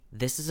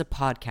This is a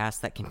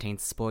podcast that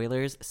contains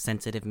spoilers,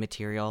 sensitive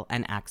material,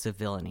 and acts of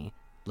villainy.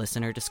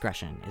 Listener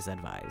discretion is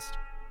advised.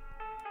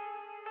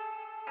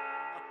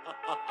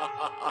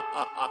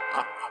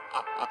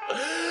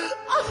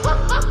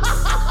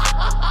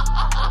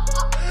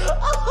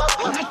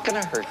 I'm not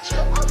gonna hurt you.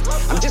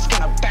 I'm just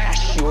gonna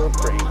bash your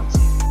brains.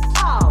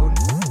 Oh,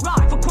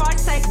 right, for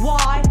Christ's sake,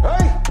 why?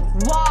 Hey!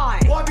 Why?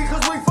 Why?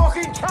 Because we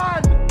fucking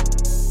can!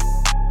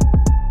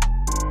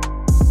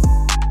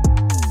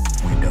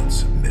 We don't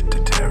submit to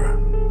terror.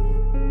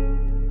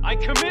 I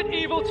commit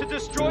evil to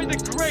destroy the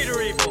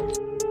greater evil.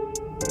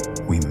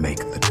 We make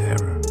the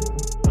terror.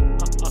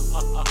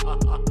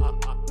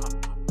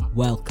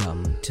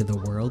 Welcome to the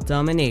World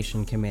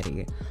Domination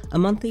Committee, a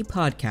monthly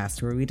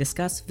podcast where we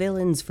discuss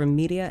villains from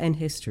media and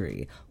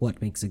history,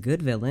 what makes a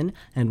good villain,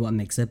 and what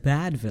makes a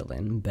bad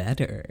villain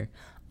better.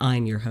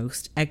 I'm your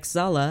host,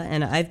 Xzala,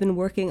 and I've been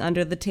working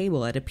under the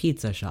table at a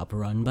pizza shop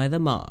run by the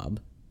mob.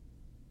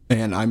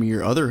 And I'm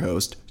your other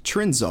host,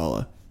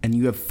 Trinzala, and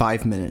you have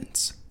 5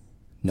 minutes.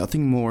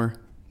 Nothing more,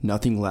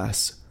 nothing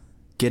less.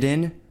 Get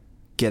in,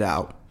 get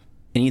out.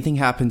 Anything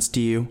happens to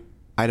you,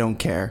 I don't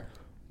care.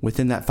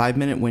 Within that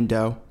 5-minute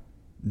window,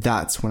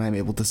 that's when I'm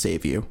able to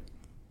save you.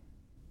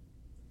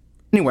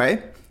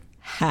 Anyway,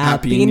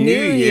 Happy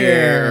New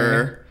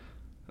Year!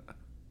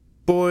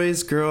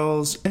 Boys,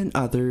 girls, and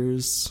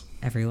others.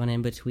 Everyone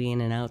in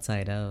between and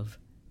outside of.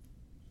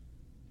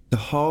 The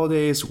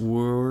holidays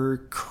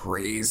were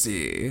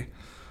crazy.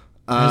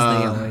 As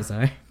they always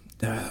are.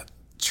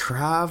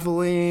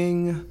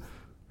 Traveling,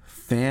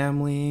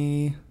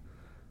 family.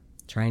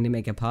 Trying to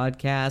make a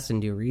podcast and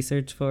do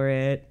research for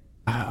it.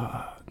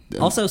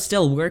 Also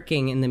still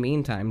working in the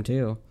meantime,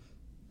 too.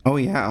 Oh,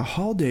 yeah.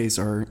 Holidays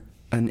are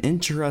an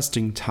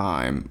interesting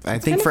time, I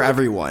think, for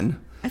everyone.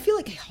 I feel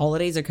like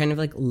holidays are kind of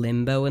like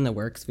limbo in the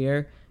work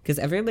sphere, because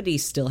everybody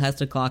still has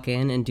to clock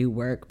in and do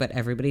work, but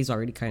everybody's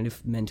already kind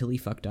of mentally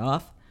fucked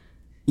off.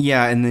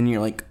 Yeah, and then you're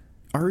like,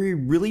 are we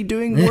really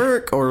doing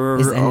work? Or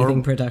is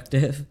anything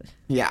productive?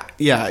 Yeah,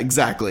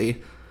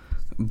 exactly.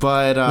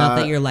 But not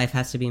that your life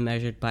has to be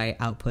measured by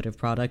output of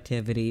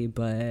productivity,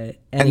 but anyway.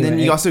 And then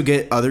you also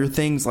get other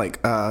things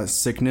like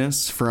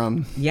sickness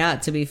from... Yeah,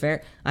 to be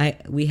fair,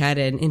 we had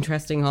an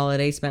interesting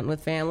holiday spent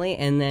with family,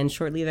 and then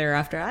shortly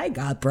thereafter, I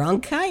got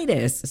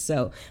bronchitis.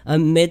 So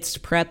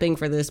amidst prepping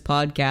for this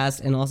podcast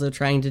and also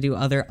trying to do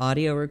other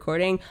audio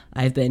recording,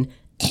 I've been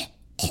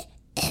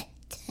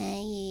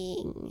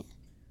dying.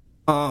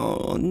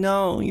 Oh,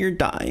 no, you're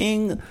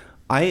dying?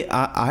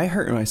 I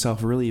hurt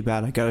myself really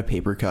bad. I got a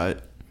paper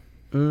cut.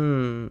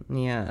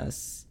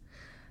 Yes.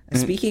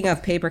 Speaking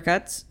of paper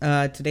cuts,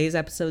 today's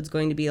episode is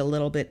going to be a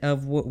little bit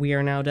of what we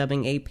are now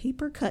dubbing a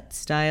paper cut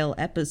style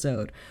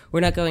episode. We're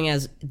not going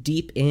as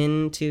deep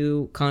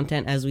into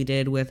content as we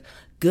did with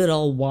good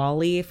old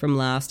Wally from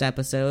last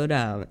episode,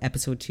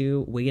 episode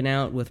 2, Wigging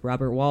Out with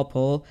Robert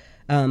Walpole,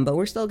 but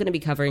we're still going to be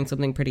covering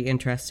something pretty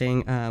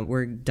interesting.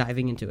 We're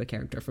diving into a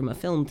character from a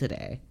film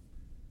today.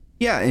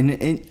 Yeah,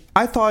 and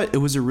I thought it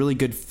was a really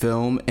good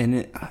film,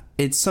 and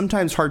it's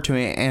sometimes hard to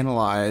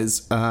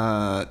analyze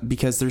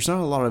because there's not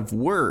a lot of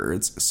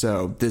words.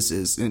 So this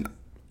is an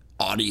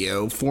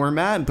audio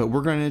format, but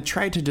we're going to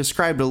try to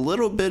describe a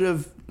little bit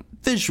of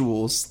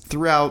visuals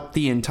throughout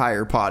the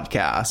entire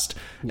podcast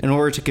in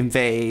order to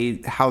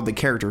convey how the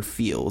character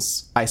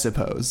feels, I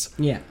suppose.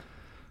 Yeah.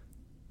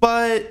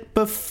 But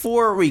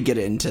before we get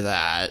into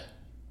that,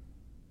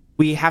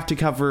 we have to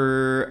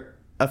cover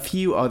a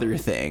few other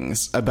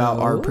things about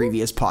our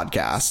previous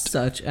podcast.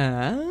 Such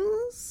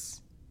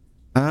as?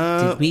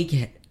 Did we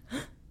get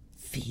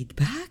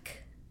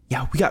feedback?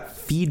 Yeah, we got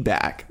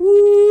feedback.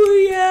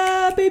 Ooh,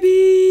 yeah,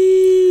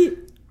 baby!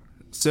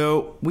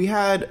 So, we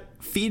had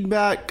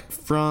feedback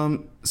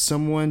from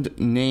someone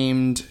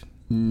named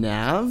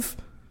Nav.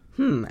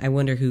 I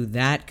wonder who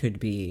that could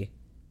be.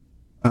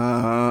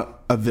 A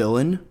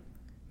villain,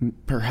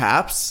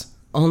 perhaps.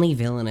 Only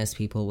villainous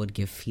people would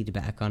give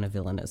feedback on a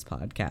villainous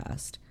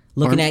podcast.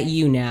 Looking at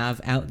you,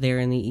 Nav, out there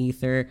in the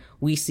ether.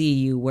 We see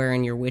you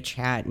wearing your witch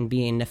hat and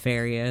being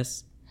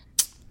nefarious.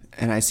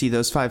 And I see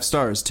those 5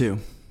 stars, too.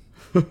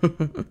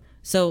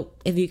 So,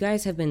 if you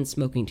guys have been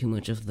smoking too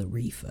much of the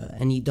reefer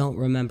and you don't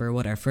remember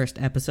what our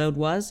first episode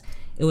was,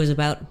 it was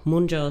about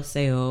Munjo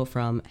Seo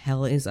from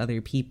Hell is Other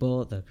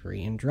People, the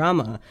Korean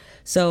drama.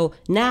 So,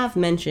 Nav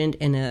mentioned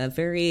in a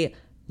very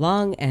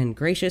long and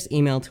gracious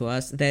email to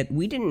us that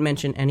we didn't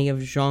mention any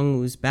of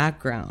Jong-woo's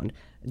background.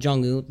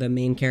 Jong-woo, the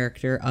main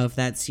character of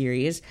that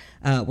series,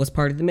 was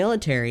part of the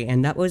military,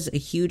 and that was a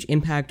huge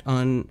impact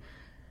on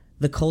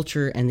the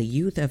culture and the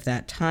youth of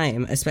that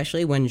time,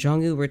 especially when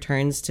Jong-woo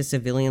returns to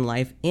civilian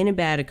life in a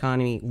bad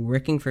economy,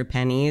 working for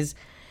pennies,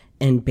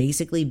 and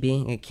basically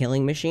being a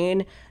killing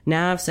machine.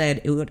 Nav said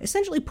it would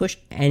essentially push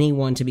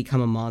anyone to become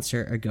a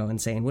monster or go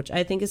insane, which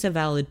I think is a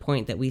valid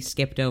point that we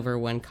skipped over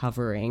when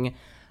covering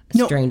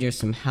Strangers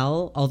from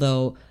Hell,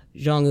 although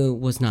Jong-woo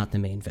was not the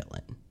main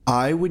villain.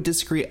 I would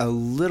disagree a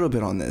little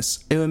bit on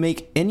this. It would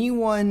make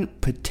anyone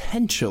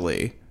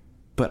potentially,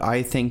 but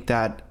I think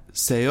that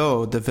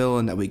Seo, the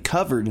villain that we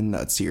covered in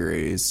that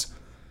series,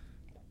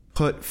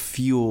 put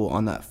fuel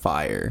on that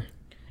fire.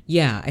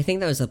 Yeah, I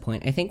think that was the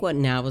point. I think what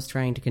Nav was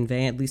trying to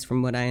convey, at least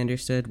from what I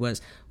understood,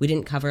 was we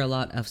didn't cover a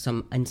lot of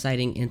some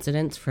inciting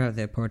incidents for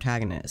the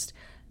protagonist.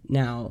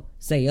 Now,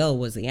 Seo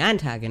was the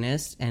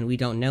antagonist, and we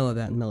don't know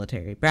about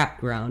military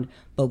background,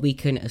 but we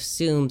can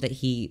assume that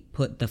he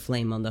put the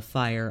flame on the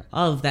fire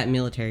of that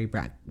military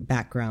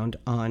background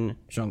on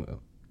Jong-woo.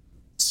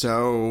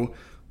 So,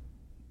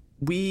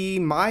 we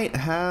might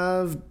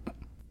have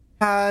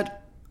had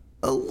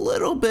a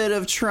little bit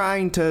of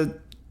trying to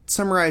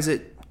summarize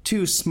it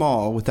too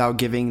small without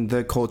giving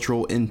the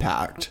cultural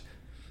impact.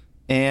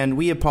 And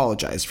we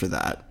apologize for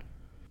that.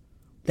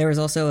 There was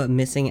also a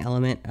missing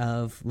element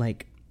of,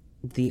 like,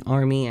 the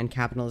army and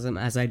capitalism,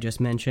 as I just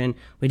mentioned.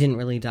 We didn't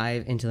really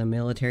dive into the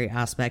military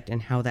aspect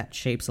and how that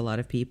shapes a lot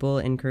of people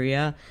in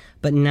Korea.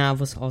 But Nav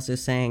was also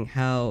saying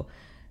how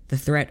the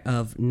threat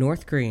of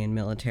North Korean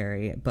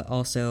military, but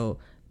also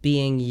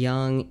being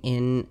young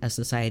in a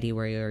society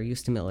where you're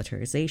used to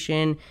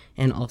militarization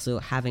and also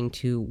having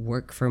to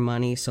work for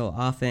money so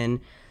often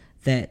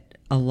that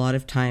a lot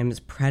of times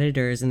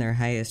predators in their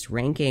highest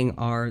ranking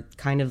are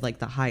kind of like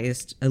the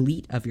highest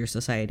elite of your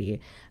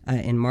society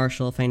in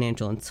martial,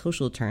 financial, and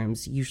social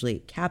terms, usually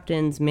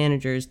captains,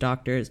 managers,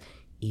 doctors,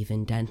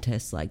 even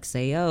dentists like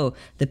Seo.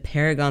 The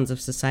paragons of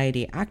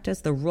society act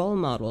as the role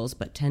models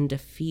but tend to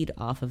feed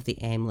off of the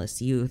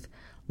aimless youth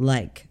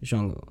like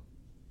Jong-woo.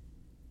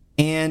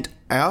 And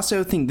I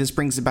also think this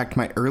brings it back to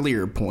my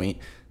earlier point,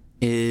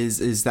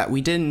 is that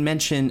we didn't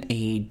mention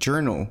a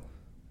journal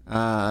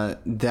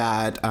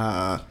that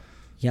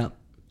Yep.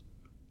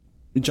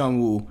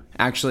 Jong-woo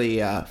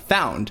actually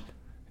found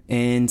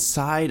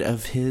inside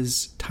of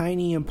his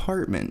tiny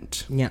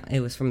apartment. Yeah,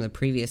 it was from the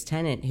previous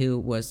tenant who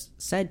was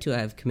said to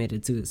have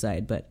committed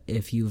suicide, but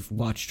if you've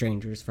watched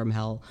Strangers from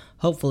Hell,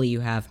 hopefully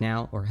you have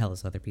now, or Hell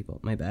is Other People,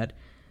 my bad,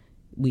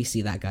 we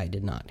see that guy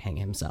did not hang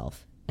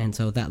himself. And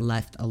so that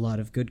left a lot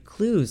of good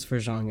clues for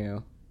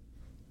Jong-woo.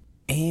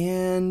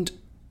 And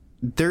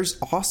there's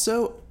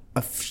also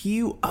a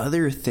few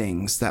other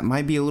things that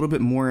might be a little bit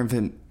more of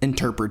an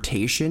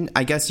interpretation,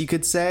 I guess you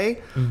could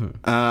say.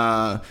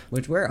 Mm-hmm.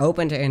 Which we're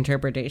open to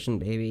interpretation,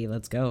 baby.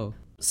 Let's go.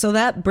 So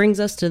that brings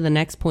us to the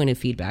next point of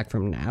feedback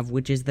from Nav,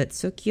 which is that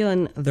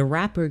Seokyeon, the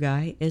rapper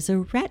guy, is a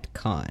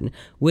retcon.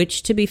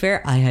 Which, to be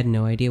fair, I had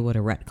no idea what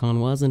a retcon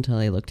was until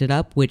I looked it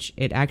up, which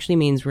it actually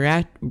means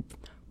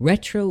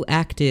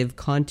retroactive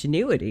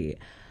continuity,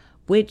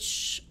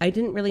 which I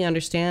didn't really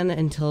understand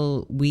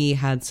until we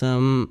had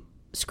some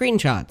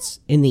screenshots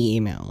in the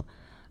email.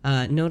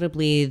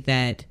 Notably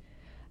that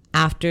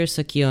after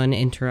Seokyeon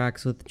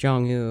interacts with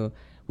Jong-woo,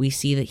 we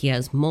see that he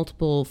has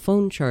multiple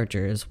phone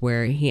chargers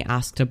where he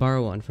asks to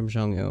borrow one from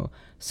Jong-woo.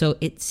 So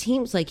it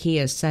seems like he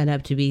is set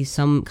up to be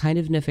some kind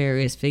of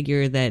nefarious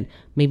figure that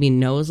maybe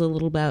knows a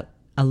little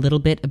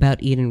bit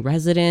about Eden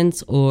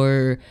residents,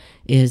 or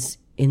is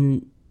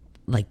in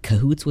like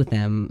cahoots with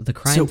them, the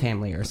crime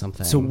family or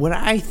something. So what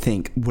I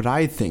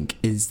think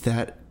is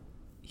that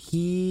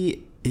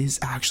he is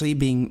actually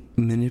being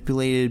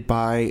manipulated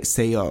by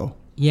Seo.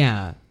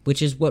 Yeah,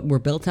 which is what we're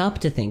built up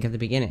to think at the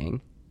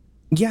beginning.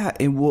 Yeah,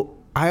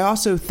 I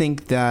also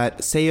think that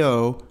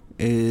Seo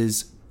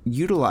is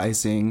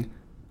utilizing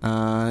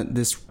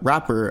this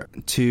rapper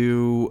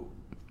to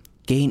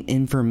gain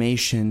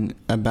information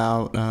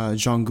about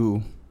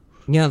Jong-woo.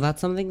 Yeah,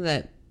 that's something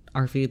that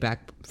our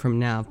feedback from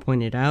Nav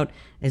pointed out,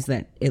 is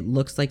that it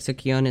looks like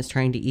Seokyeon is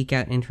trying to eke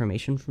out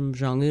information from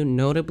Jong-woo.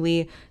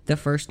 Notably, the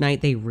first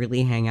night they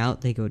really hang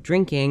out, they go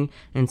drinking,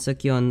 and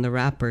Seokyeon, the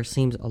rapper,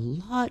 seems a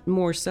lot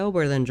more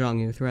sober than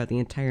Jong-woo throughout the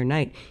entire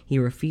night. He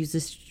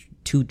refuses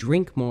to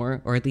drink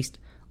more, or at least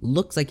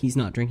looks like he's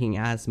not drinking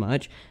as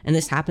much, and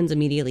this happens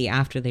immediately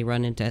after they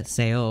run into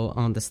Seo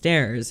on the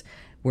stairs,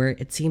 where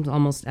it seems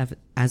almost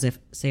as if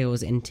Seo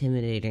is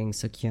intimidating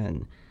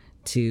Seokyeon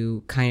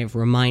to kind of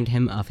remind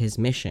him of his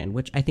mission,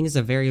 which I think is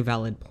a very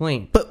valid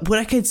point. But what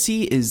I could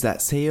see is that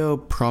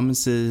Seo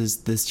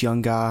promises this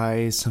young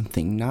guy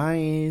something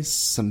nice,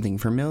 something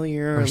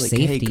familiar. Or like,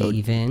 safety, hey,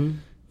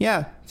 even.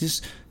 Yeah,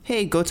 just,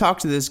 hey, go talk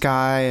to this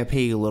guy. I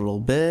pay you a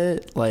little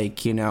bit.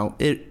 Like, you know,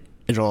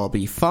 it'll all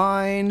be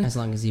fine. As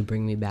long as you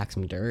bring me back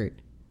some dirt.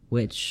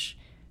 Which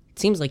it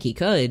seems like he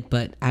could,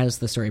 but as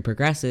the story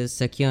progresses,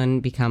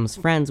 Seokyeon becomes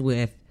friends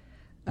with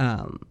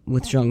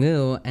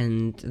Jong-woo,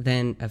 and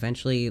then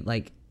eventually,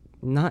 like,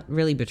 not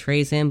really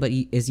betrays him, but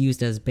is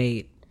used as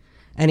bait.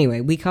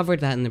 Anyway, we covered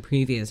that in the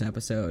previous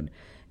episode.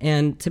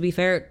 And to be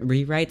fair,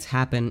 rewrites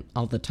happen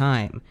all the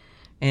time.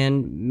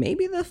 And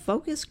maybe the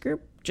focus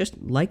group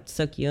just liked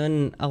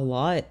Seokyeon a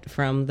lot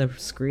from the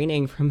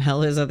screening from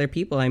Hell is Other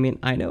People. I mean,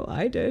 I know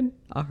I did.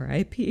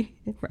 R.I.P.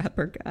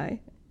 rapper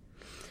guy.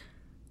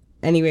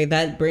 Anyway,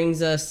 that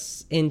brings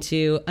us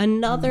into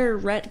another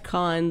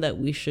retcon that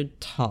we should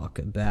talk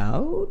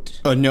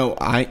about. No,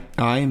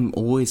 I'm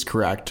always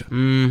correct.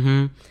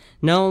 Mm-hmm.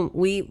 No,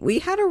 we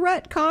had a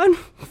retcon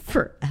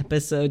for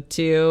episode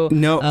 2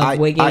 No,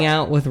 Wigging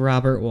Out with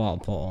Robert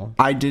Walpole.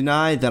 I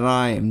deny that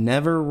I am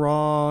never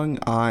wrong.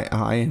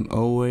 I am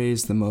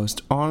always the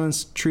most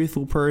honest,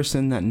 truthful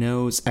person that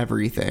knows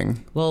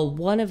everything. Well,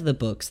 one of the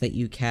books that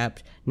you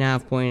kept,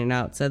 Nav pointed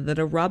out, said that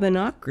a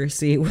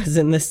Robinocracy was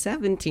in the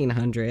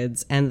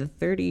 1700s and the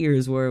 30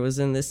 Years' War was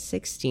in the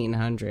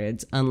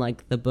 1600s,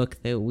 unlike the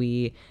book that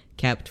we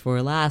kept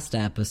for last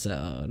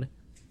episode.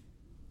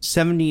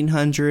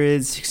 1700,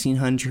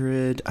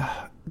 1600,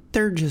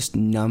 they're just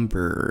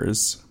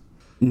numbers.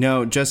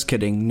 No, just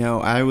kidding.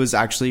 No, I was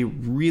actually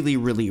really,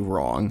 really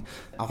wrong.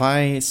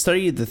 I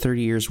studied the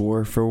 30 Years'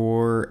 War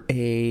for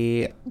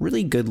a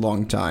really good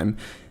long time.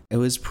 It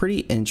was pretty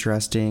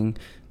interesting.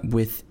 It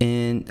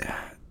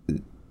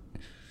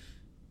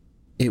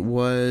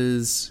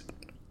was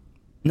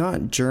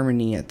not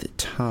Germany at the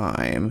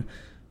time,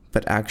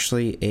 but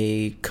actually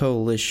a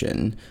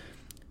coalition.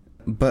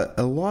 But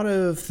a lot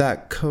of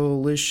that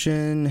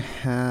coalition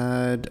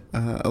had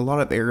a lot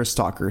of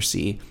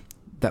aristocracy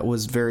that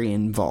was very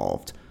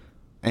involved.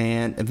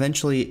 And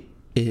eventually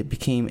it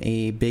became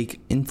a big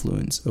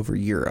influence over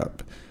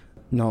Europe.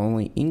 Not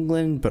only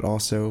England, but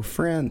also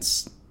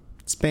France,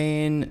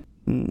 Spain,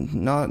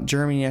 not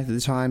Germany at the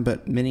time,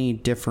 but many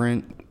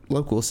different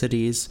local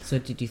cities. So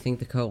did you think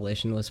the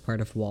coalition was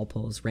part of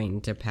Walpole's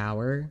reign to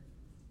power?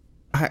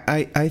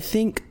 I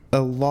think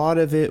a lot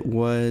of it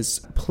was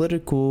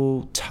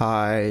political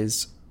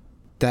ties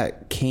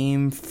that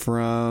came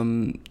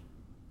from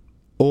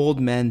old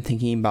men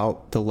thinking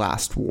about the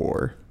last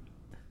war.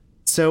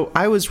 So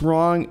I was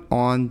wrong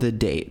on the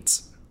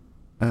dates.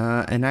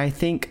 And I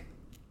think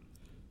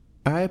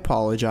I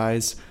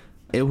apologize.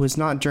 It was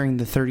not during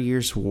the 30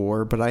 Years'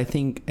 War, but I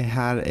think it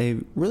had a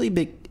really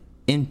big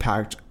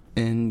impact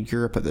in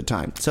Europe at the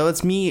time. So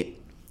it's me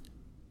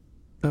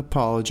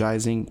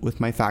apologizing with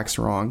my facts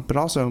wrong, but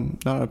also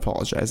not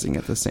apologizing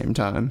at the same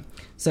time.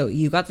 So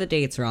you got the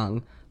dates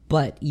wrong,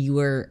 but you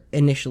were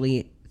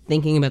initially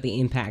thinking about the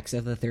impacts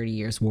of the 30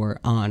 Years' War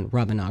on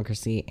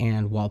Robinocracy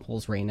and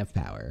Walpole's reign of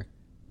power.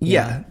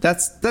 Yeah,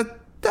 that's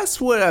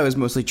what I was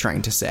mostly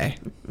trying to say.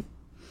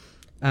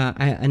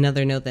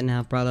 Another note that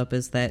Nav brought up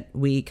is that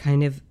we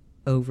kind of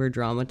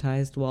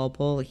over-dramatized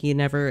Walpole. He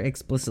never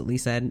explicitly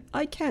said,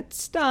 "I can't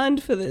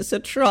stand for this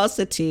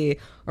atrocity,"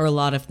 or a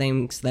lot of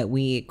things that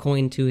we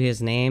coined to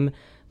his name,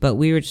 but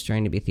we were just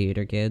trying to be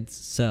theater kids,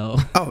 so...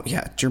 Oh,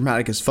 yeah,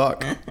 dramatic as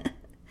fuck.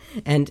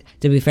 And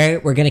to be fair,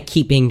 we're gonna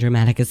keep being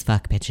dramatic as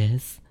fuck,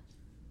 bitches.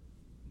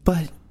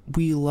 But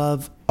we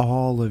love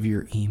all of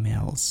your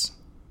emails.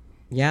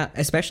 Yeah,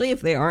 especially if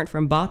they aren't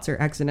from bots or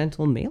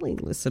accidental mailing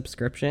list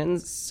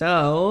subscriptions,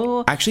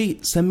 so... Actually,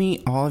 send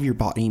me all of your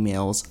bot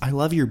emails. I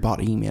love your bot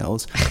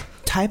emails.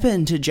 Type it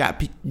into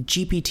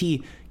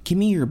GPT. Give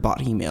me your bot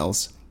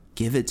emails.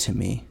 Give it to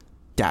me,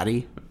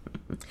 daddy.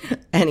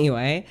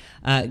 Anyway,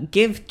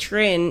 give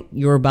Trin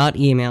your bot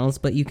emails,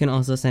 but you can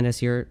also send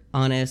us your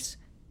honest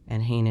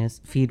and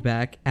heinous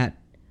feedback at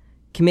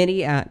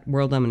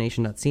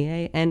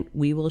committee@worlddomination.ca, and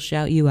we will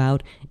shout you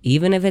out,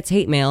 even if it's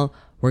hate mail.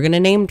 We're going to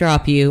name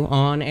drop you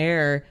on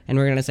air, and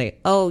we're going to say,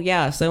 "Oh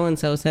yeah,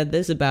 so-and-so said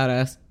this about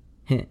us."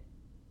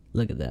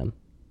 Look at them.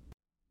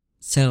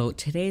 So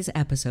today's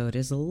episode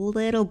is a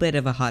little bit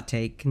of a hot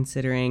take,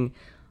 considering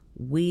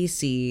we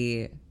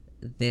see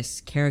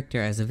this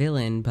character as a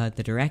villain, but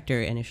the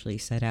director initially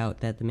set out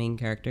that the main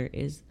character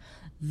is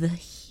the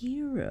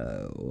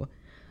hero.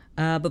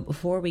 But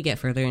before we get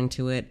further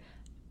into it,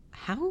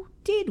 how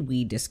did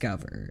we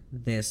discover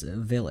this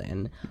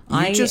villain?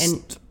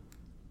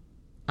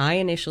 I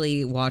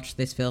initially watched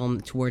this film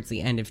towards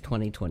the end of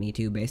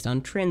 2022 based on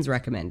Trin's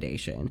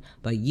recommendation,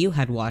 but you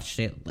had watched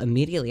it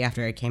immediately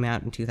after it came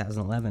out in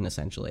 2011,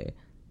 essentially.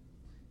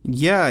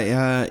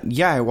 Yeah,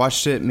 I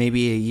watched it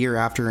maybe a year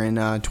after in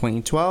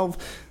 2012.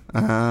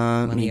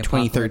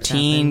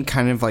 2013,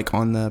 kind of like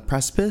on the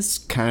precipice,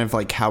 kind of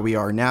like how we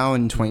are now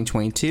in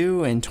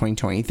 2022 and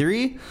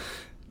 2023.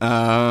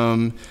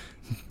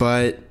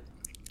 But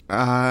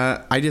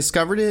I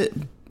discovered it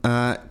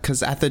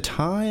because at the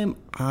time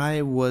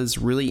I was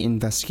really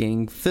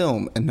investigating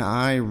film, and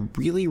I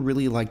really,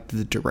 really liked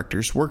the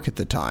director's work at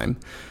the time.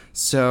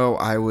 So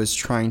I was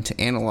trying to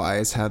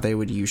analyze how they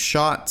would use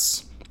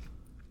shots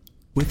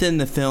within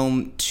the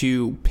film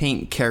to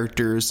paint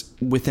characters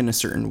within a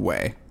certain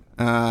way.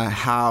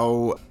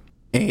 How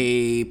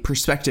a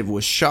perspective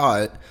was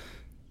shot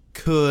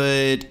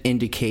could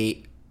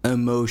indicate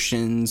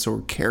emotions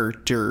or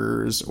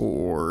characters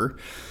or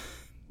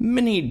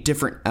many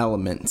different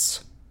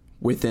elements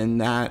within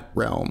that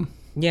realm.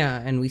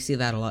 Yeah, and we see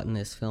that a lot in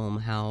this film,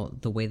 how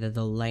the way that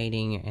the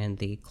lighting and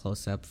the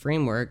close-up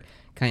framework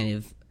kind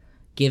of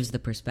gives the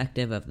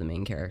perspective of the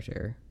main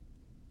character.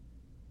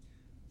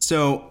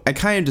 So I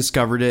kind of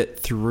discovered it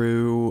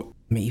through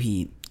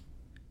maybe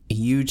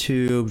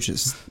YouTube,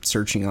 just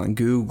searching on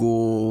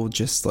Google,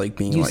 just like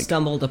being you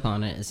stumbled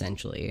upon it,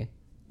 essentially.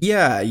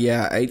 Yeah.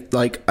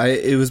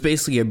 It was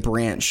basically a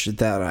branch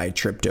that I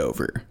tripped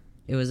over.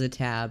 It was a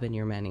tab in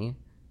your many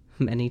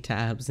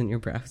tabs in your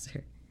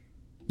browser.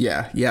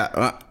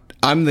 Yeah.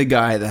 I'm the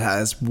guy that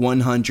has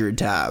 100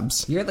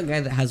 tabs. You're the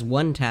guy that has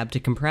one tab to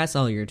compress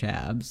all your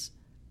tabs.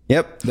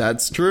 Yep,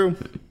 that's true.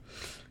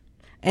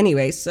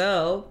 Anyway,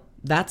 so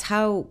that's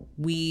how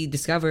we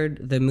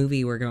discovered the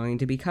movie we're going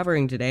to be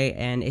covering today.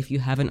 And if you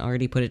haven't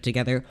already put it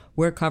together,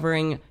 we're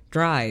covering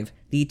Drive,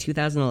 the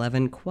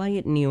 2011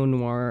 quiet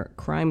neo-noir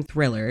crime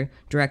thriller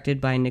directed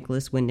by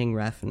Nicholas Winding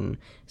Refn,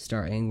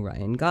 starring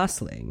Ryan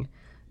Gosling.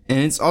 And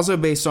it's also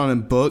based on a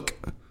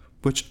book,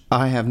 which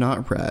I have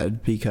not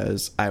read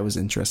because I was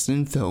interested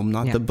in film,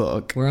 not the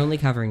book. We're only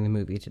covering the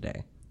movie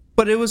today.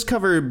 But it was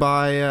covered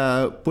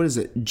by,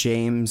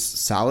 James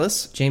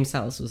Salas? James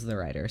Salas was the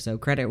writer, so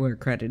credit where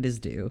credit is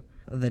due.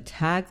 The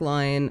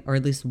tagline, or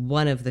at least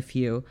one of the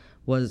few,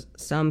 was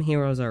 "Some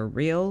heroes are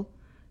real"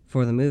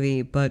 for the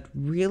movie, but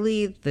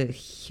really the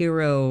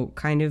hero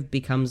kind of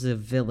becomes a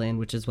villain,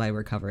 which is why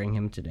we're covering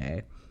him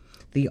today.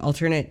 The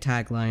alternate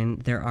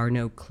tagline, "There are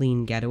no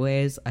clean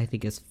getaways," I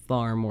think is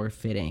far more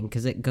fitting,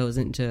 because it goes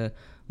into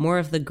more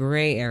of the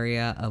gray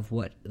area of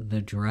what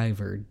the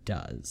driver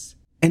does.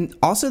 And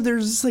also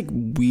there's this like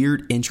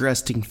weird,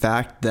 interesting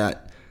fact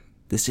that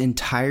this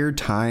entire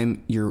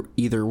time you're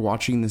either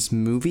watching this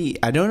movie,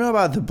 I don't know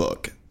about the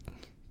book,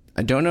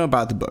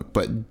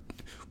 but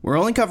we're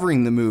only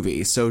covering the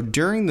movie. So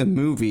during the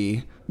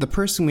movie, the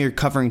person we are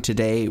covering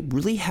today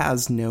really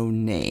has no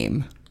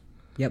name.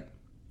 Yep.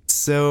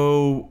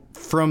 So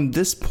from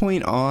this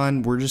point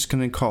on, we're just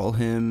going to call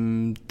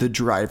him the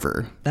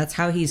driver. That's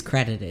how he's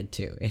credited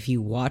too. If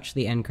you watch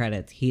the end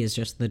credits, he is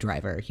just the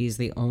driver. He's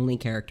the only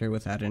character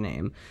without a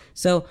name.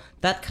 So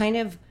that kind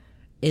of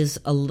is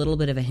a little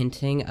bit of a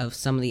hinting of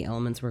some of the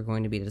elements we're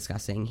going to be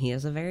discussing. He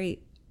is a very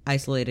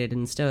isolated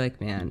and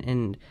stoic man,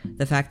 and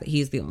the fact that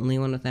he's the only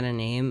one without a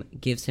name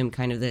gives him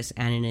kind of this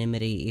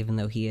anonymity, even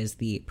though he is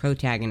the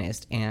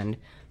protagonist and,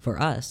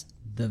 for us,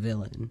 the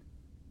villain.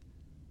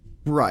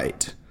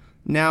 Right.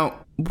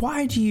 Now,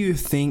 why do you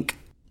think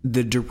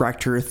the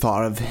director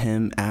thought of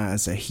him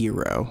as a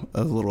hero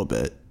a little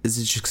bit? Is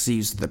it just because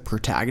he's the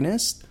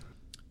protagonist?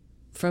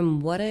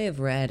 From what I have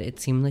read, it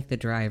seemed like the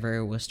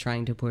driver was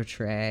trying to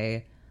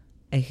portray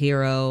a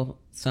hero,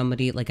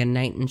 somebody like a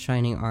knight in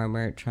shining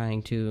armor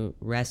trying to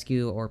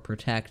rescue or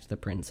protect the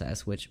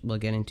princess, which we'll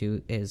get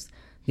into is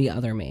the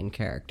other main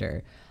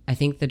character. I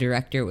think the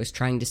director was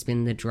trying to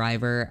spin the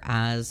driver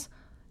as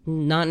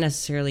not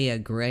necessarily a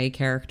gray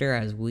character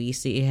as we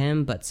see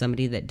him, but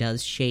somebody that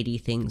does shady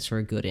things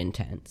for good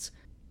intents.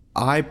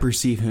 I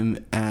perceive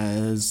him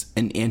as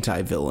an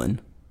anti-villain.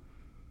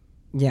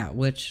 Yeah,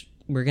 which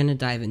we're going to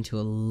dive into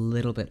a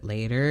little bit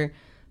later,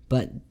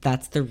 but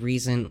that's the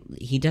reason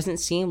he doesn't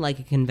seem like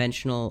a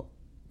conventional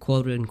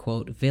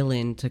quote-unquote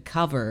villain to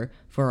cover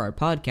for our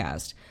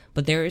podcast,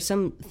 but there are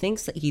some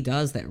things that he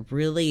does that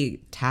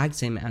really tags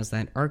him as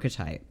that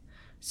archetype.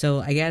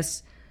 So I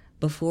guess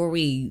before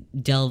we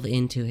delve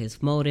into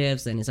his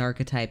motives and his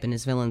archetype and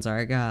his villain's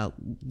arc,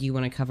 do you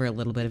want to cover a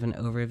little bit of an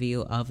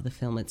overview of the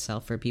film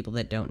itself for people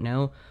that don't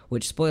know?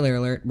 Which, spoiler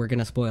alert, we're going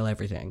to spoil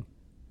everything.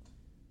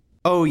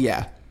 Oh,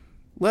 yeah.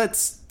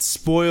 Let's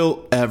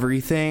spoil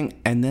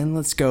everything, and then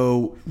let's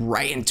go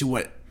right into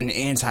what an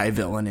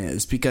anti-villain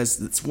is,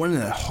 because it's one of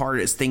the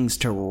hardest things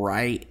to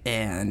write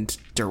and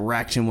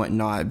direct and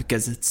whatnot,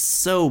 because it's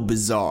so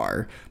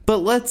bizarre. But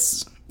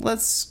let's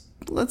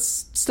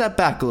step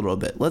back a little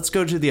bit. Let's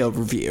go to the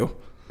overview.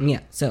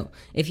 Yeah, so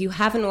if you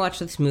haven't watched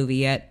this movie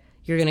yet,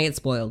 you're going to get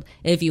spoiled.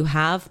 If you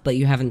have, but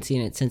you haven't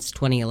seen it since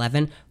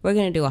 2011, we're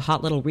going to do a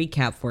hot little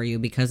recap for you,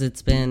 because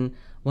it's been,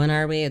 when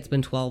are we? It's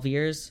been 12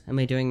 years. Am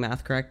I doing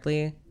math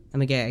correctly?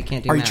 I'm a gay. I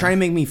can't do math. Are you trying to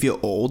make me feel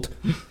old?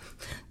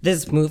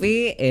 This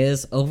movie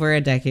is over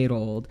a decade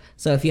old.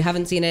 So if you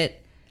haven't seen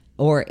it,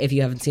 or if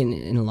you haven't seen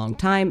it in a long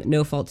time,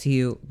 no fault to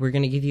you. We're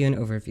going to give you an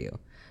overview.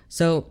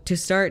 So to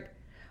start,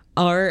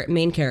 our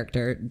main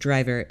character,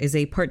 Driver, is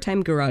a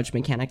part-time garage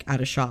mechanic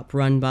at a shop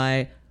run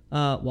by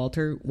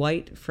Walter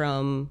White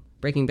from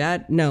Breaking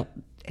Bad. No,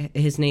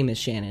 his name is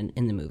Shannon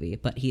in the movie,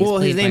 but he's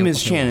his name is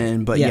Walter Shannon,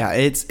 White. but yeah,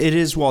 it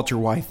is Walter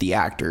White, the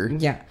actor.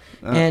 Yeah,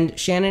 and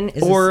Shannon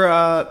is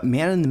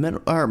Man in the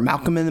Middle, or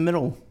Malcolm in the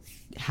Middle.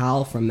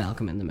 Hal from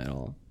Malcolm in the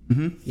Middle.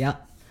 Mm-hmm. Yeah.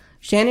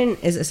 Shannon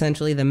is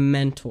essentially the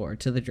mentor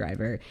to the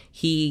driver.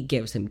 He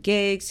gives him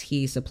gigs,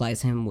 he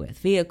supplies him with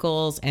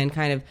vehicles, and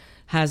kind of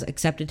has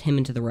accepted him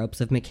into the ropes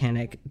of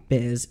mechanic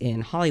biz in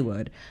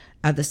Hollywood.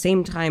 At the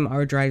same time,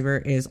 our driver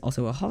is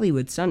also a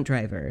Hollywood stunt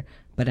driver,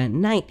 but at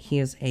night he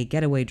is a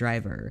getaway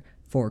driver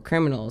for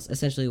criminals,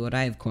 essentially what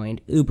I have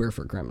coined Uber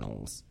for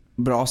criminals.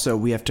 But also,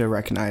 we have to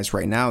recognize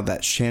right now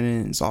that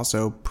Shannon is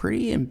also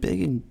pretty and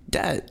big in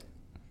debt.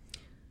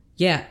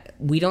 Yeah,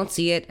 we don't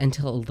see it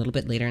until a little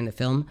bit later in the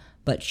film,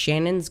 but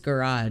Shannon's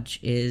garage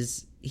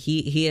is,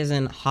 he is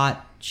in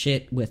hot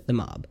shit with the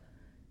mob.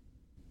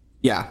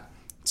 Yeah,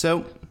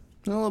 so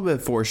a little bit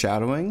of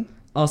foreshadowing.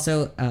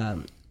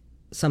 Also,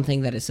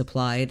 something that is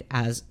supplied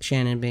as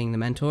Shannon being the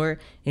mentor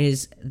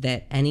is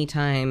that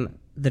anytime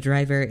the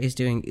driver is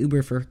doing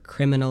Uber for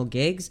criminal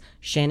gigs,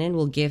 Shannon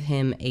will give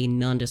him a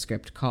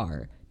nondescript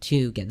car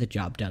to get the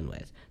job done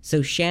with.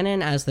 So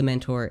Shannon, as the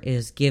mentor,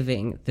 is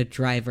giving the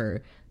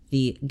driver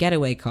the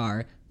getaway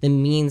car the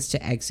means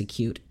to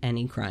execute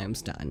any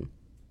crimes done.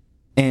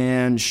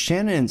 And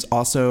Shannon's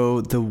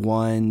also the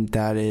one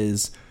that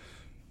is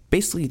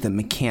basically the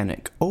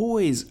mechanic,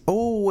 always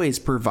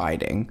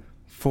providing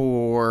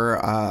for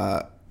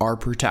our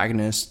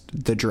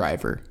protagonist, the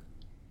driver.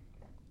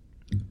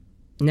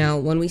 Now,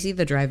 when we see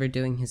the driver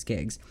doing his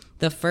gigs,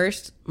 the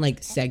first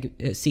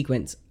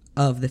sequence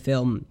of the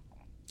film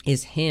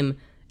is him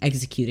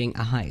executing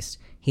a heist.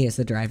 He is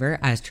the driver.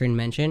 As Trin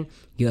mentioned,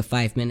 you have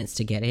 5 minutes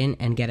to get in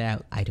and get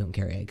out. I don't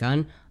carry a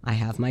gun. I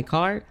have my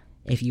car.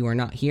 If you are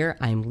not here,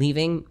 I'm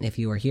leaving. If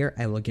you are here,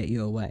 I will get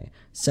you away.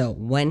 So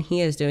when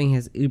he is doing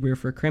his Uber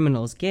for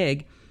Criminals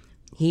gig,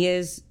 he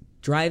is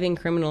driving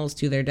criminals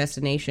to their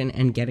destination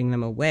and getting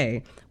them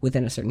away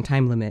within a certain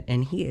time limit.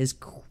 And he is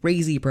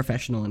crazy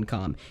professional and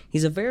calm.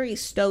 He's a very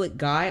stoic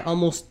guy,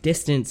 almost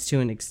distanced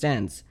to an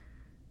extent.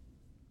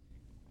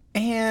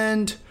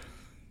 And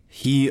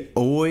he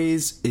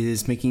always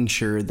is making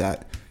sure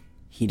that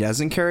he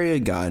doesn't carry a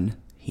gun.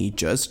 He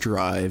just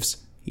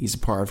drives. He's a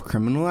part of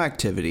criminal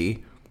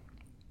activity.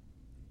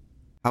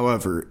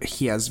 However,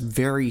 he has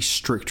very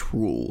strict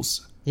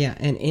rules. Yeah,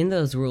 and in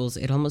those rules,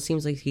 it almost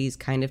seems like he's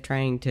kind of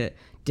trying to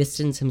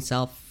distance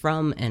himself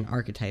from an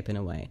archetype in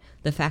a way.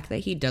 The fact that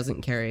he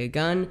doesn't carry a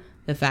gun,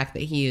 the fact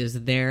that he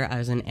is there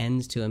as an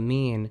ends to a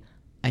mean,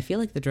 I feel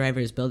like the driver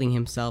is building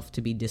himself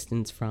to be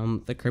distanced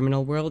from the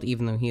criminal world,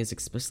 even though he is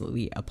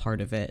explicitly a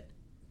part of it.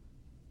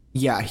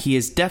 Yeah, he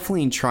is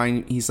definitely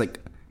trying. He's like,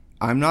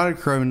 I'm not a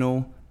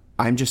criminal.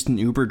 I'm just an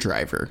Uber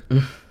driver.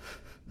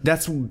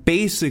 That's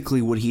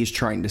basically what he's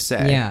trying to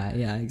say.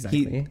 Yeah,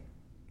 exactly.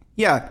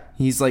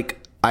 He's like,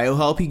 I'll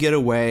help you get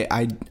away.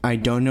 I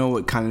don't know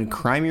what kind of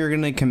crime you're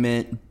going to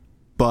commit,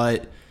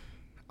 but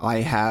I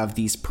have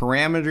these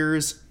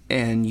parameters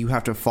and you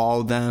have to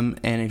follow them.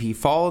 And if you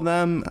follow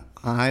them,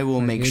 I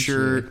will make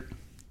sure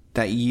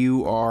that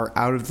you are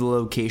out of the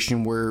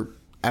location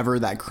wherever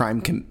that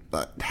crime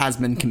has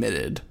been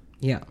committed.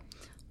 Yeah.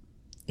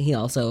 He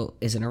also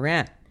isn't a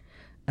rat.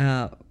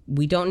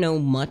 We don't know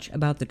much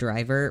about the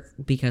driver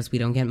because we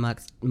don't get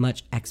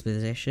much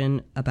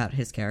exposition about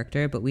his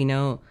character, but we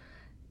know,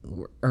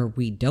 or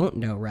we don't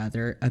know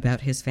rather,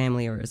 about his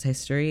family or his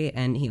history,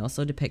 and he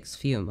also depicts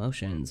few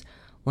emotions.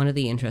 One of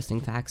the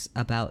interesting facts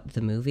about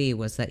the movie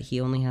was that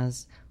he only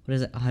has,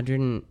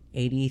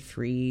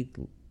 183,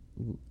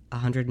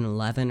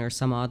 111 or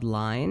some odd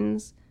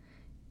lines.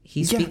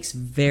 He speaks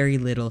very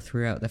little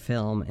throughout the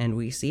film, and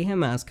we see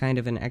him as kind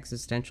of an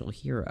existential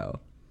hero.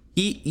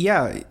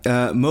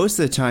 Most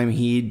of the time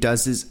he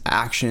does his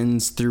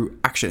actions through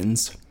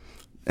actions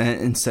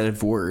instead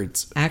of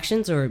words.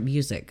 Actions or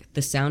music.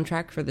 The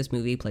soundtrack for this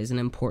movie plays an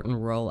important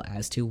role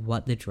as to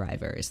what the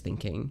driver is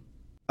thinking.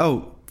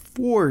 Oh,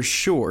 for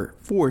sure.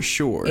 The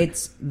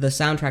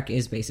soundtrack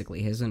is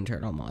basically his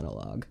internal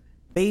monologue.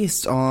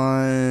 Based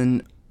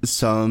on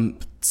some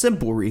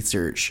simple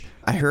research,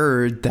 I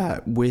heard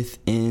that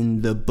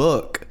within the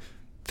book,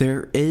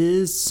 there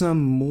is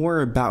some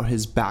more about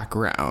his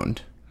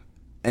background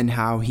and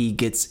how he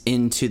gets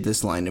into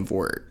this line of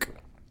work.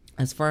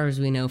 As far as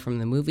we know from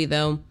the movie,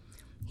 though,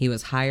 he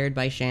was hired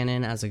by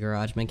Shannon as a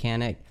garage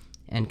mechanic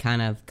and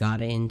kind of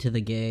got into the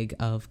gig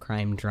of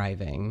crime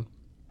driving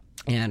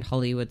and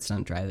Hollywood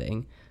stunt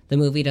driving. The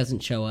movie doesn't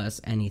show us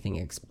anything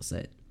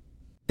explicit.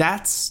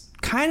 That's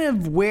kind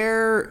of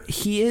where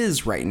he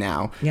is right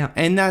now. Yeah.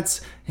 And that's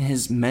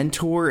his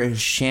mentor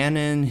is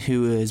Shannon,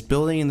 who is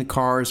building the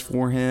cars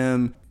for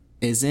him,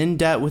 is in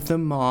debt with the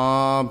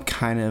mob,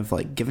 kind of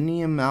like giving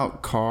him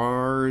out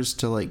cars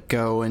to like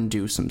go and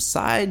do some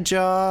side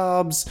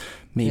jobs,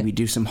 maybe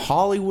do some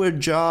Hollywood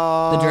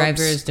jobs. The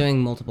driver is doing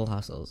multiple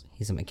hustles.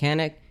 He's a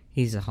mechanic,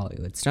 he's a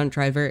Hollywood stunt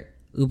driver,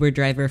 Uber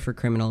driver for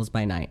criminals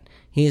by night.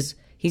 He's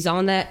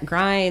on that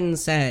grind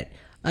set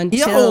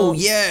until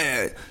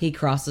he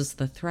crosses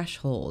the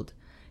threshold.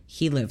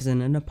 He lives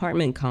in an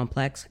apartment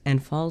complex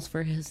and falls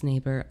for his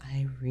neighbor,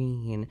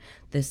 Irene,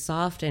 this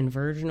soft and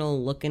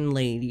virginal-looking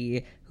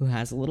lady who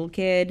has a little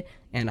kid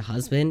and a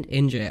husband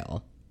in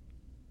jail.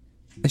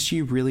 Is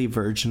she really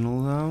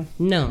virginal, though?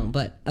 No,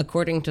 but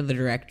according to the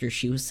director,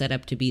 she was set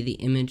up to be the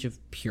image of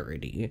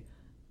purity.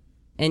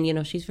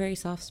 And, she's very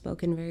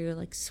soft-spoken, very,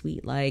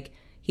 sweet-like.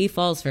 He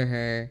falls for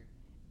her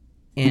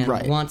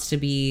and wants to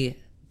be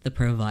the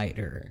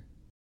provider.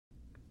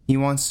 He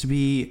wants to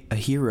be a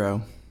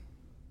hero.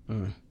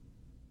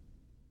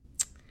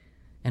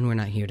 And we're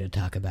not here to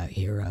talk about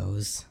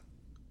heroes.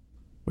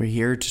 We're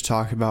here to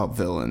talk about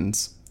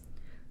villains.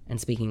 And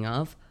speaking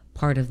of,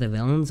 part of the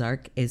villain's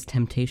arc is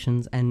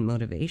temptations and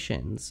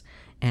motivations.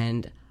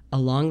 And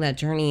along that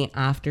journey,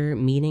 after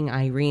meeting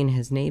Irene,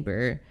 his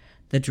neighbor,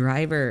 the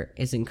driver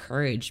is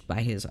encouraged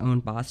by his own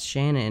boss,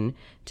 Shannon,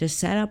 to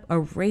set up a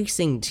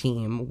racing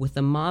team with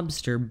the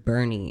mobster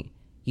Bernie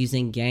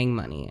using gang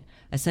money.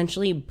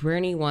 Essentially,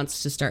 Bernie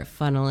wants to start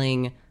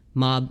funneling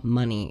mob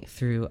money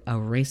through a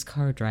race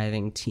car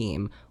driving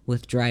team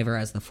with driver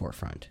as the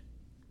forefront.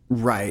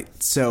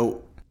 Right.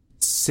 So,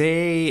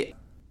 say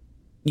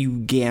you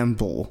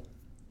gamble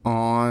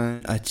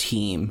on a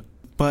team,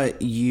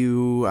 but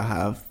you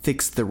have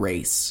fixed the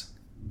race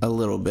a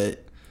little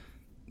bit.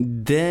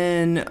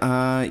 Then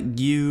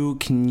you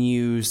can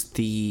use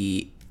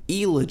the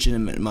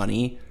illegitimate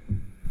money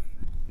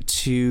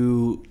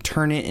to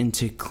turn it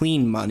into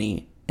clean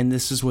money. And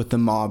this is what the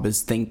mob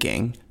is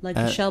thinking. Like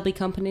Shelby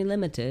Company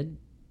Limited.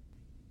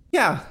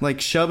 Yeah,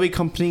 like Shelby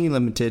Company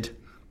Limited.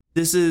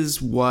 This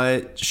is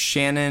what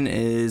Shannon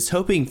is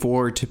hoping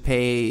for to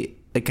pay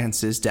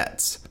against his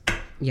debts.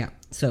 Yeah,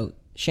 so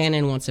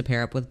Shannon wants to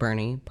pair up with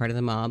Bernie, part of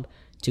the mob,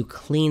 to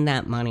clean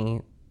that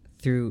money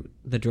through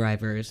the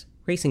driver's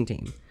racing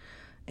team.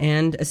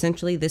 And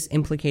essentially this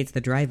implicates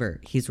the driver.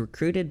 He's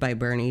recruited by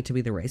Bernie to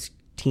be the race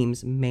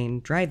team's main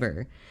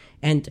driver.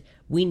 And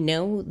we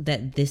know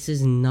that this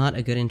is not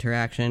a good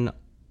interaction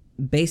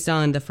based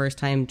on the first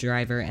time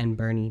driver and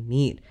Bernie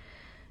meet.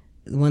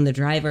 When the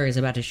driver is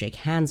about to shake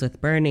hands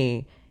with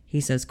Bernie, he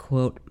says,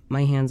 quote,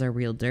 "My hands are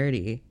real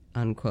dirty,"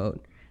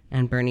 unquote.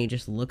 And Bernie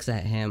just looks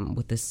at him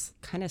with this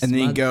kind of smug and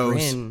then he goes,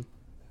 grin.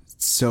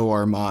 "So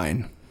are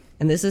mine."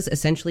 And this is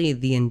essentially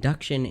the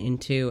induction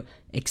into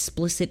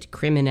explicit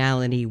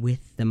criminality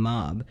with the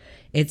mob.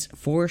 It's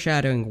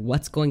foreshadowing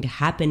what's going to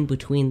happen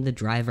between the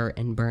driver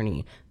and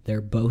Bernie.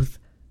 They're both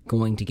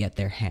going to get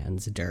their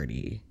hands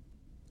dirty.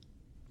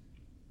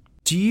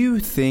 Do you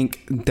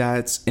think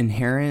that's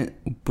inherent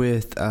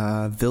with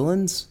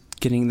villains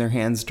getting their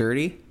hands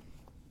dirty?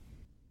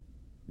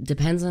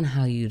 Depends on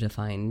how you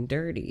define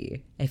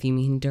dirty. If you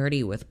mean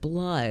dirty with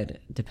blood,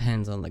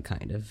 depends on the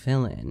kind of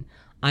villain.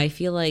 I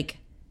feel like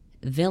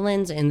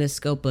villains in the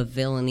scope of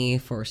villainy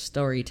for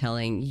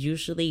storytelling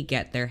usually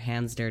get their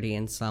hands dirty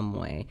in some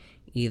way.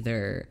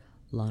 Either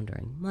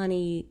laundering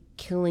money,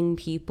 killing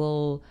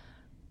people,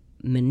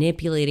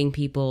 manipulating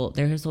people.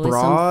 There's always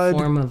some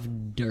form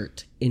of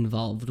dirt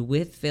involved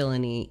with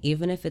villainy,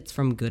 even if it's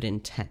from good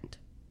intent.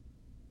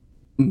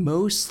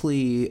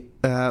 Mostly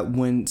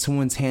when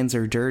someone's hands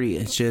are dirty,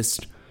 it's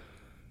just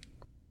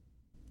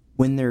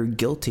when they're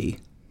guilty.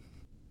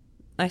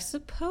 I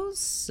suppose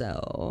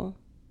so.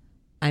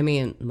 I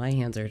mean, my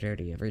hands are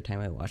dirty every time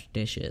I wash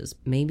dishes.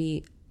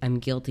 Maybe I'm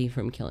guilty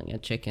from killing a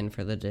chicken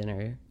for the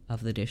dinner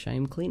of the dish I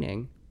am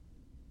cleaning.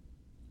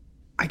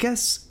 I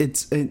guess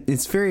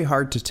it's very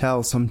hard to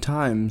tell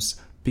sometimes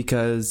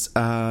because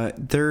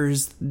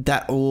there's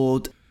that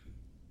old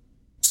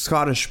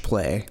Scottish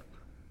play.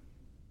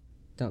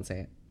 Don't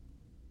say it.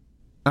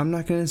 I'm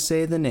not going to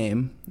say the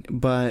name,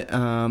 but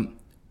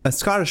a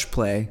Scottish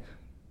play,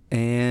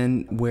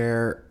 and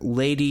where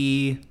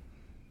lady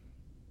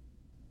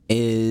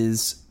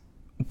is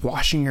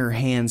washing her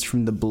hands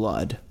from the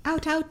blood.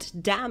 Out,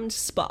 damned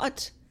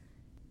spot.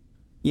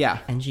 Yeah.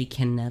 And she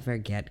can never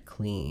get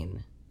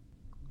clean.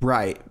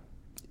 Right.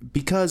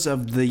 Because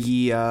of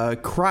the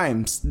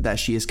crimes that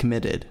she has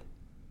committed.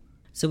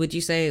 So would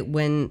you say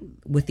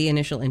with the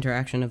initial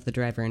interaction of the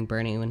driver and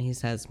Bernie, when he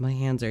says, "My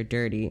hands are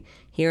dirty,"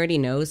 he already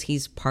knows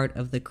he's part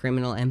of the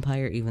criminal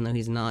empire, even though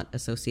he's not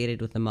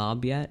associated with the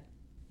mob yet?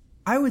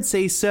 I would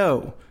say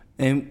so.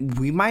 And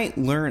we might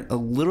learn a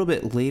little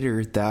bit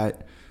later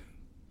that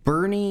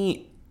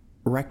Bernie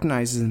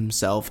recognizes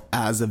himself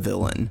as a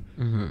villain.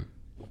 Mm-hmm.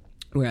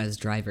 Whereas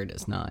driver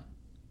does not.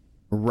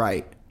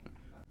 Right.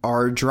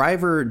 Our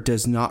driver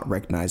does not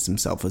recognize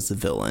himself as a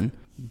villain,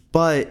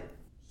 but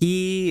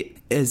he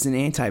is an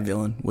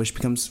anti-villain, which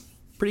becomes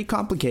pretty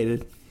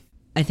complicated.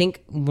 I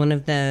think one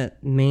of the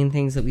main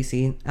things that we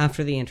see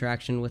after the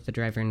interaction with the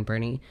driver and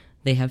Bernie,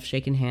 they have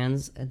shaken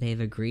hands.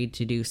 They've agreed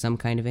to do some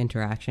kind of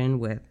interaction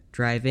with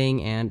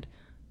driving and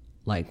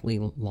likely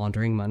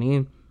laundering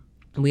money.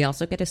 We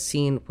also get a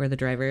scene where the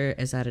driver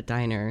is at a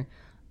diner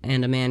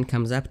and a man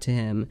comes up to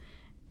him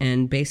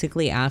and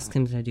basically asks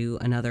him to do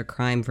another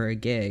crime for a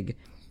gig.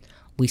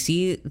 We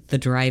see the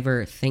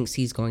driver thinks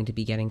he's going to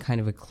be getting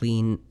kind of a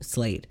clean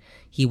slate.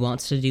 He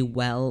wants to do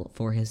well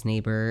for his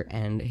neighbor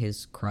and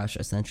his crush,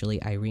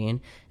 essentially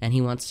Irene, and he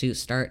wants to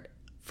start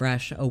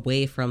fresh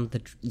away from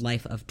the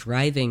life of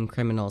driving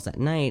criminals at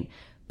night,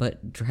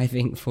 but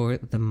driving for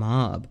the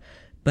mob.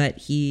 But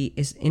he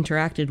is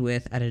interacted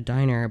with at a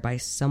diner by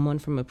someone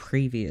from a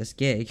previous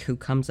gig who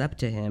comes up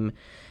to him,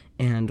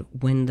 and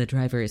when the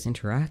driver is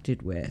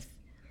interacted with,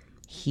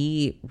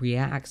 he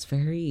reacts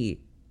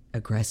very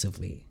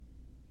aggressively.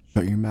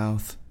 Shut your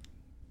mouth,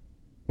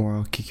 or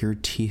I'll kick your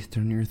teeth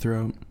down your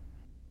throat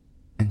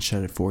and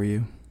shut it for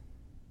you.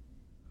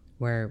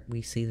 Where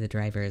we see the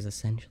driver is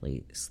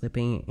essentially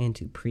slipping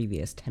into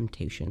previous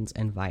temptations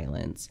and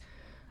violence.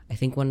 I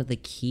think one of the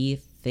key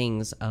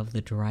things of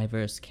the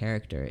driver's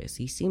character is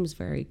he seems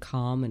very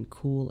calm and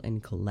cool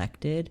and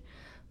collected,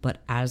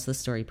 but as the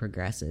story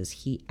progresses,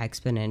 he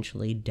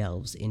exponentially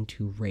delves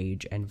into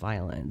rage and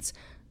violence,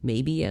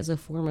 maybe as a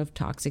form of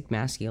toxic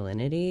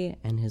masculinity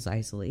and his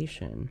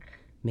isolation.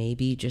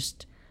 Maybe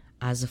just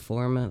as a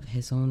form of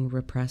his own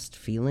repressed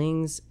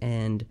feelings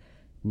and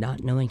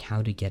not knowing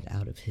how to get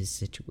out of his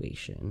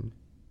situation.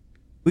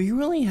 We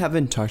really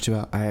haven't talked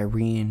about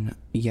Irene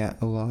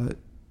yet a lot,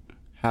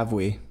 have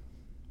we?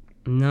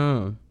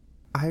 No.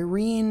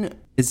 Irene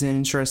is an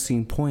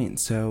interesting point.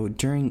 So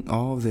during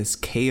all of this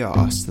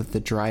chaos that the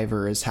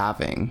driver is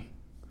having,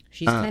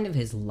 she's kind of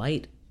his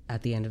light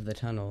at the end of the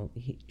tunnel.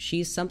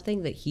 She's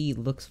something that he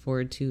looks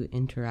forward to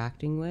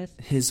interacting with.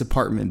 His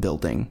apartment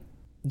building.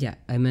 Yeah,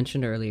 I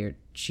mentioned earlier,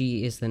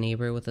 she is the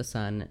neighbor with a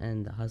son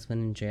and the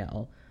husband in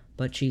jail,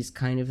 but she's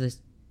kind of this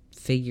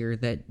figure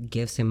that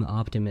gives him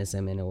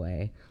optimism in a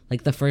way.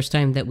 Like the first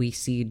time that we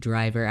see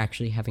Driver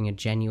actually having a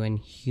genuine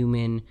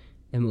human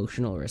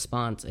emotional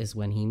response is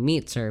when he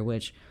meets her,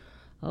 which,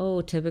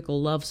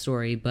 typical love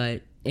story,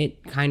 but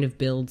it kind of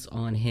builds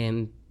on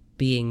him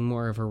being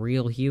more of a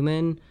real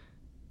human.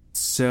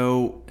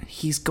 So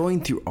he's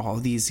going through all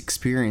these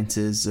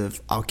experiences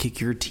of I'll kick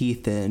your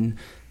teeth in.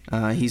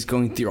 He's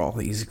going through all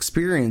these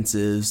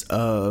experiences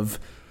of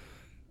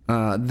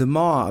the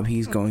mob.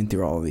 He's going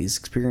through all these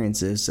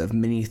experiences of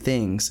many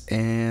things.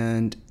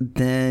 And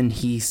then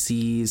he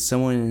sees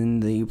someone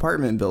in the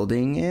apartment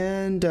building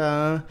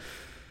and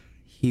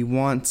he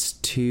wants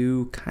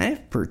to kind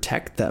of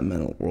protect them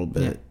in a little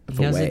bit of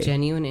he a has way. a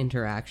genuine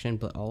interaction,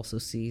 but also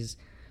sees,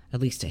 at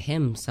least to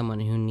him, someone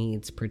who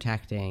needs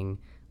protecting,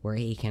 where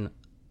he can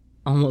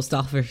almost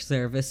offer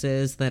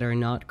services that are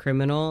not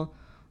criminal.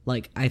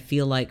 Like, I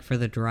feel like for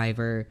the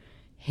Driver,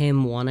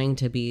 him wanting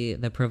to be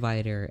the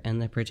provider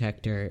and the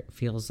protector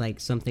feels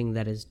like something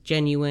that is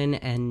genuine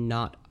and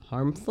not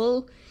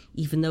harmful,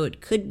 even though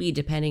it could be,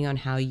 depending on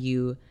how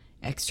you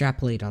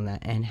extrapolate on that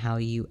and how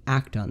you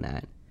act on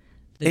that.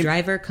 The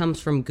Driver comes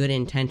from good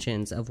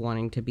intentions of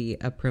wanting to be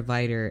a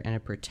provider and a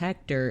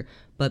protector,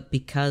 but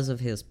because of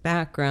his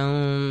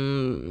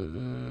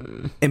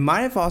background... It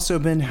might have also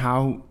been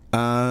how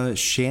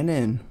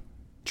Shannon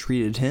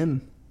treated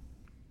him.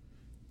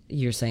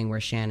 You're saying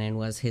where Shannon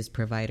was his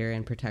provider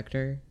and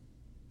protector?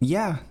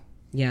 Yeah.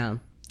 Yeah.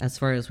 As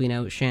far as we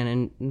know,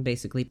 Shannon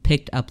basically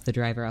picked up the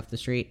Driver off the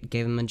street,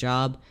 gave him a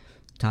job,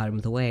 taught him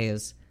the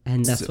ways,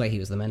 and that's why he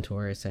was the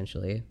mentor,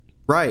 essentially.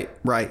 Right.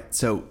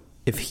 So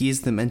if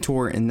he's the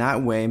mentor in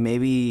that way,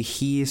 maybe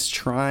he's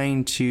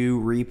trying to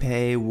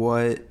repay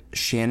what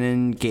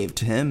Shannon gave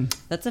to him.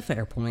 That's a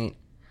fair point.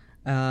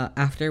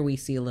 After we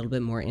see a little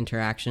bit more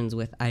interactions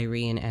with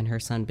Irene and her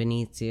son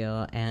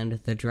Benicio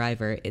and the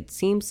Driver, it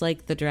seems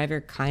like the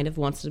Driver kind of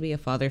wants to be a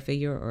father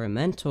figure or a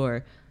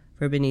mentor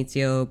for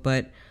Benicio,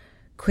 but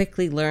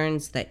quickly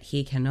learns that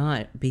he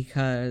cannot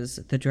because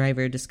the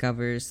Driver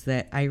discovers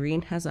that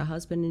Irene has a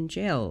husband in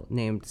jail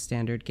named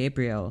Standard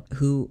Gabriel,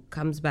 who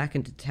comes back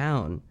into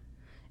town.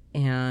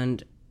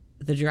 And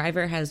the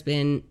Driver has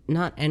been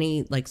not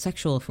any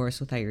sexual force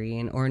with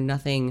Irene or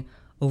nothing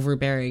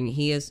overbearing.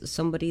 He is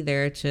somebody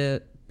there to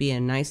be a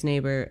nice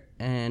neighbor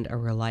and a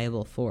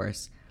reliable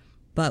force.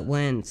 But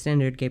when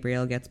Standard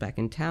Gabriel gets back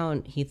in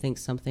town, he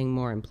thinks something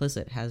more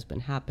implicit has been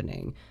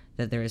happening,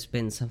 that there has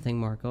been something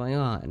more going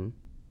on.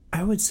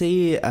 I would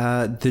say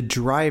the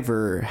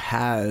Driver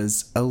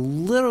has a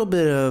little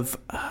bit of,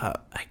 I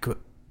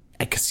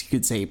guess you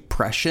could say,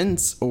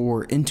 prescience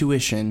or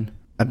intuition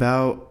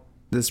about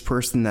this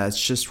person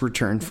that's just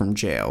returned from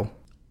jail.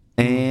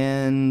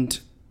 And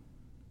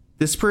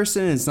this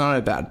person is not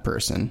a bad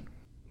person.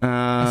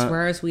 As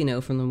far as we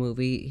know from the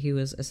movie, he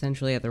was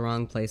essentially at the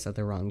wrong place at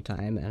the wrong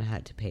time and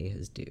had to pay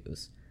his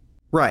dues.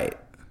 Right.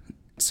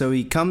 So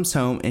he comes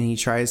home and he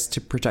tries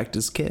to protect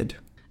his kid.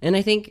 And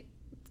I think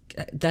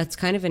that's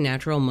kind of a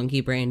natural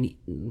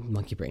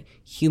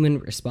human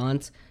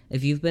response.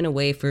 If you've been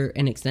away for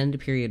an extended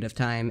period of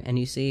time and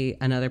you see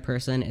another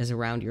person is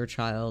around your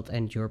child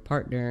and your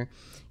partner,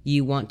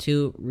 you want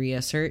to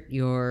reassert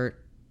your,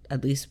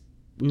 at least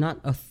not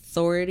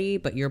authority,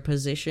 but your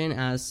position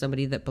as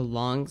somebody that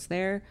belongs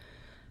there.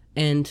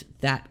 And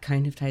that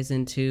kind of ties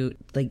into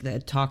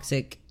the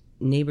toxic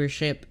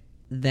neighborship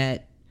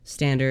that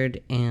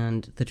Standard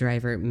and the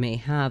Driver may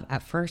have.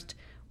 At first,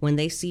 when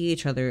they see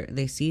each other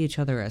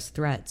as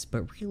threats,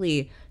 but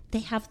really they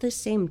have the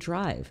same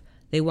drive.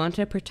 They want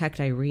to protect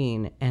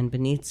Irene and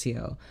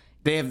Benicio.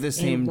 They have the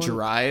same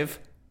drive?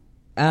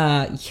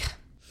 Yeah.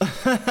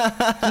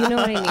 You know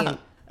what I mean?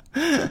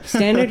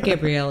 Standard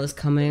Gabriel is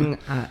coming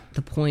at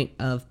the point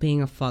of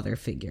being a father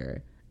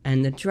figure,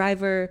 and the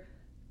Driver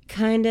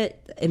kind of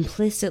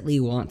implicitly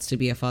wants to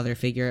be a father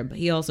figure, but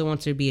he also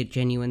wants to be a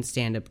genuine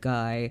stand-up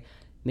guy,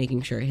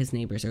 making sure his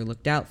neighbors are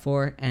looked out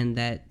for and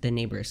that the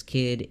neighbor's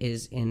kid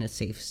is in a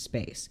safe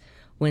space.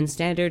 When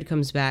Standard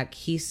comes back,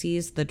 he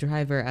sees the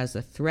Driver as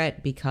a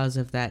threat because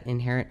of that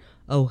inherent,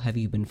 oh, have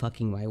you been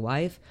fucking my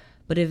wife?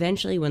 But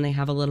eventually, when they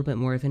have a little bit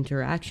more of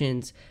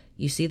interactions,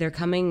 you see they're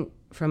coming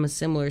from a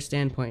similar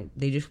standpoint.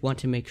 They just want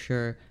to make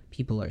sure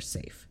people are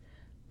safe.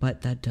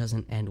 But that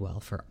doesn't end well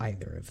for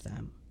either of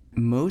them.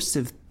 Most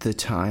of the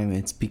time,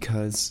 it's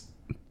because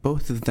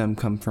both of them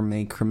come from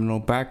a criminal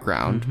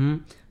background. Mm-hmm.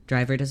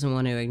 Driver doesn't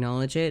want to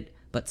acknowledge it,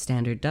 but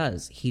Standard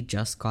does. He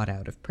just got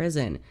out of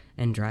prison,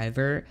 and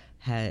Driver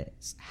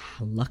has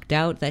lucked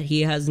out that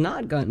he has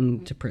not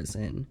gotten to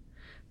prison.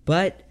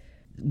 But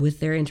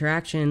with their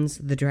interactions,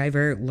 the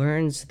Driver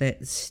learns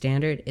that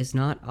Standard is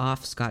not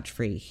off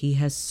scotch-free. He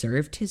has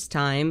served his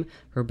time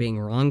for being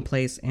wrong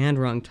place and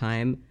wrong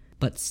time,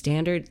 but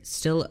Standard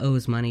still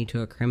owes money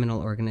to a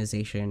criminal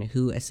organization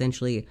who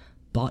essentially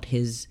bought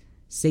his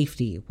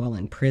safety while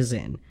in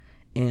prison.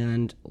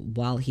 And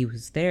while he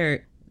was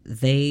there,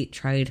 they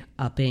tried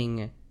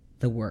upping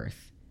the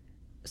worth.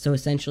 So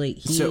essentially,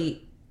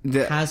 he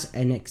has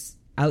an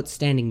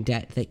outstanding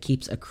debt that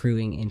keeps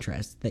accruing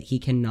interest that he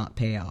cannot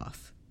pay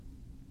off.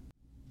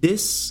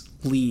 This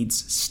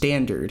leads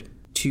Standard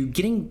to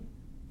getting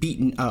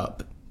beaten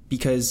up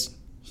because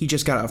he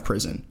just got out of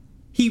prison.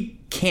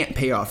 He can't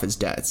pay off his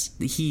debts.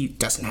 He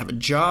doesn't have a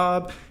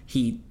job.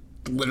 He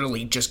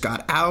literally just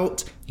got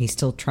out. He's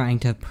still trying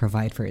to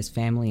provide for his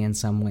family in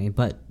some way,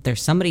 but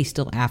there's somebody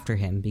still after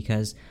him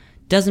because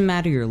doesn't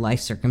matter your life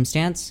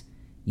circumstance,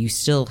 you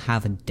still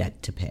have a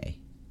debt to pay.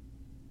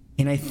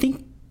 And I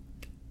think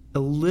a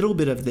little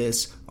bit of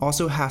this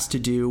also has to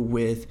do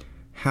with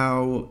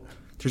how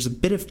there's a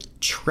bit of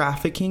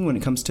trafficking when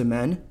it comes to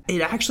men.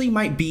 It actually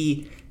might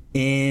be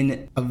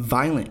in a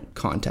violent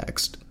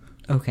context.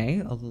 Okay,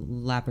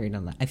 elaborate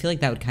on that. I feel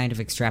like that would kind of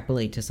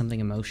extrapolate to something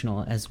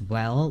emotional as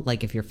well,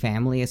 like if your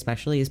family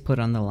especially is put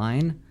on the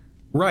line.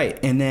 Right,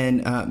 and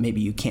then maybe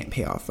you can't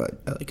pay off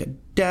a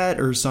debt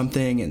or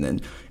something, and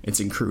then it's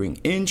accruing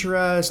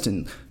interest,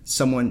 and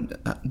someone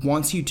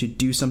wants you to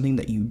do something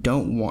that you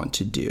don't want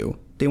to do.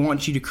 They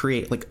want you to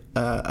create like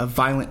a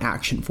violent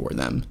action for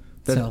them.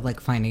 So like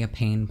finding a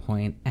pain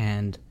point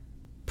and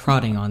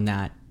prodding on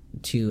that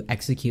to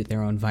execute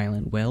their own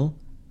violent will?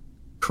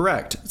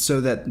 Correct.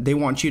 So that they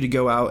want you to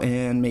go out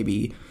and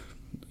maybe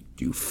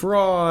do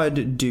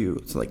fraud,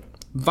 do like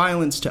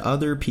violence to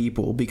other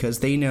people because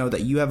they know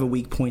that you have a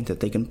weak point that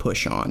they can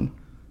push on.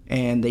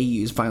 And they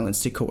use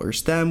violence to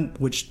coerce them,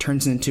 which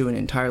turns into an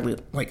entirely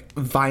like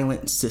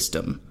violent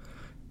system.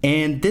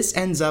 And this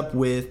ends up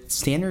with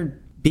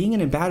Standard being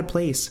in a bad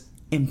place,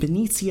 and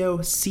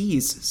Benicio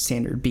sees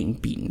Standard being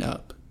beaten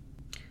up.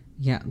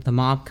 Yeah, the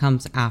mob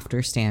comes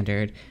after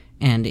Standard,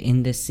 and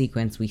in this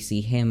sequence we see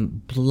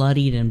him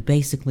bloodied and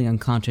basically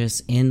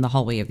unconscious in the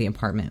hallway of the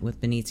apartment with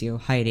Benicio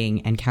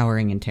hiding and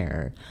cowering in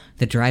terror.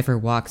 The driver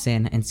walks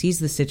in and sees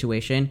the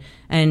situation,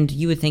 and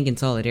you would think in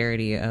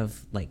solidarity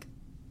of like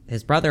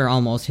his brother,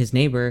 almost his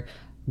neighbor,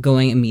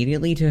 going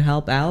immediately to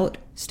help out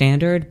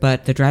Standard,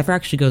 but the driver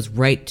actually goes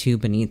right to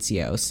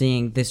Benicio,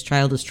 seeing this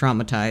child is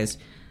traumatized.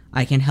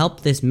 I can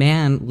help this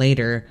man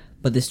later,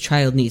 but this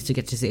child needs to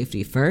get to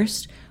safety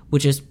first,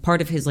 which is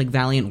part of his like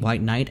valiant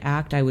white knight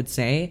act, I would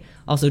say.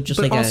 Also, just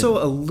but like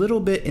also a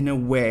little bit in a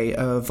way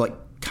of like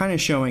kind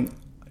of showing,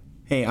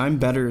 hey, I'm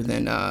better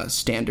than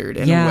Standard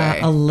in a way.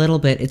 Yeah, a little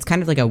bit. It's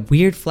kind of like a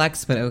weird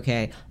flex, but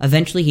okay.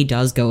 Eventually, he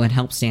does go and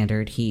help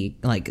Standard. He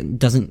like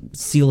doesn't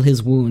seal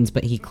his wounds,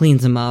 but he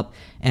cleans them up,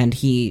 and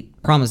he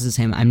promises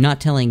him, "I'm not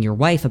telling your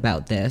wife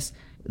about this.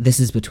 This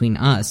is between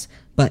us."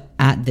 But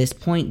at this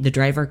point, the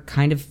driver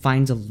kind of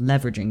finds a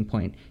leveraging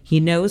point.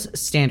 He knows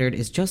Standard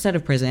is just out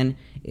of prison,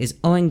 is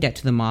owing debt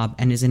to the mob,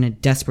 and is in a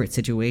desperate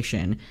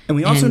situation. And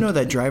we also know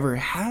that driver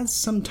has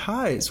some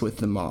ties with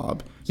the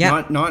mob.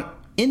 Yeah.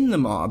 Not in the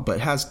mob, but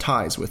has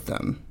ties with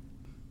them.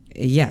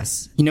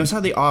 Yes. He knows how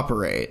they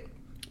operate.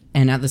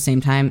 And at the same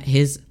time,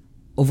 his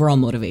overall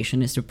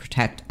motivation is to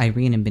protect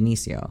Irene and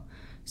Benicio.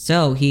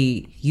 So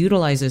he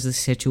utilizes the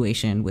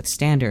situation with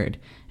Standard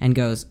and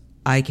goes,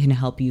 I can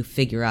help you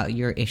figure out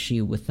your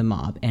issue with the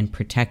mob and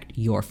protect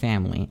your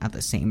family at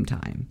the same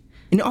time.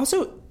 And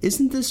also,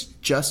 isn't this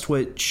just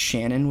what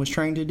Shannon was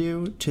trying to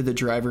do to the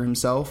driver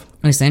himself?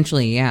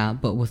 Essentially, yeah,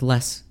 but with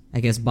less, I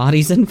guess,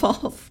 bodies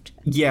involved.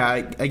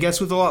 Yeah, I guess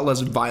with a lot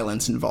less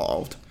violence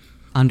involved.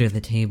 Under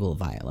the table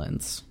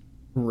violence.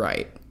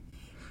 Right.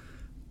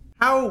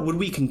 How would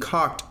we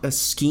concoct a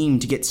scheme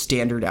to get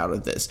Standard out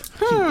of this?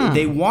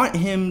 They want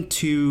him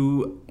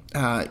to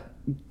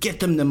get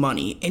them the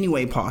money any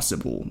way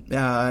possible.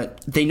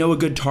 They know a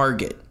good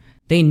target.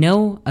 They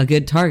know a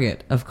good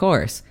target, of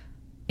course.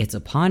 It's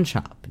a pawn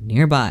shop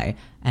nearby,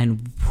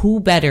 and who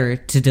better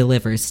to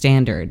deliver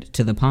Standard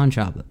to the pawn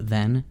shop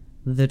than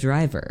the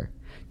driver?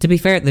 To be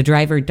fair, the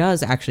driver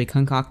does actually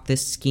concoct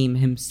this scheme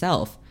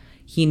himself.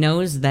 He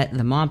knows that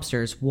the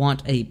mobsters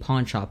want a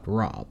pawn shop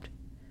robbed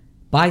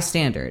by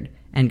Standard,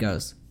 and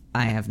goes,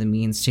 I have the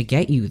means to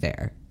get you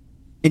there.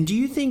 And do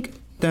you think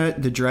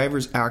that the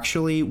driver's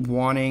actually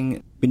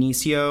wanting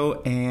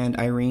Benicio and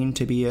Irene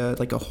to be a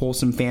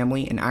wholesome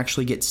family and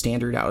actually get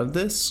Standard out of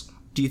this?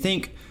 Do you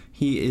think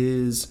he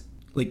is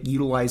like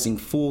utilizing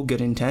full good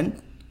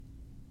intent?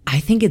 I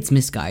think it's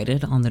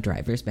misguided on the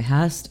driver's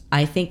behest.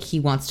 I think he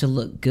wants to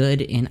look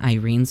good in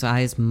Irene's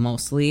eyes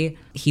mostly.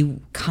 He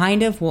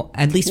kind of,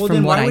 at least from what I... Well,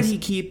 then why would he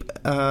keep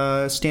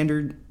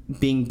Standard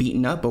being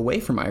beaten up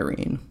away from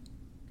Irene?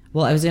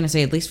 Well, I was going to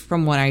say, at least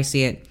from what I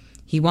see it,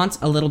 he wants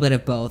a little bit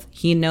of both.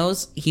 He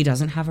knows he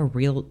doesn't have a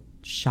real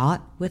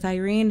shot with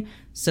Irene,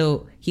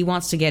 so he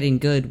wants to get in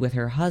good with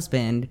her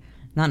husband,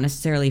 not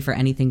necessarily for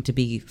anything to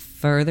be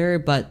further,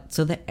 but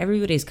so that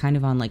everybody's kind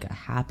of on like a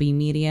happy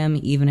medium,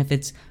 even if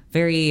it's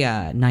very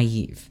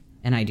naive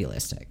and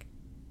idealistic.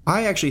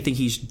 I actually think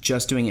he's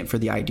just doing it for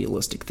the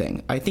idealistic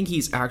thing. I think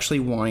he's actually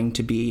wanting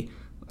to be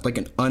like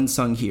an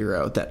unsung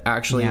hero that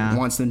actually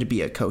wants them to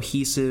be a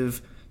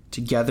cohesive,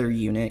 together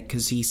unit,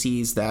 because he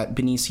sees that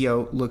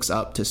Benicio looks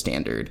up to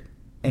Standard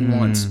and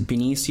wants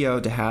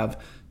Benicio to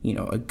have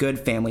a good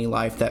family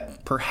life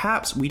that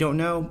perhaps, we don't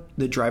know,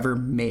 the driver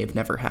may have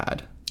never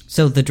had.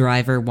 So the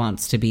driver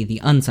wants to be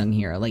the unsung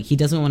hero. Like, he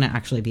doesn't want to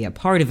actually be a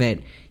part of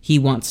it. He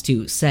wants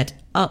to set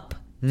up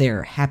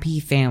their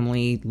happy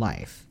family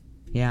life.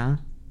 Yeah?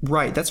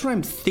 Right, that's what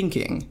I'm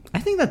thinking. I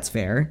think that's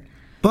fair.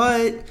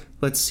 But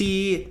let's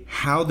see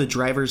how the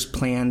driver's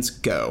plans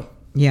go.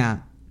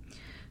 Yeah.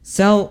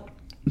 So,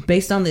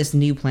 based on this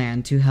new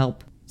plan to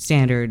help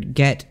Standard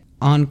get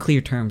on clear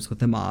terms with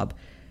the mob,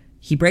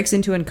 he breaks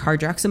into and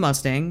carjacks a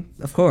Mustang,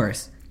 of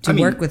course, to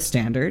work with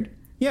Standard.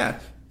 Yeah.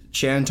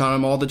 Shannon taught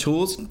him all the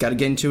tools. Got to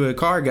get into a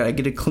car. Got to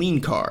get a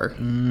clean car.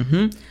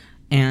 Mm-hmm.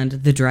 And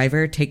the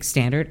driver takes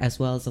Standard, as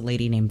well as a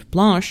lady named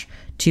Blanche,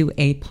 to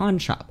a pawn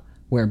shop,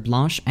 where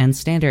Blanche and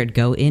Standard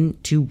go in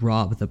to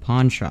rob the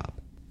pawn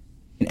shop.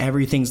 And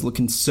everything's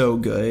looking so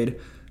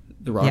good.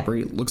 The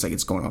robbery looks like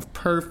it's going off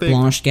perfect.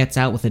 Blanche gets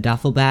out with a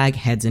duffel bag,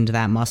 heads into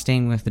that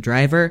Mustang with the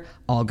driver,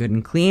 all good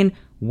and clean,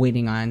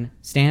 waiting on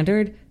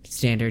Standard.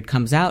 Standard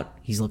comes out.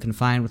 He's looking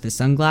fine with his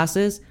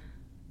sunglasses.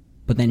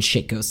 But then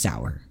shit goes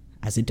sour.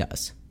 As it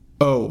does.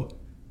 Oh,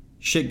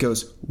 shit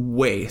goes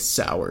way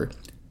sour.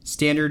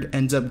 Standard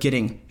ends up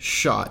getting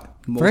shot.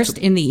 First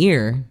in the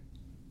ear.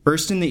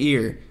 First in the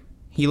ear.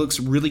 He looks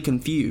really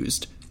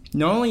confused.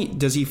 Not only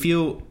does he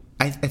feel...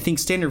 I think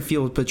Standard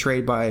feels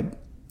betrayed by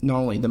not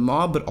only the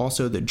mob, but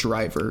also the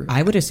driver.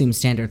 I would assume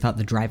Standard thought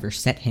the driver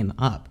set him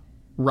up.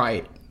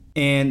 Right.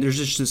 And there's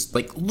just this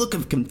look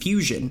of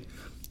confusion.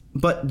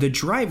 But the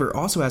driver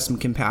also has some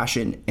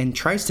compassion and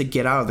tries to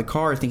get out of the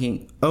car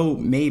thinking, oh,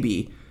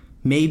 maybe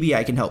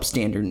I can help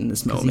Standard in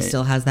this moment. He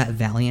still has that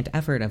valiant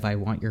effort of, I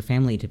want your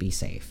family to be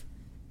safe.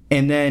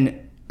 And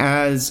then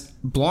as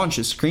Blanche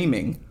is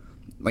screaming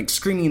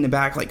in the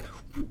back,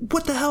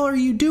 what the hell are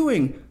you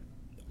doing?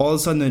 All of a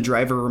sudden the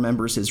driver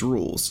remembers his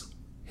rules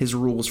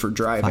for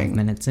driving. 5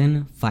 minutes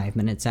in, 5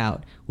 minutes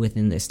out.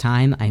 Within this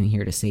time, I'm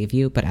here to save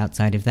you, but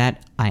outside of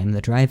that, I am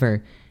the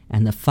driver.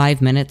 And the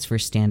 5 minutes for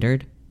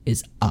Standard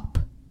is up.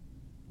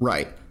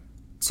 Right.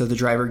 So the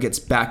driver gets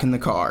back in the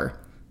car.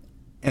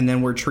 And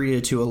then we're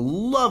treated to a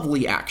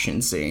lovely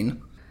action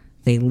scene.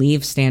 They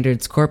leave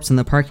Standard's corpse in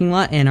the parking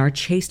lot and are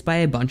chased by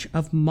a bunch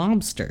of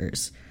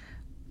mobsters.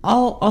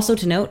 Also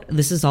to note,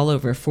 this is all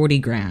over 40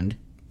 grand.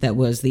 That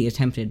was the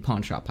attempted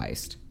pawn shop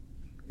heist.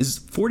 Is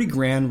 40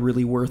 grand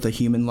really worth a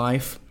human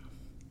life?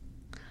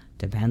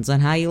 Depends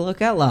on how you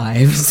look at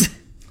lives.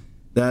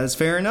 That is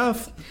fair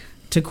enough.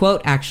 To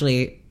quote,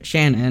 actually,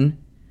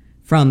 Shannon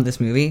from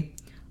this movie,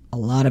 a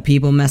lot of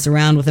people mess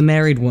around with a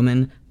married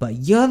woman, but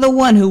you're the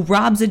one who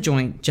robs a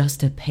joint just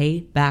to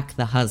pay back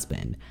the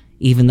husband.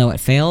 Even though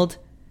it failed,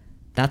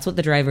 that's what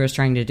the driver is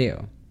trying to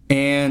do.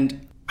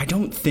 And I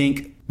don't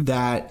think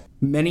that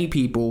many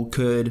people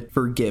could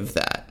forgive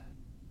that.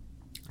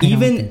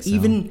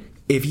 Even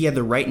if he had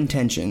the right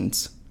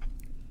intentions,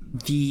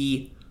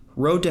 the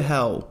road to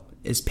hell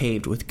is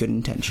paved with good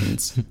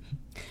intentions.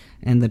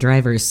 And the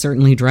driver is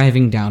certainly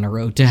driving down a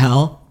road to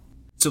hell.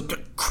 So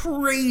the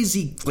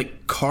crazy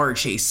car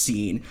chase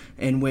scene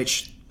in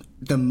which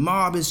the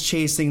mob is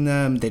chasing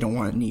them. They don't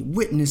want any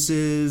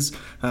witnesses.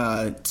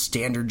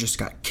 Standard just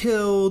got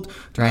killed.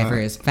 Driver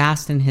is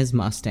fast in his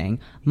Mustang,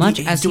 much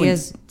as he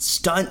has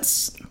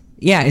stunts.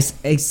 Yeah, it's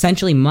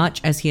essentially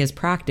much as he has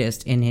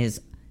practiced in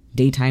his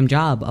daytime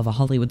job of a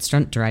Hollywood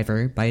stunt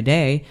driver by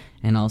day,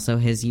 and also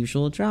his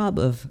usual job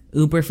of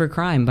Uber for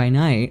crime by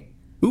night.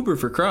 Uber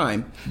for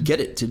crime. Get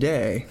it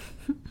today.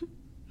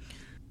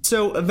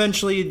 So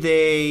eventually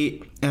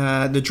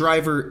the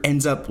driver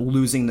ends up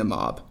losing the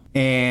mob,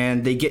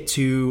 and they get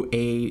to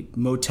a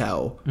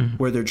motel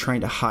where they're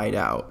trying to hide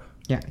out.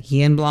 Yeah,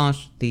 he and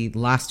Blanche, the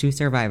last two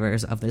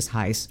survivors of this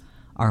heist,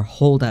 are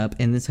holed up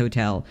in this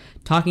hotel,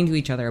 talking to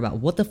each other about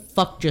what the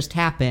fuck just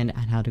happened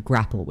and how to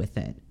grapple with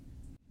it.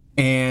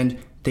 And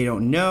they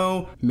don't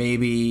know.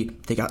 Maybe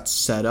they got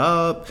set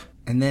up.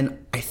 And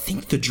then I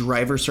think the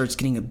driver starts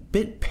getting a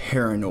bit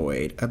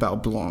paranoid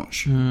about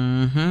Blanche.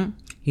 Mm-hmm.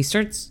 He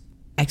starts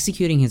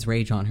executing his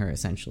rage on her,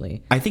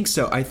 essentially. I think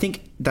so. I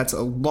think that's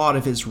a lot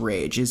of his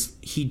rage. Is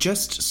he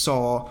just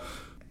saw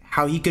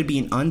how he could be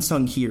an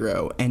unsung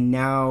hero, and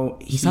now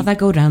he saw that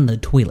go down the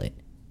toilet.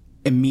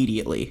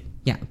 Immediately.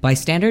 Yeah, by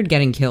Standard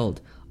getting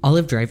killed, all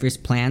of Driver's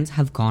plans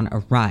have gone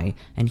awry,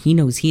 and he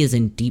knows he is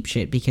in deep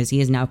shit because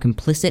he is now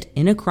complicit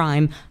in a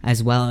crime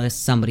as well as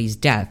somebody's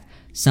death.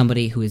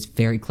 Somebody who is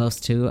very close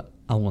to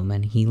a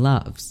woman he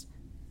loves.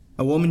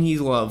 A woman he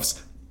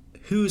loves,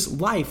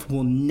 whose life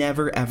will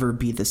never ever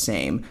be the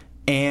same,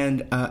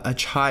 and a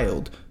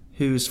child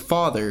whose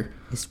father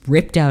is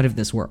ripped out of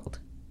this world.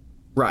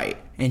 Right,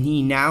 and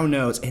he now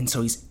knows, and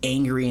so he's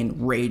angry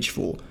and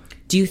rageful.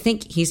 Do you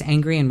think he's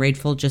angry and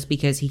rageful just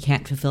because he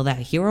can't fulfill that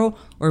hero,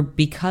 or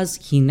because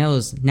he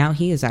knows now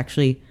he is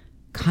actually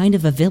kind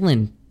of a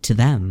villain to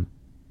them?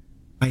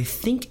 I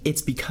think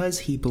it's because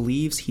he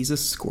believes he's a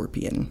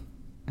scorpion.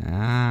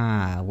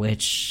 Ah,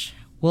 which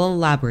we'll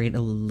elaborate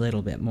a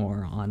little bit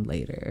more on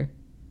later.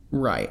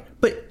 Right,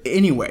 but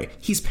anyway,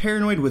 he's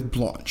paranoid with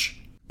Blanche.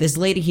 This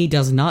lady he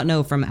does not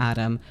know from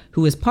Adam,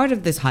 who is part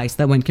of this heist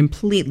that went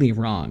completely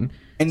wrong.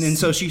 And then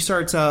so she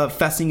starts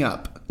fessing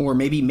up, or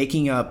maybe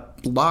making up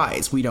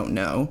lies. We don't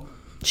know.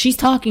 She's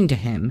talking to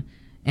him,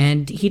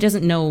 and he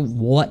doesn't know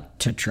what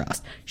to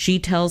trust. She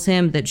tells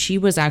him that she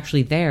was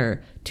actually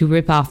there to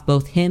rip off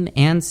both him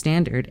and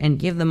Standard and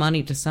give the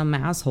money to some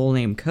asshole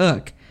named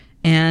Cook.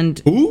 And...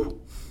 Who?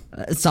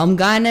 Some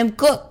guy named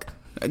Cook.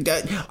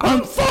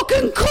 I'm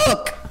fucking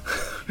Cook!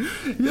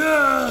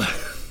 Yeah!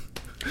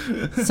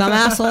 Some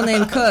asshole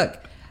named Cook.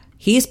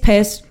 He's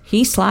pissed.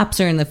 He slaps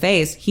her in the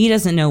face. He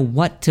doesn't know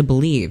what to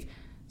believe.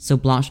 So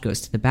Blanche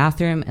goes to the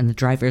bathroom, and the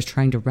driver is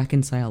trying to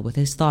reconcile with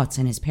his thoughts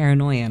and his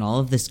paranoia and all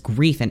of this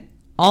grief and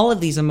all of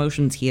these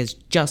emotions he has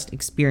just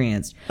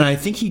experienced. And I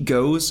think he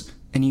goes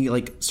and he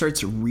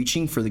starts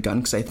reaching for the gun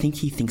because I think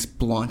he thinks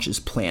Blanche is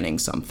planning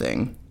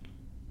something.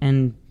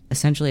 And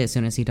essentially, as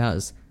soon as he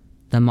does,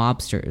 the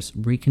mobsters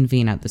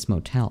reconvene at this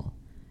motel,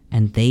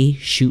 and they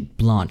shoot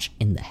Blanche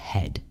in the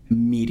head.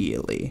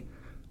 Immediately.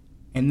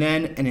 And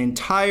then an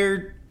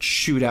entire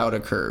shootout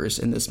occurs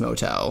in this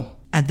motel.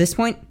 At this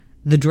point,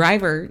 the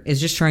driver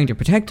is just trying to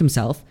protect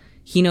himself.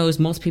 He knows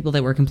most people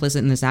that were complicit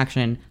in this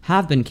action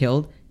have been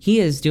killed. He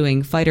is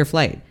doing fight or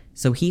flight.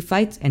 So he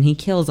fights and he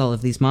kills all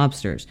of these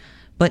mobsters.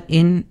 But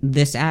in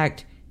this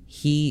act,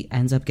 he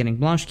ends up getting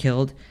Blanche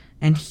killed,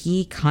 and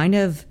he kind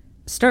of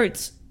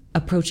starts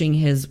approaching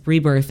his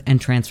rebirth and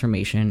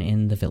transformation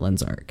in the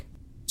villain's arc.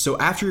 So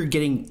after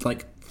getting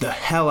the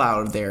hell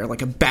out of there,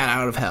 like a bat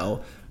out of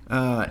hell,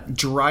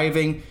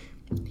 driving,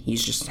 he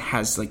just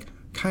has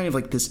kind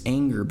of this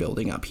anger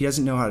building up. He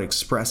doesn't know how to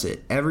express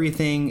it.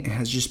 Everything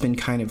has just been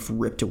kind of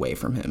ripped away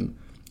from him.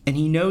 And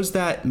he knows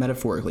that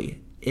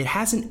metaphorically. It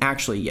hasn't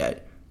actually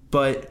yet,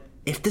 but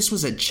if this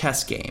was a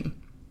chess game,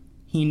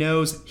 he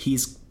knows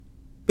he's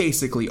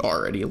basically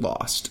already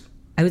lost.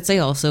 I would say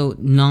also,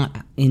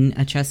 not in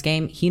a chess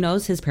game, he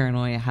knows his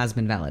paranoia has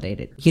been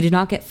validated. He did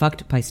not get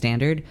fucked by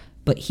Standard,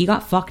 but he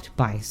got fucked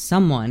by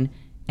someone,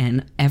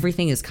 and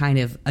everything is kind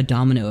of a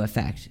domino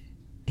effect.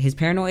 His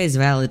paranoia is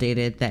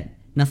validated that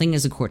nothing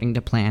is according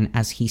to plan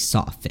as he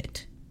saw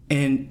fit.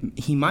 And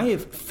he might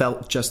have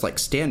felt just like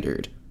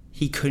Standard.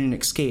 He couldn't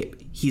escape.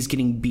 He's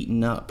getting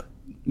beaten up.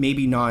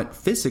 Maybe not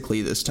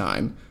physically this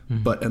time,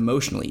 but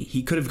emotionally.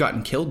 He could have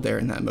gotten killed there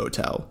in that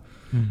motel.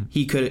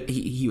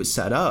 He was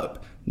set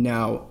up.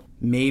 Now,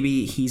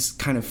 maybe he's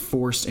kind of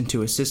forced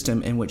into a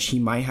system in which he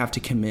might have to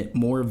commit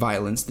more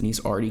violence than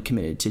he's already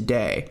committed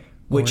today,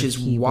 which is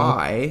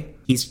why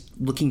he's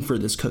looking for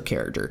this Cook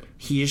character.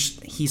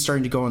 He's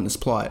starting to go on this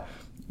plot.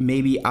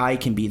 Maybe I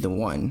can be the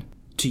one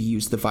to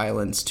use the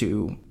violence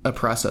to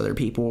oppress other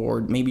people,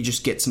 or maybe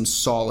just get some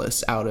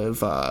solace out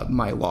of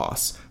my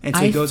loss. And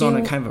so he goes on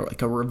a kind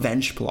of a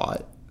revenge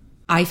plot.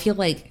 I feel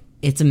like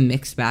it's a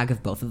mixed bag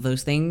of both of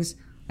those things.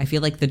 I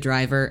feel like the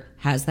driver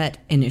has that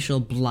initial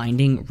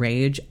blinding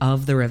rage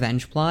of the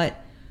revenge plot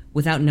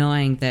without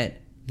knowing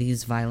that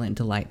these violent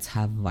delights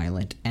have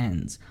violent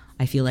ends.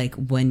 I feel like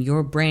when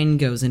your brain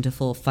goes into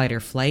full fight or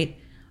flight,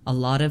 a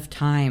lot of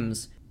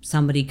times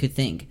somebody could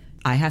think,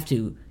 I have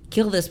to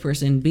kill this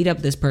person, beat up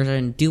this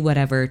person, do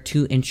whatever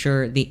to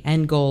ensure the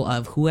end goal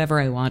of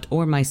whoever I want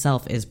or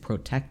myself is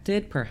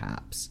protected,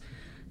 perhaps.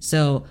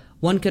 So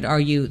one could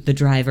argue the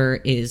driver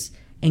is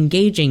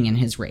engaging in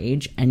his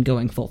rage and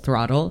going full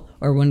throttle,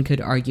 or one could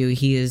argue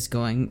he is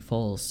going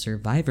full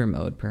survivor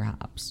mode,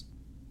 perhaps.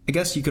 I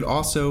guess you could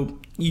also,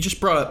 you just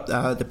brought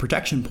up the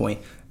protection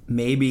point.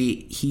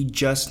 Maybe he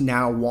just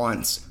now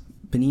wants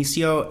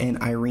Benicio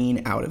and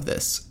Irene out of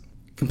this,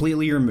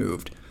 completely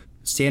removed.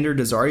 Standard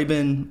has already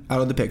been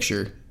out of the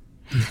picture.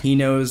 He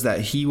knows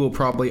that he will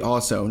probably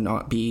also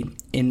not be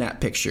in that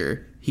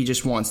picture. He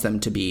just wants them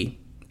to be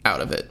out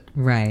of it.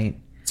 Right.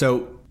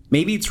 So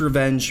maybe it's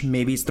revenge,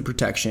 maybe it's the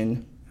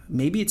protection,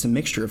 maybe it's a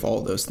mixture of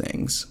all those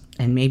things.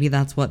 And maybe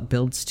that's what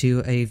builds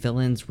to a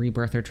villain's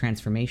rebirth or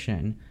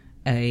transformation,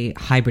 a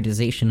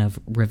hybridization of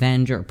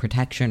revenge or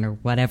protection or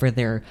whatever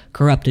their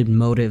corrupted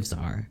motives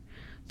are.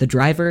 The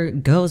driver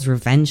goes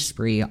revenge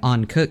spree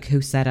on Cook,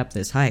 who set up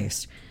this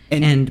heist,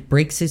 and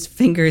breaks his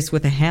fingers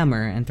with a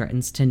hammer and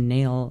threatens to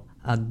nail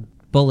a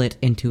bullet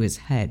into his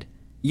head.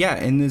 Yeah,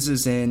 and this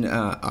is in,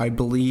 I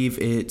believe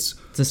it's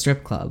a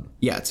strip club.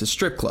 Yeah, it's a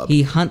strip club.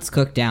 He hunts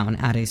Cook down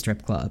at a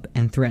strip club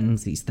and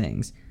threatens these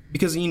things.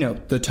 Because,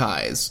 the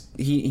ties.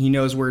 He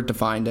knows where to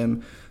find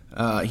him.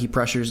 He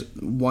pressures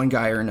one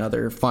guy or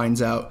another,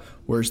 finds out,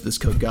 where's this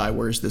Cook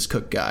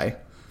guy?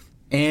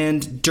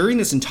 And during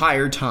this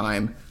entire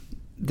time,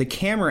 the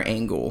camera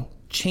angle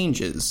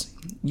changes.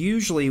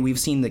 Usually we've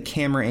seen the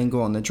camera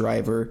angle on the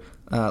driver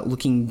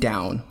looking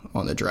down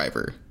on the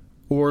driver,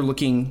 or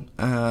looking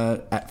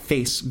at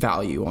face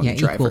value on the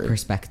driver. Equal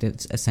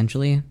perspectives,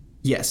 essentially.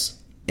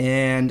 Yes.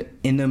 And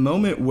in the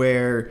moment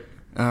where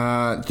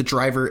the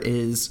driver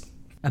is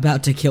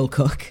about to kill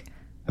Cook,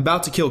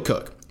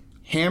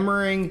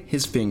 hammering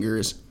his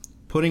fingers,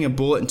 putting a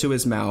bullet into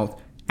his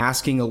mouth,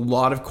 asking a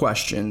lot of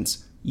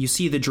questions, you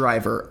see the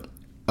driver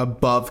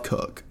above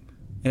Cook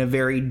in a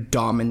very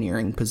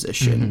domineering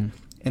position,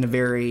 in a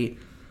very,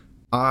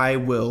 I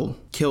will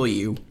kill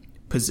you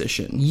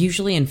position.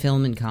 Usually in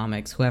film and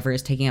comics, whoever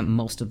is taking up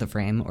most of the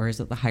frame or is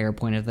at the higher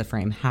point of the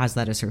frame has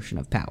that assertion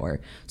of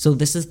power. So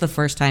this is the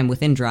first time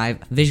within Drive,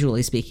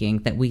 visually speaking,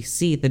 that we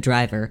see the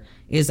driver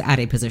is at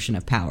a position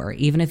of power,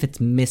 even if it's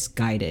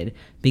misguided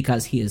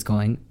because he is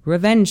going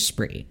revenge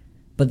spree.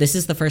 But this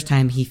is the first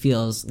time he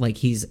feels like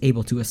he's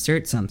able to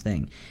assert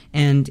something.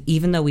 And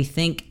even though we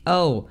think,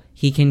 oh,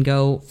 he can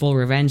go full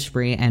revenge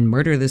spree and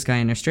murder this guy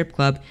in a strip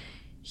club,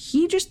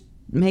 he just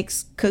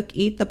makes Cook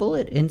eat the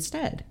bullet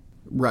instead.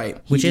 Right.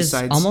 Which is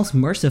almost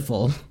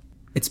merciful.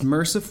 It's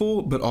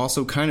merciful, but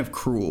also kind of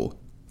cruel.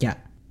 Yeah.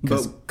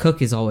 Because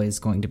Cook is always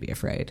going to be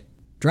afraid.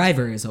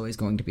 Driver is always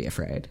going to be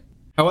afraid.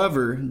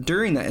 However,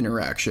 during that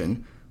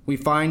interaction, we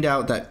find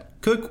out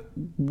that Cook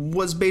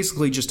was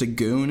basically just a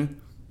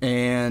goon.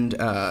 And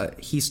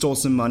he stole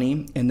some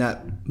money, and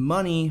that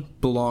money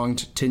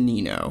belonged to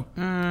Nino.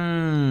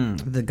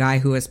 The guy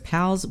who was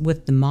pals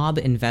with the mob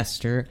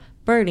investor,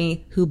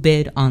 Bernie, who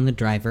bid on the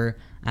driver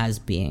as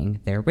being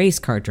their race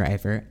car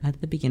driver at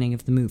the beginning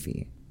of the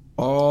movie.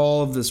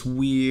 All of this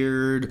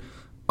weird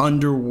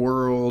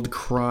underworld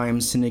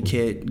crime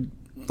syndicate,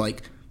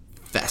 like,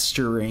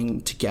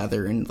 festering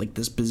together in, like,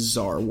 this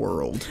bizarre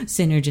world.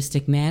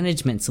 Synergistic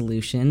management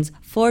solutions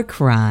for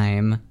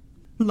crime.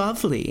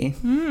 Lovely.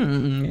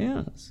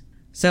 Yes.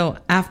 So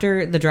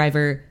after the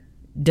driver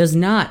does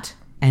not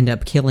end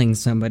up killing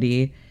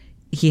somebody,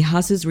 he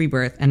has his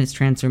rebirth and his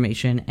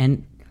transformation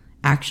and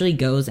actually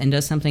goes and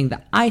does something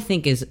that I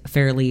think is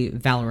fairly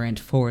valorant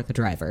for the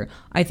driver.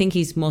 I think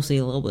he's mostly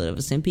a little bit of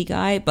a simpy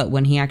guy, but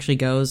when he actually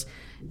goes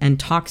and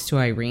talks to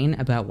Irene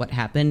about what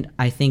happened,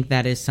 I think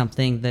that is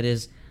something that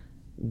is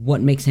what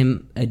makes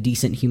him a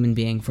decent human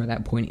being for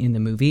that point in the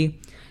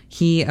movie.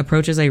 He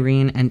approaches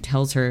Irene and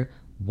tells her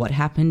what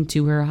happened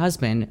to her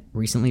husband,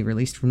 recently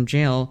released from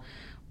jail,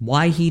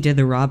 why he did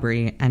the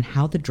robbery, and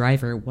how the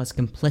driver was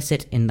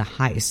complicit in the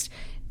heist,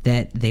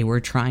 that they were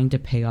trying to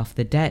pay off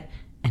the debt,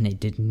 and it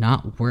did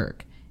not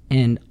work.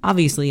 And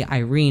obviously,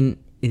 Irene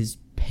is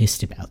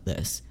pissed about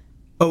this.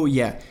 Oh,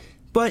 yeah.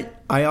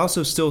 But I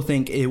also still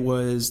think it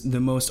was the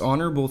most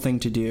honorable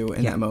thing to do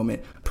in that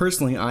moment.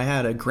 Personally, I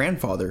had a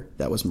grandfather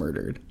that was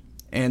murdered,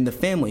 and the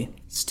family,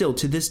 still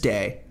to this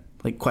day,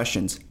 like,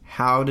 questions.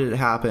 How did it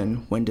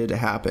happen? When did it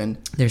happen?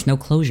 There's no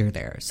closure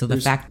there. So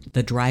the fact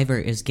the driver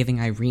is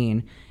giving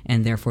Irene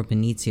and therefore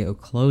Benicio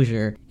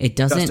closure, it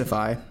doesn't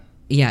justify.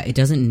 Yeah, it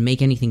doesn't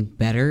make anything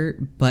better,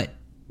 but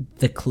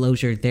the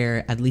closure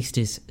there at least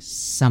is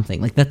something.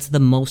 Like, that's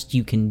the most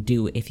you can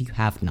do if you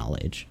have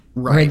knowledge.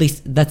 Right. Or at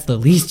least that's the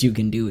least you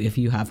can do if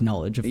you have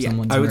knowledge of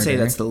someone's murder. I would say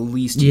that's the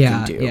least you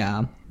can do.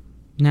 Yeah.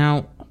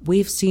 Now,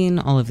 we've seen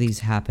all of these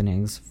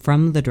happenings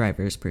from the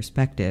driver's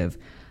perspective,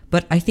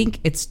 but I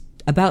think it's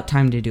about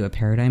time to do a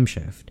paradigm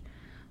shift.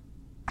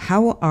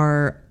 How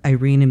are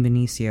Irene and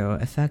Benicio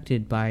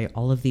affected by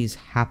all of these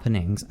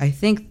happenings? I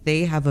think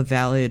they have a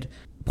valid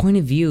point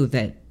of view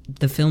that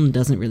the film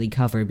doesn't really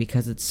cover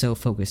because it's so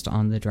focused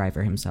on the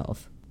driver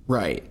himself.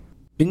 Right.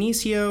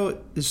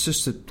 Benicio is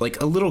just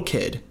a little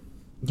kid.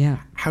 Yeah.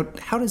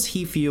 How does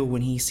he feel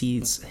when he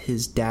sees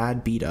his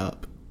dad beat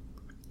up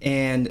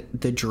and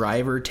the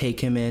driver take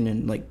him in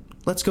and, like,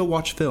 let's go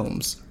watch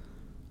films?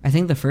 I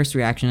think the first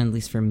reaction, at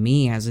least for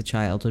me as a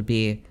child, would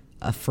be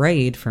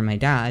afraid for my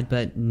dad,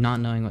 but not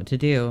knowing what to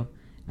do.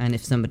 And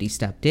if somebody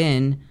stepped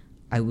in,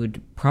 I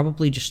would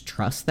probably just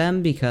trust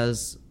them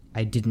because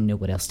I didn't know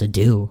what else to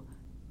do.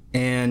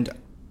 And,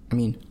 I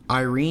mean,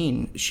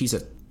 Irene, she's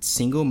a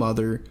single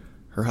mother.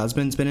 Her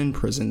husband's been in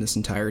prison this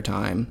entire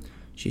time.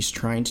 She's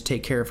trying to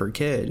take care of her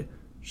kid.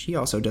 She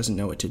also doesn't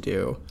know what to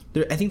do.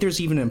 I think there's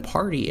even a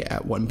party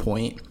at one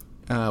point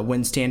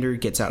when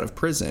Standard gets out of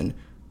prison.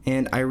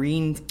 And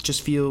Irene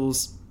just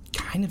feels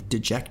kind of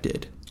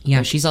dejected.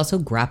 Yeah, she's also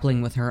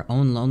grappling with her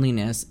own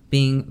loneliness,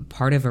 being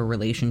part of a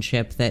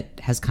relationship that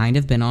has kind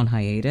of been on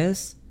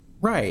hiatus.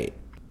 Right.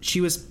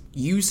 She was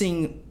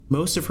using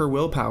most of her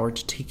willpower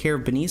to take care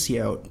of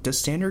Benicio. Does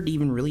Standard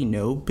even really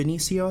know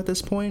Benicio at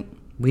this point?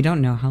 We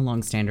don't know how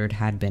long Standard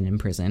had been in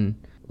prison,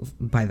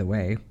 by the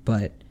way,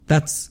 but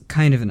that's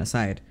kind of an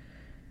aside.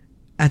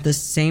 At the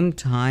same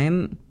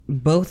time,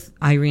 both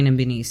Irene and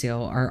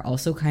Benicio are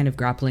also kind of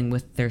grappling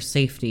with their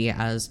safety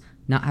as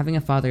not having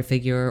a father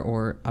figure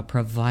or a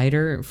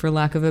provider, for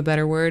lack of a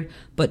better word,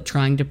 but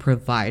trying to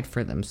provide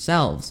for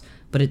themselves.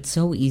 But it's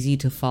so easy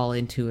to fall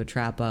into a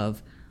trap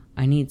of,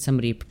 I need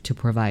somebody to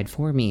provide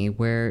for me,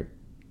 where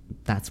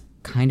that's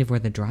kind of where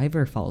the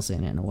driver falls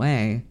in a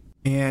way.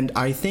 And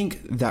I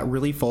think that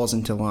really falls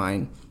into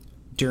line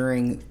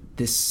during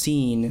this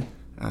scene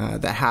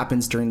that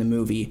happens during the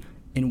movie,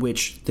 in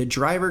which the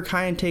driver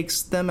kind of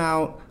takes them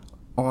out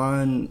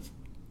on,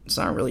 it's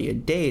not really a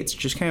date, it's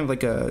just kind of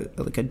like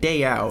a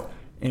day out,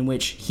 in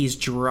which he's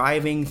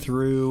driving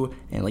through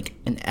and like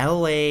an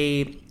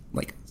LA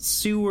like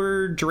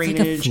sewer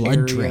drainage like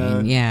a flood area.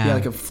 Drain, yeah,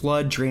 like a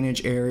flood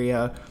drainage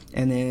area,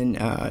 and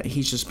then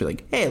he's just be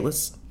like, hey,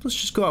 let's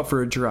just go out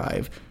for a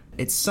drive.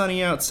 It's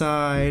sunny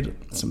outside,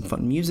 some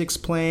fun music's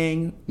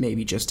playing,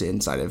 maybe just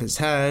inside of his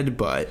head,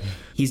 but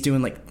he's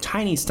doing like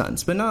tiny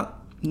stunts, but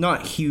not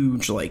not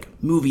huge, like,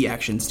 movie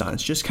action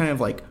stunts. Just kind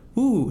of like,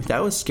 ooh,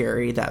 that was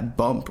scary, that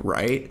bump,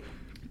 right?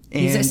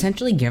 And he's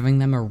essentially giving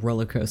them a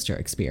roller coaster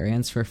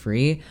experience for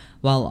free,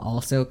 while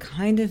also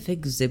kind of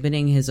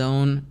exhibiting his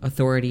own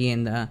authority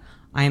in the,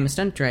 I am a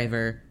stunt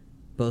driver,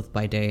 both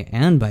by day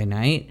and by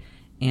night,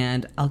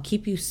 and I'll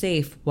keep you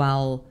safe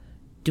while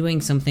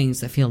doing some things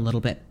that feel a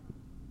little bit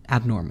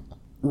abnormal.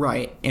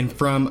 Right. And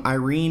from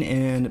Irene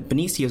and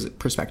Benicio's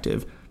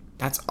perspective,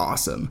 that's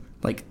awesome.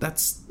 Like,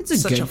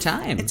 it's a good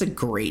time. It's a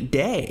great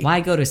day.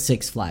 Why go to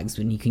Six Flags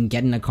when you can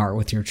get in a car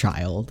with your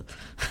child?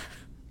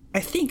 I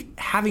think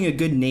having a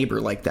good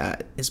neighbor like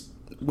that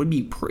would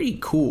be pretty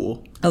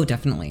cool. Oh,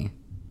 definitely.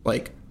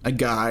 Like, a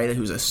guy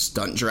who's a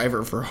stunt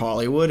driver for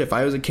Hollywood. If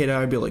I was a kid,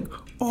 I'd be like,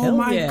 oh Hell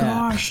my yeah.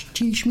 gosh,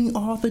 teach me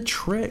all the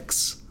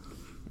tricks.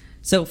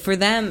 So for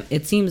them,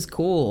 it seems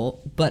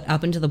cool, but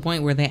up until the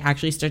point where they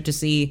actually start to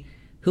see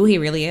who he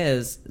really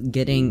is,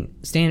 getting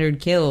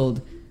Standard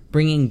killed,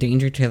 bringing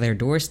danger to their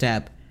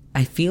doorstep,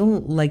 I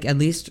feel like, at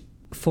least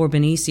for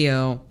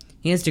Benicio,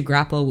 he has to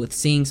grapple with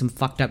seeing some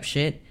fucked up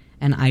shit,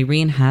 and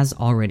Irene has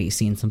already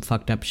seen some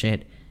fucked up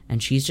shit,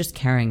 and she's just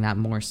carrying that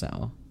more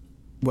so.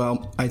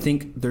 Well, I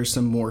think there's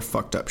some more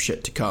fucked up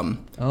shit to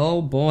come.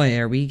 Oh boy,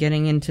 are we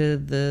getting into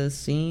the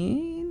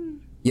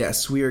scene?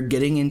 Yes, we are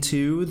getting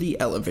into the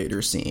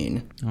elevator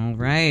scene. All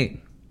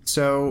right.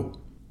 So,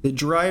 the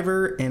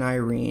driver and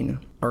Irene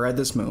are at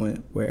this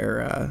moment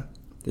where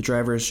the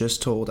driver has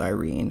just told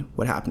Irene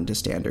what happened to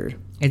Standard.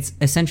 It's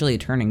essentially a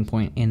turning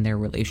point in their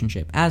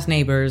relationship as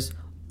neighbors,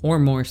 or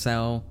more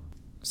so.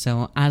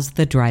 So, as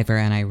the driver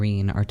and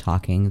Irene are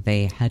talking,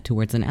 they head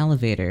towards an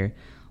elevator,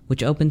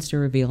 which opens to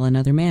reveal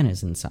another man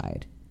is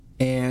inside.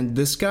 And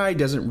this guy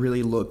doesn't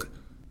really look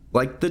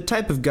like the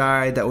type of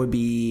guy that would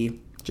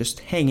be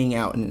just hanging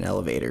out in an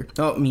elevator.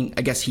 Oh, I mean,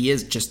 I guess he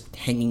is just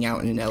hanging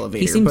out in an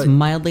elevator. He seems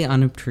mildly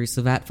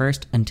unobtrusive at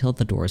first until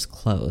the doors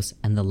close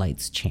and the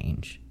lights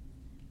change.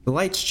 The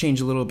lights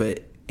change a little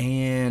bit,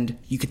 and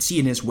you could see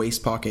in his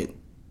waist pocket,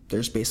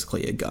 there's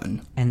basically a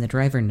gun. And the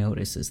driver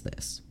notices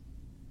this.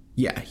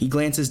 Yeah, he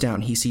glances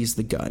down, he sees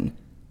the gun.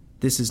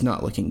 This is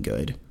not looking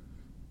good.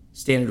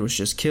 Standard was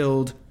just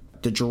killed.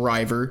 The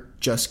driver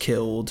just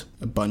killed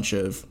a bunch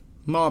of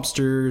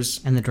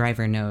mobsters. And the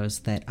driver knows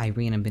that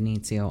Irene and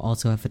Benicio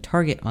also have a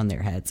target on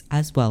their heads,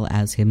 as well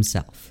as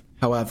himself.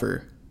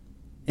 However,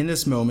 in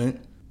this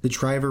moment, the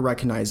driver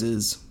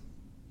recognizes...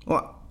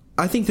 Well,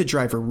 I think the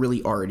driver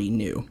really already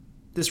knew.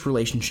 This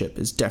relationship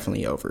is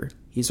definitely over.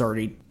 He's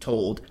already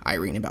told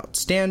Irene about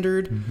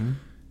Standard. Mm-hmm.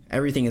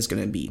 Everything is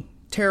going to be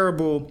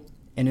terrible.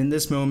 And in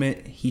this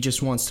moment, he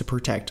just wants to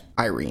protect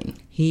Irene.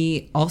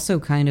 He also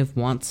kind of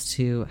wants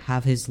to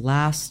have his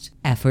last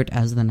effort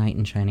as the knight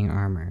in shining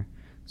armor.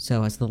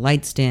 So as the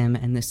lights dim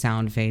and the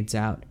sound fades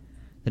out,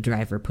 the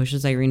driver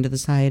pushes Irene to the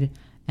side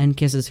and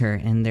kisses her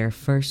in their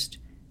first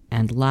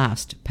and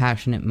last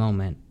passionate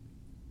moment.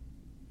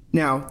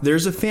 Now,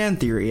 there's a fan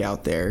theory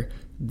out there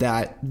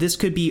that this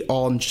could be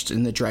all just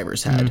in the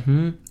driver's head.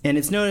 Mm-hmm. And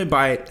it's noted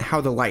by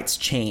how the lights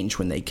change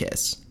when they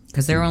kiss.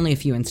 Because there are only a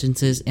few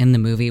instances in the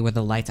movie where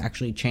the lights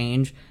actually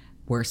change,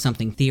 where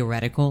something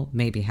theoretical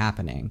may be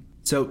happening.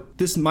 So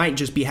this might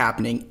just be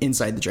happening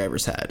inside the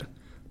driver's head.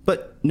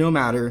 But no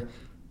matter,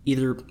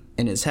 either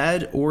in his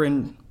head or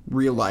in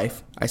real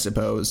life, I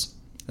suppose,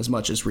 as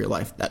much as real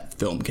life that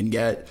film can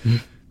get,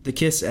 the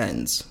kiss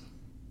ends.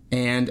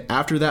 And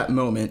after that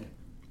moment,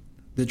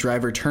 the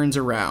driver turns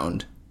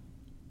around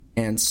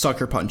and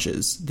sucker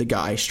punches the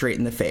guy straight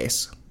in the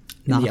face.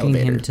 Knocking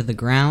him to the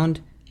ground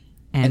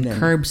and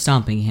curb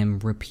stomping him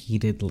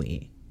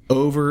repeatedly.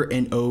 Over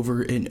and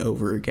over and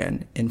over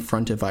again in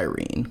front of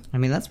Irene. I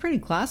mean, that's pretty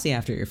classy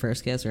after your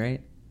first kiss,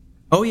 right?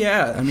 Oh,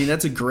 yeah. I mean,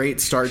 that's a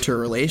great start to a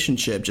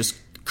relationship. Just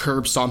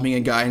curb stomping a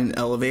guy in an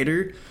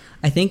elevator.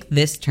 I think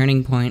this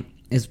turning point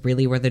is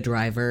really where the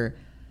driver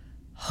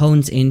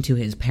hones into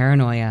his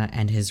paranoia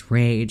and his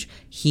rage.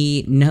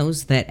 He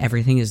knows that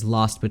everything is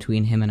lost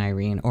between him and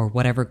Irene, or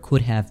whatever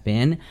could have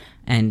been,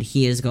 and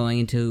he is going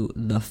into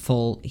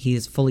he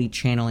is fully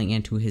channeling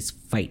into his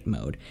fight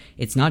mode.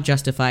 It's not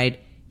justified.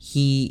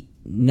 He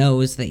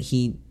knows that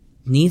he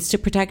needs to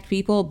protect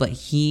people, but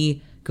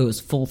he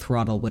goes full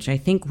throttle, which I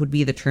think would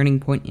be the turning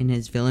point in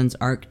his villain's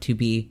arc to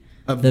be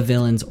the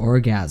villain's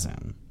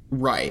orgasm.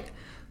 Right.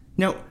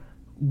 Now,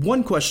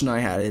 one question I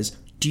had is,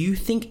 do you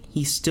think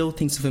he still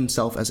thinks of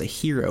himself as a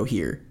hero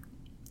here,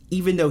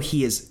 even though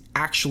he is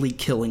actually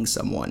killing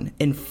someone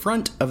in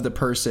front of the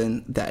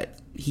person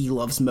that he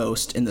loves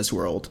most in this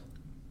world?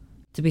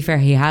 To be fair,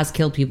 he has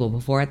killed people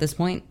before at this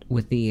point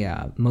with the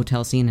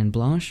motel scene in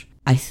Blanche.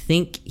 I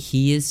think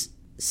he is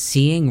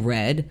seeing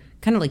red,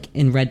 kind of like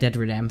in Red Dead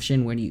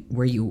Redemption,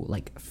 where you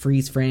like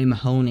freeze frame,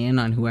 hone in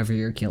on whoever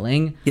you're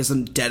killing. He has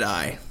some dead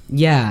eye.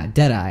 Yeah,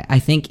 dead eye. I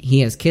think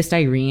he has kissed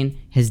Irene,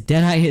 his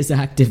dead eye is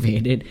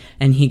activated,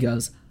 and he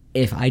goes,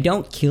 if I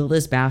don't kill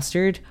this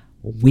bastard,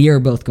 we are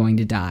both going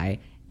to die.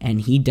 And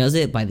he does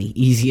it by the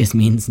easiest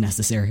means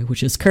necessary,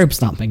 which is curb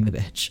stomping the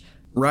bitch.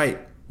 Right,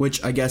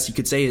 which I guess you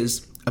could say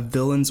is a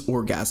villain's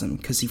orgasm,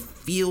 because he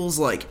feels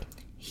like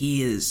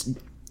he is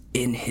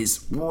in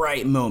his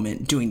right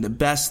moment, doing the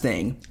best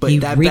thing. But He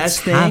that wreaks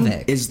best thing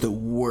havoc. is the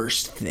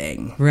worst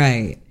thing.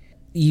 Right.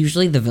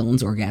 Usually the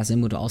villain's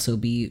orgasm would also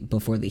be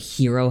before the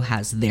hero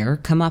has their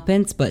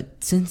comeuppance,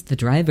 but since the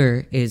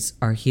driver is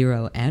our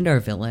hero and our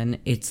villain,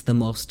 it's the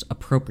most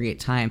appropriate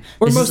time.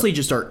 Or This is- mostly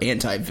just our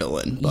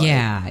anti-villain. But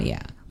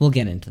Yeah. We'll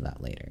get into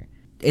that later.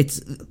 It's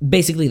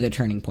basically the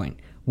turning point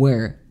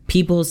where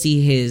people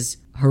see his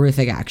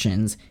horrific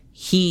actions.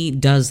 He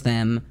does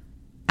them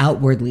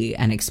outwardly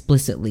and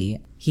explicitly.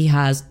 He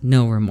has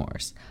no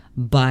remorse.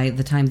 By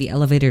the time the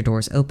elevator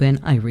doors open,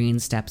 Irene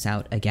steps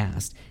out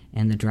aghast,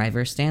 and the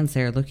driver stands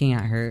there looking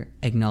at her,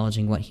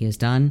 acknowledging what he has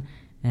done,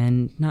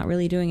 and not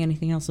really doing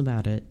anything else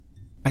about it.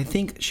 I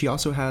think she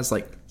also has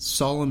like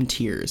solemn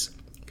tears.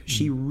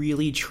 She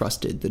really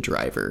trusted the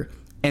driver.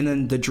 And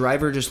then the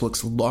driver just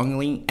looks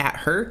longingly at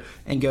her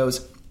and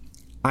goes,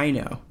 I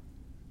know.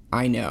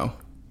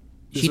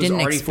 This She was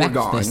didn't already expect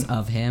foregone. this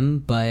of him,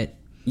 but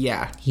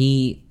Yeah.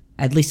 he,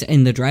 at least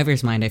in the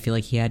driver's mind, I feel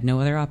like he had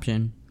no other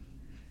option.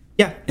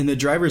 Yeah, in the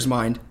driver's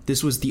mind,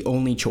 this was the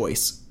only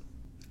choice.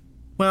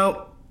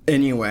 Well,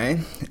 anyway,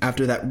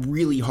 after that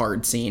really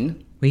hard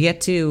scene, We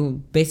get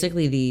to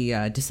basically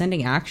the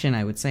descending action,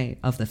 I would say,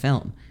 of the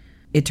film.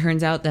 It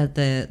turns out that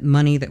the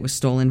money that was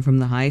stolen from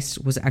the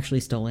heist was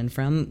actually stolen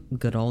from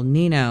good old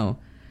Nino,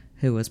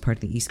 who was part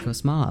of the East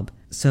Coast mob.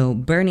 So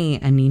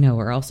Bernie and Nino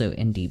are also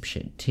in deep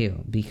shit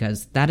too,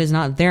 because that is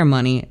not their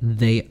money,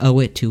 they owe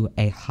it to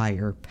a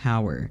higher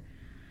power.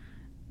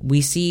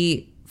 We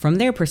see from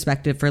their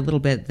perspective for a little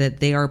bit that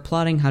they are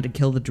plotting how to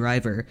kill the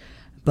driver,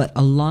 but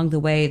along the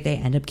way they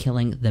end up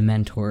killing the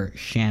mentor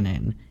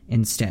Shannon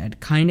instead,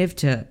 kind of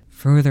to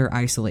further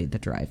isolate the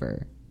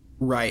driver.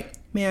 right,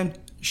 man,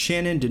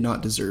 Shannon did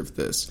not deserve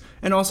this.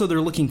 And also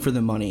they're looking for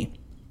the money.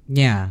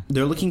 Yeah.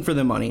 They're looking for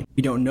the money.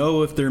 We don't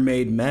know if they're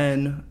made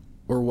men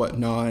or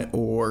whatnot,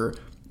 or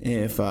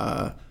if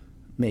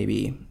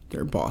maybe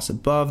their boss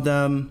above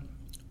them,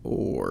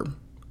 or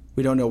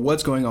we don't know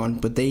what's going on,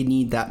 but they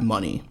need that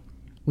money.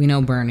 We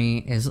know Bernie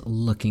is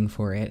looking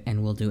for it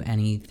and will do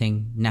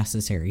anything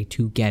necessary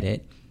to get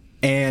it.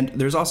 And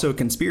there's also a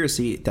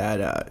conspiracy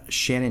that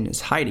Shannon is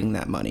hiding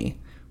that money,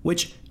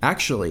 which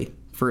actually,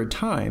 for a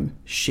time,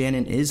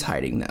 Shannon is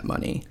hiding that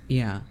money.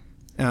 Yeah.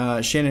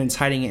 Shannon's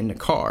hiding it in a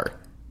car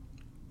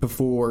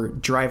before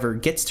driver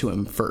gets to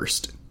him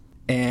first.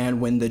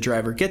 And when the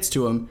driver gets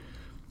to him,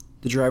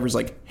 the driver's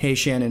like, hey,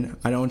 Shannon,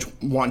 I don't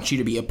want you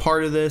to be a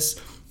part of this.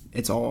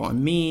 It's all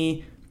on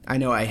me. I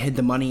know I hid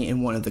the money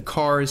in one of the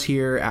cars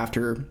here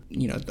after,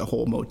 the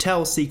whole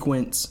motel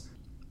sequence.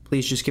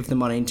 Please just give the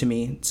money to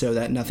me so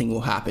that nothing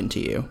will happen to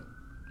you.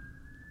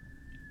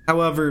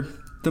 However,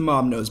 the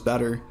mob knows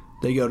better.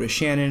 They go to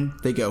Shannon.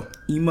 They go,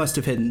 you must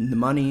have hidden the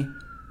money.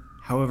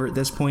 However, at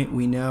this point,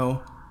 we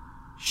know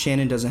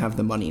Shannon doesn't have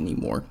the money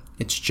anymore.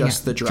 It's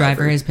just the driver.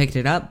 Driver has picked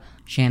it up.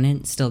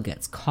 Shannon still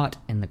gets caught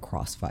in the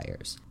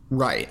crossfires.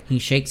 Right. He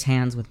shakes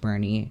hands with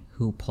Bernie,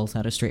 who pulls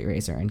out a straight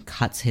razor and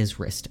cuts his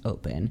wrist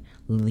open,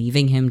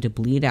 leaving him to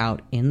bleed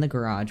out in the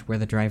garage where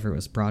the driver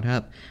was brought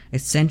up,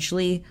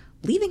 essentially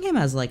leaving him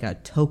as like a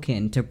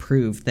token to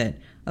prove that,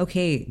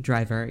 okay,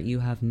 driver, you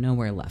have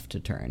nowhere left to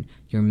turn.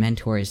 Your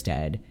mentor is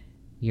dead.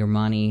 Your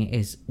money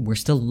is, we're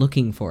still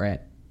looking for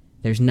it.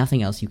 There's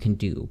nothing else you can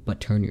do but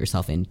turn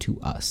yourself into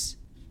us.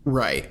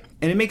 Right.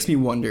 And it makes me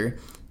wonder,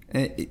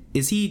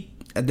 is he,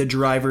 the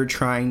driver,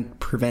 trying to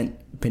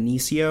prevent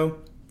Benicio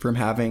from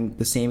having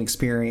the same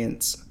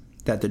experience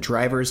that the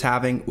driver is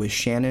having with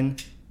Shannon?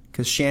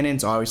 Because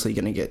Shannon's obviously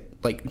going to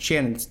get,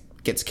 Shannon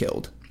gets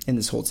killed in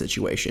this whole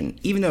situation,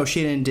 even though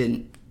Shannon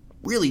didn't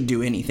really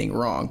do anything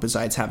wrong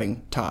besides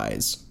having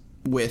ties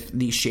with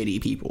these shady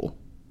people.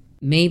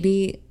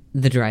 Maybe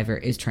the driver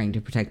is trying to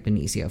protect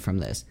Benicio from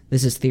this.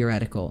 This is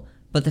theoretical.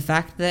 But the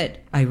fact that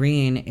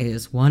Irene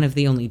is one of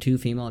the only two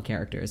female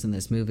characters in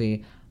this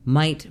movie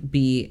might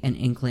be an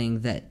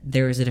inkling that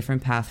there is a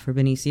different path for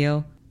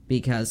Benicio,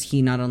 because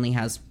he not only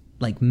has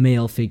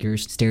male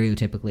figures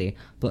stereotypically,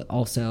 but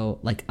also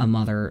a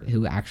mother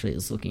who actually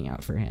is looking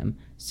out for him.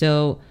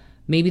 So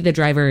maybe the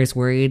driver is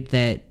worried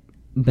that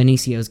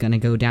Benicio is going to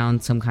go down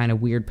some kind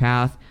of weird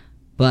path,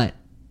 but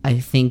I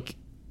think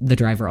the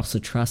driver also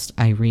trusts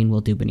Irene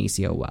will do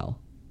Benicio well.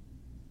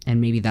 And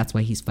maybe that's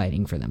why he's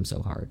fighting for them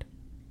so hard.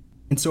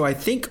 And so I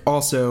think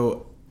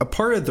also a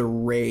part of the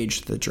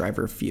rage the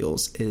driver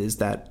feels is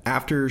that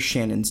after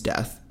Shannon's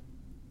death,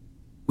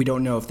 we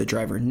don't know if the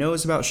driver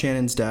knows about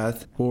Shannon's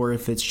death or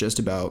if it's just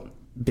about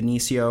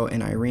Benicio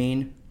and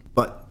Irene,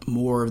 but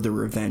more of the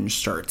revenge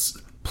starts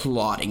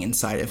plotting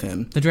inside of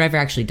him. The driver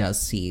actually does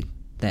see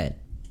that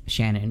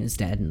Shannon is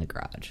dead in the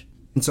garage.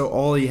 And so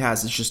all he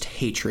has is just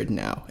hatred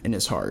now in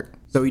his heart.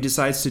 So he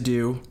decides to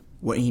do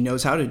what he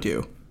knows how to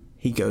do.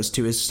 He goes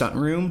to his stunt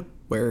room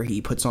where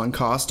he puts on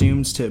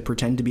costumes to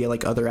pretend to be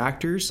like other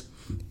actors.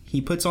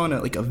 He puts on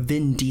a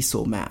Vin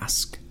Diesel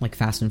mask. Like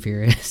Fast and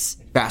Furious.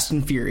 Fast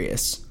and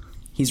Furious.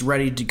 He's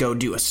ready to go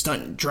do a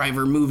stunt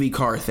driver movie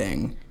car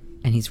thing.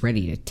 And he's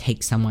ready to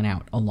take someone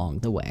out along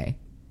the way.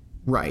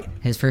 Right.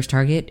 His first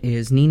target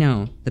is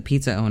Nino, the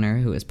pizza owner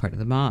who is part of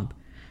the mob.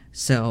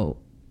 So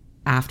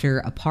after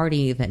a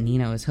party that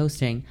Nino is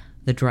hosting,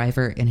 the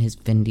driver in his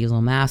Vin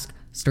Diesel mask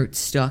starts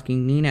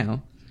stalking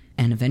Nino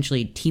and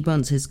eventually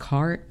T-bones his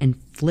car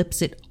and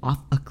flips it off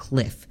a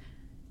cliff.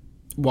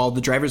 While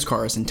the driver's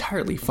car is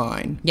entirely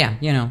fine. Yeah,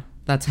 you know,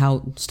 that's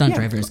how stunt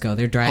drivers go.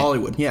 They're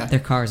Hollywood, yeah. Their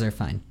cars are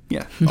fine.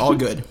 Yeah, all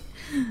good.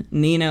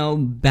 Nino,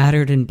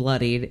 battered and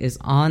bloodied, is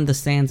on the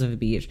sands of a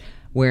beach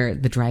where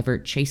the driver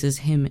chases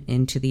him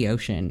into the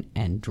ocean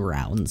and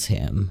drowns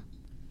him.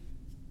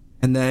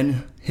 And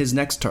then his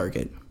next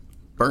target,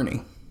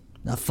 Bernie.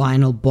 The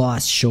final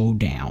boss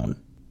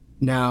showdown.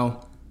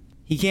 Now,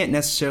 he can't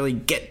necessarily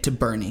get to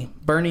Bernie.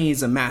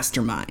 Bernie's a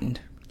mastermind.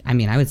 I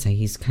mean, I would say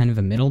he's kind of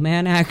a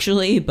middleman,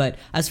 actually, but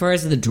as far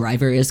as the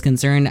driver is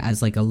concerned,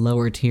 as like a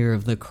lower tier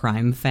of the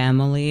crime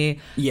family,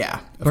 yeah,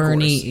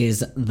 Bernie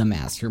is the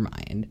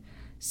mastermind.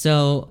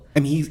 So, I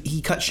mean,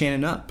 he cut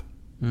Shannon up.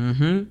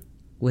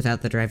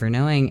 Without the driver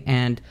knowing,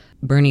 and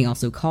Bernie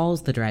also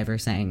calls the driver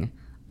saying,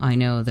 I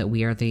know that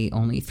we are the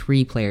only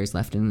 3 players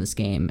left in this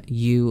game,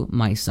 you,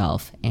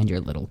 myself, and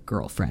your little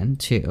girlfriend,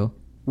 too.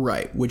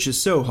 Right, which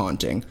is so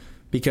haunting,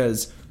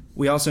 because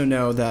we also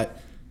know that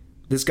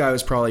this guy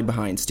was probably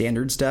behind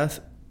Standard's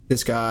death.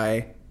 This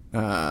guy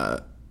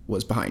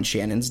was behind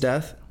Shannon's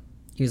death.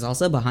 He was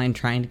also behind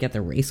trying to get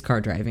the race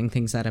car driving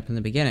thing set up in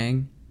the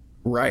beginning.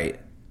 Right,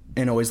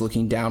 and always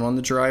looking down on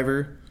the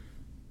driver.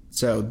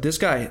 So this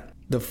guy,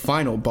 the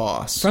final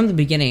boss. From the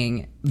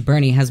beginning,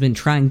 Bernie has been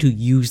trying to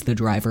use the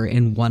driver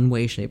in one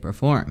way, shape, or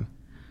form.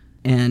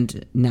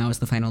 And now is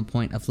the final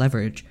point of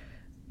leverage.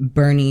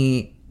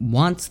 Bernie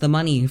wants the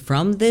money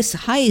from this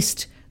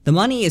heist. The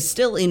money is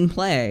still in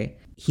play.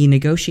 He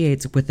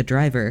negotiates with the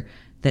driver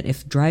that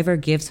if driver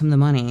gives him the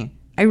money,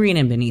 Irene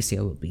and Benicio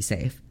will be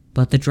safe.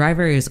 But the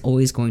driver is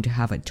always going to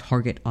have a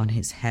target on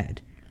his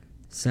head.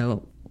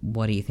 So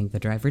what do you think the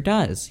driver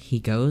does? He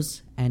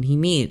goes and he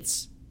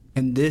meets.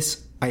 And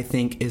this, I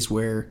think, is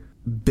where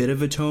a bit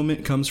of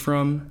atonement comes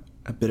from,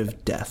 a bit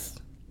of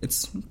death.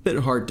 It's a bit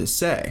hard to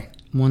say.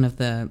 One of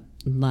the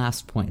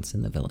last points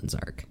in the villain's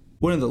arc.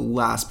 One of the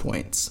last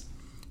points.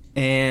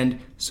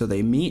 And so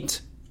they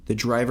meet. The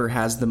driver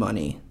has the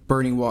money.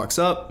 Bernie walks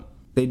up.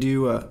 They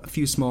do a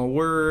few small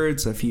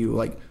words, a few,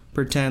 like,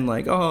 pretend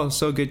like, oh,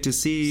 so good to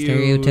see you.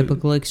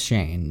 Stereotypical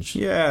exchange.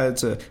 Yeah,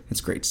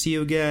 it's great to see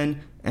you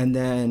again. And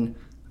then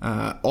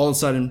all of a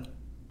sudden,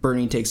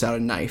 Bernie takes out a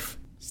knife.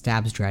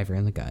 Stabs driver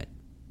in the gut.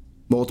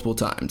 Multiple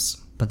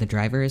times. But the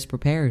driver is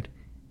prepared,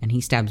 and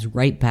he stabs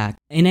right back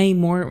in a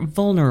more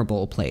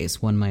vulnerable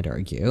place, one might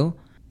argue.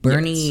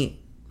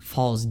 Bernie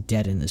falls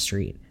dead in the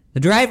street. The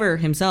driver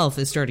himself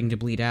is starting to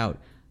bleed out.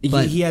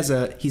 But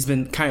he's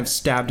been kind of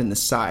stabbed in the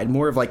side,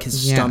 more of like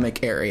his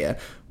stomach area,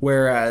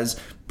 whereas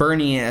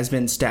Bernie has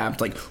been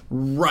stabbed like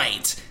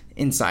right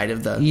inside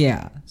of the...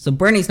 Yeah, so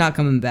Bernie's not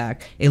coming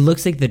back. It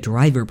looks like the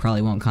driver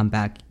probably won't come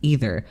back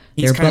either.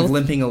 He's kind of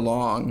limping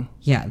along.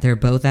 Yeah, they're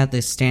both at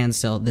this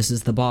standstill. This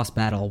is the boss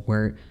battle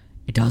where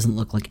it doesn't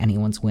look like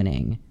anyone's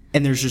winning.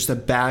 And there's just a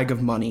bag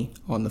of money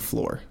on the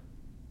floor.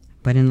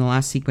 But in the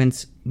last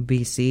sequence,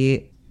 we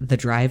see the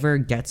driver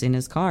gets in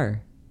his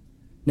car.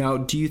 Now,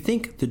 do you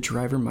think the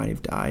driver might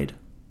have died?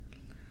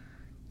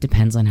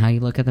 Depends on how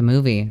you look at the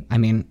movie. I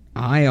mean,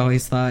 I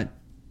always thought,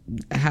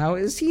 how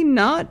is he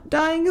not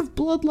dying of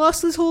blood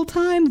loss this whole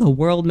time? The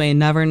world may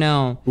never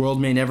know.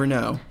 World may never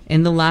know.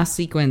 In the last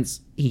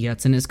sequence, he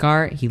gets in his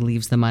car, he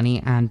leaves the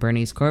money and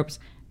Bernie's corpse,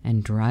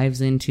 and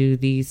drives into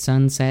the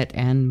sunset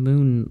and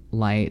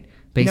moonlight,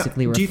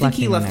 basically reflecting. Do you think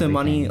he left on the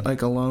everything. money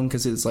like alone?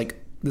 Because it's like,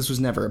 this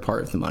was never a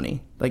part of the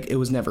money. Like, it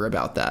was never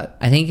about that.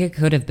 I think it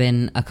could have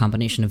been a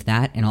combination of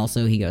that, and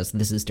also he goes,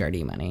 this is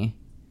dirty money.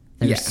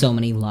 There's so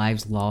many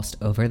lives lost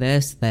over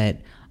this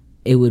that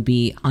it would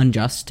be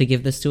unjust to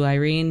give this to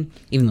Irene,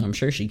 even though I'm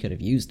sure she could have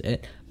used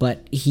it.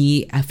 But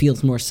he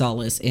feels more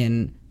solace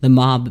in the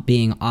mob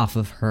being off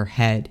of her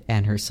head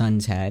and her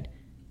son's head.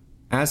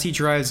 As he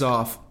drives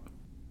off,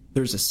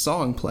 there's a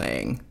song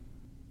playing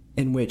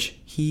in which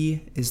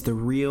he is the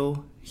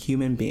real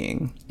human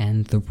being.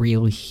 And the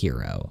real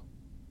hero.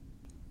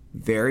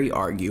 Very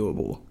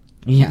arguable.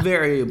 Yeah.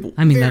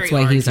 I mean, that's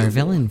why he's our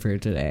villain for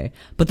today.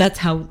 But that's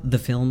how the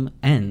film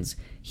ends.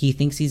 He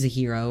thinks he's a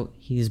hero.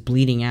 He's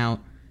bleeding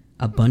out.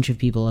 A bunch of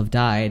people have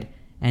died.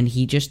 And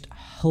he just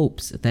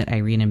hopes that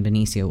Irene and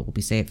Benicio will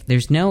be safe.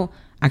 There's no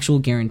actual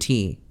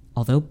guarantee.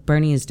 Although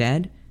Bernie is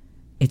dead,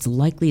 it's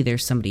likely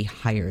there's somebody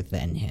higher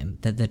than him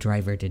that the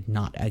driver did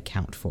not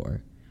account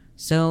for.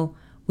 So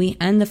we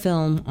end the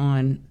film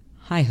on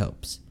high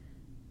hopes.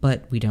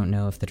 But we don't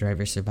know if the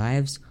driver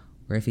survives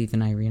or if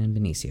even Irene and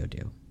Benicio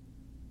do.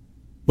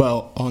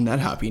 Well, on that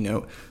happy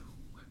note,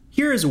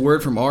 here is a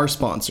word from our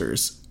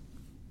sponsors.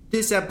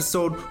 This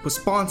episode was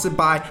sponsored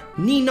by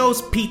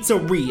Nino's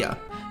Pizzeria.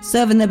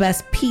 Serving the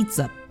best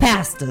pizza,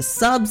 pasta,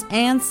 subs,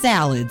 and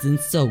salads in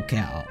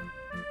SoCal.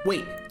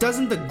 Wait,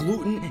 doesn't the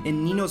gluten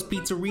in Nino's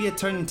Pizzeria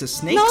turn into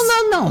snakes?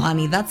 No,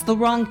 honey, that's the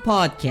wrong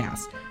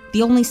podcast.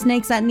 The only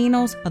snakes at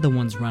Nino's are the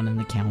ones running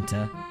the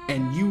counter.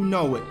 And you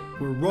know it,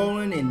 we're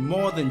rolling in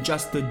more than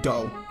just the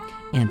dough.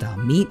 And our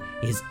meat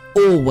is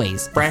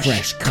always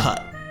fresh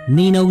cut.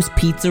 Nino's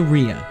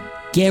Pizzeria.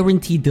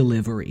 Guaranteed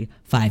delivery.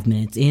 5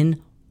 minutes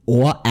in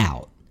or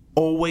out.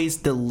 Always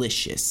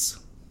delicious.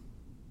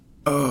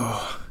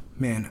 Oh,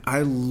 man,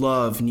 I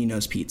love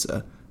Nino's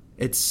Pizza.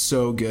 It's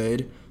so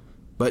good.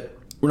 But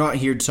we're not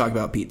here to talk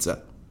about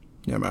pizza,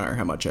 no matter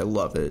how much I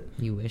love it.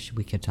 You wish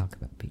we could talk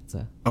about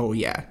pizza. Oh,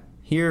 yeah.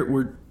 Here,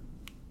 we're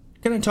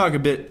going to talk a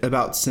bit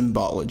about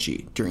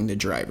symbology during The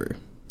Driver.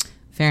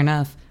 Fair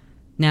enough.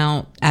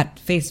 Now, at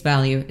face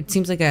value, it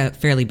seems like a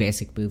fairly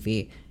basic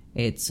movie.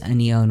 It's a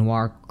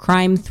neo-noir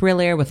crime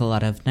thriller with a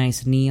lot of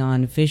nice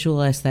neon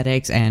visual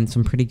aesthetics and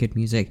some pretty good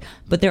music.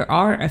 But there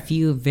are a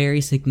few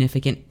very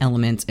significant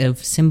elements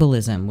of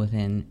symbolism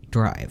within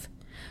Drive.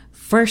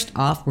 First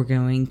off, we're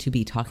going to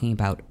be talking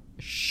about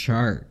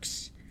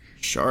sharks.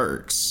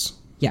 Sharks?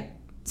 Yeah.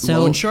 So,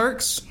 Loan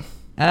sharks?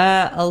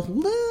 A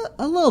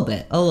little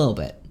bit.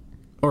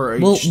 Or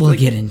We'll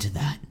get into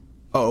that.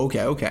 Oh,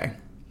 okay.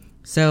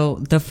 So,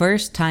 the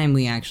first time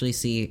we actually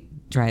see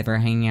Driver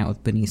hanging out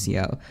with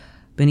Benicio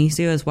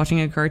is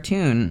watching a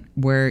cartoon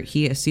where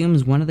he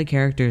assumes one of the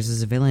characters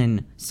is a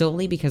villain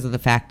solely because of the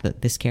fact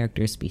that this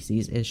character's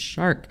species is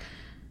shark.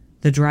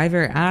 The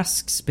Driver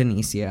asks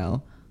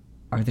Benicio,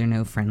 "Are there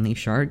no friendly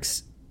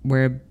sharks?"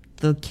 Where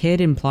the kid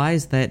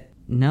implies that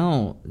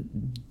no,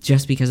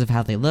 just because of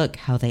how they look,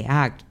 how they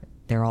act,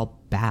 they're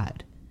all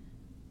bad.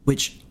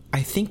 Which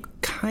I think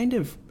kind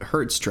of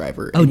hurts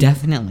Driver. Oh,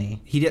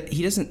 definitely. He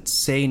doesn't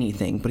say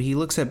anything, but he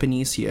looks at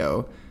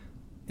Benicio,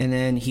 and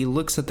then he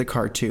looks at the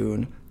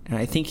cartoon, and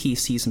I think he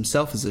sees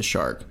himself as a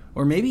shark.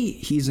 Or maybe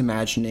he's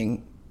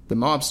imagining the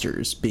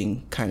mobsters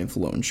being kind of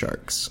loan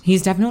sharks.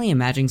 He's definitely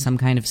imagining some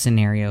kind of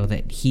scenario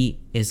that he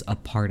is a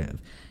part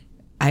of.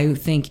 I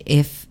think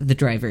if the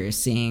Driver is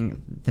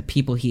seeing the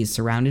people he is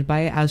surrounded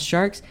by as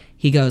sharks,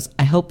 he goes,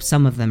 I hope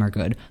some of them are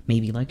good,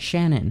 maybe like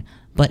Shannon.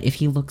 But if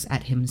he looks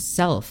at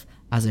himself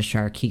as a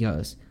shark, he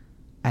goes,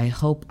 I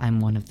hope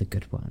I'm one of the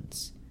good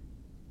ones.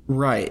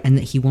 Right. And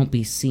that he won't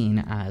be seen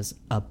as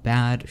a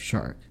bad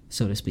shark,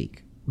 so to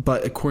speak.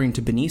 But according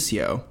to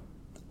Benicio,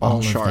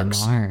 all sharks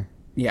of them are.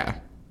 Yeah.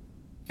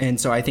 And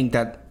so I think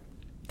that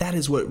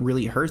is what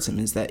really hurts him,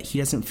 is that he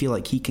doesn't feel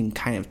like he can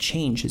kind of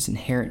change his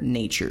inherent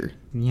nature.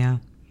 Yeah.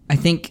 I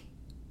think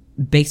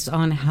based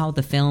on how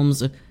the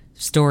film's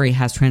story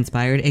has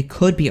transpired, it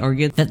could be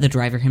argued that the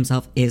Driver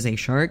himself is a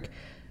shark.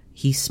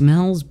 He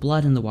smells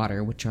blood in the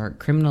water, which are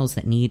criminals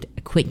that need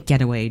a quick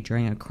getaway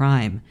during a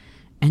crime.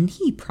 And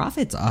he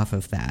profits off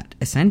of that,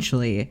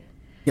 essentially.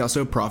 He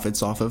also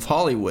profits off of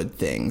Hollywood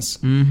things.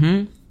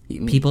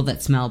 Mm-hmm. People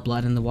that smell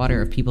blood in the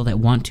water are people that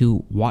want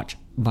to watch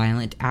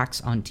violent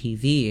acts on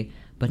TV,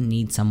 but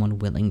need someone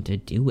willing to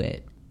do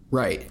it.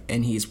 Right,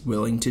 and he's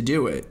willing to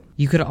do it.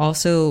 You could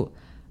also,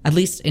 at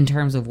least in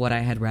terms of what I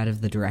had read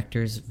of the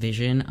director's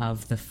vision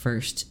of the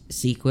first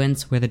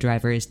sequence where the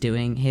Driver is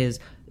doing his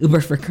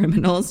Uber for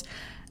criminals,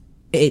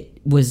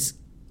 it was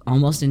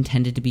almost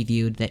intended to be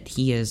viewed that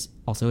he is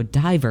also a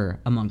diver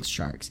amongst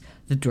sharks.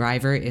 The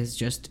Driver is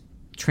just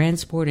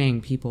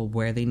transporting people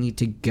where they need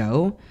to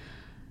go,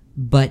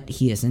 but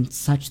he is in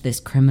such this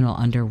criminal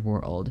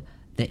underworld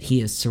that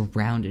he is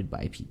surrounded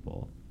by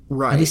people.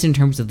 Right. At least in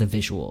terms of the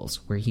visuals,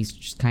 where he's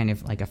just kind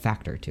of like a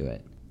factor to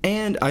it.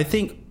 And I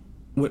think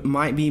what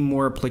might be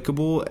more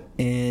applicable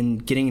in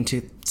getting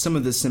into some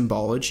of the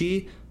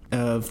symbology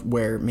of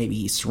where maybe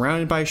he's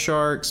surrounded by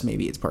sharks,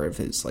 maybe it's part of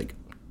his, like,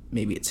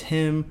 maybe it's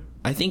him.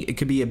 I think it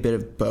could be a bit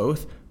of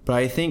both, but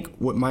I think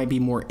what might be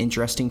more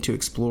interesting to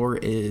explore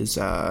is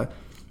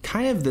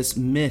kind of this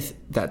myth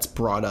that's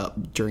brought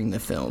up during the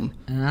film.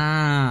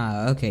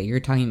 Ah, okay, you're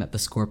talking about the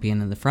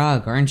scorpion and the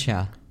frog, aren't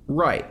you?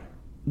 Right,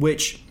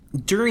 which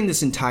during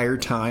this entire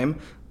time,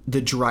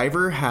 the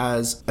Driver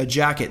has a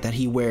jacket that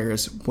he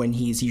wears when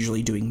he's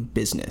usually doing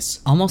business.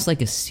 Almost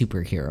like a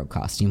superhero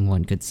costume,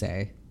 one could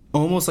say.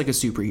 Almost like a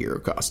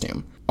superhero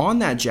costume. On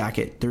that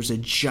jacket, there's a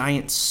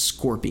giant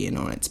scorpion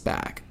on its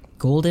back.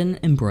 Golden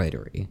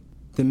embroidery.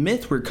 The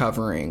myth we're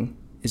covering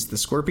is the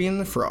scorpion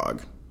and the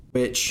frog,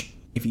 which,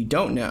 if you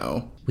don't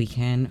know, we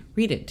can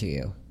read it to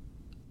you.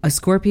 A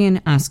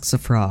scorpion asks a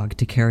frog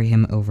to carry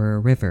him over a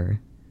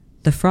river.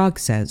 The frog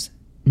says,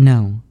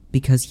 no,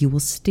 because you will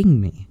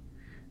sting me.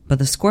 But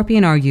the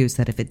scorpion argues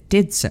that if it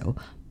did so,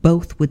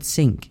 both would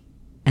sink,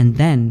 and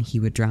then he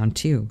would drown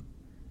too.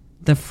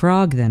 The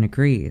frog then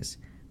agrees,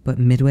 but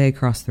midway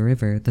across the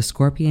river, the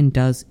scorpion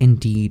does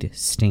indeed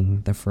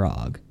sting the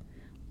frog.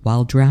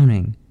 While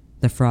drowning,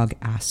 the frog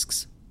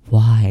asks,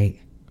 why?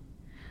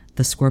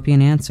 The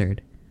scorpion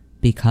answered,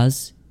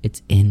 because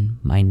it's in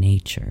my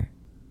nature.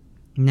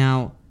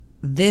 Now,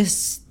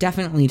 this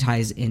definitely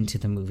ties into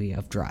the movie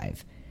of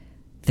Drive.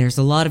 There's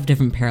a lot of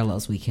different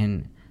parallels we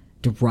can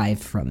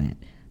derive from it.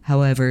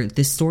 However,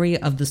 the story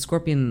of the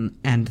scorpion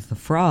and the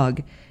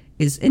frog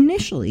is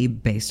initially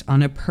based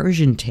on a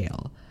Persian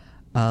tale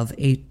of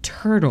a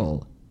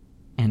turtle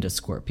and a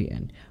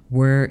scorpion,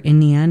 where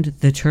in the end,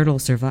 the turtle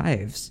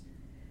survives.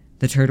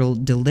 The turtle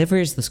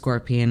delivers the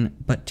scorpion,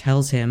 but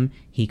tells him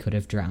he could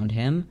have drowned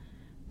him.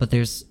 But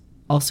there's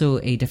also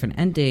a different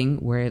ending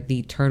where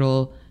the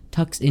turtle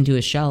tucks into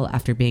a shell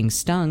after being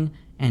stung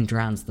and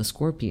drowns the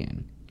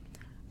scorpion.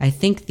 I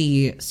think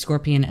the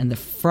scorpion and the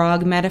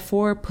frog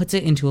metaphor puts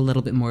it into a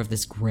little bit more of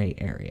this gray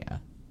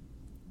area.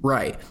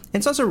 Right.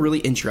 It's also really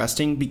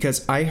interesting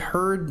because I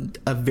heard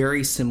a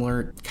very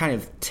similar kind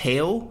of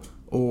tale,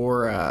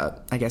 or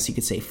I guess you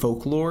could say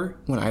folklore,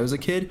 when I was a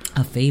kid.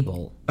 A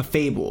fable. A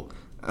fable.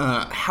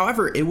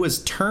 However, it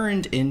was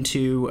turned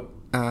into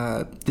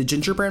the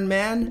gingerbread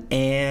man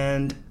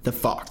and the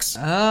fox.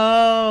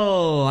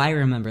 Oh, I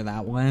remember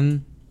that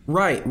one.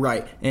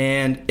 Right.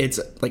 And it's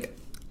like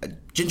a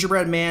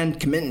gingerbread man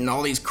committing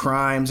all these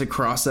crimes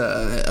across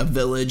a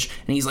village,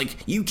 and he's like,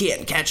 you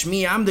can't catch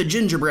me, I'm the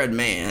gingerbread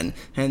man.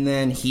 And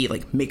then he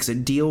like makes a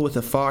deal with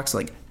the fox,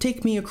 like,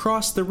 take me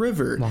across the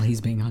river while he's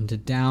being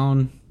hunted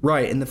down.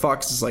 Right. And the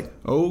fox is like,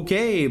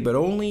 okay, but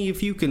only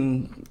if you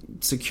can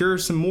secure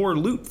some more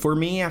loot for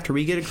me after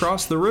we get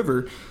across the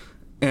river.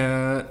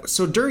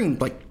 So during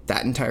like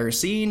that entire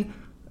scene,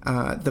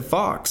 the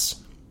fox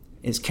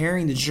is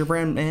carrying the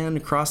gingerbread man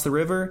across the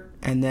river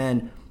and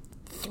then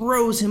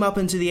throws him up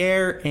into the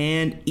air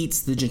and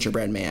eats the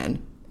gingerbread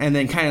man, and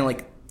then kind of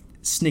like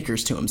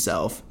snickers to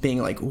himself,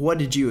 being like, what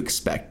did you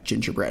expect,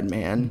 gingerbread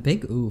man?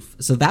 Big oof.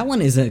 So that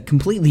one is a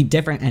completely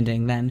different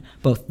ending than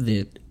both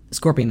the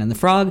scorpion and the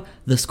frog,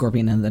 the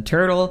scorpion and the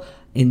turtle.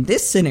 In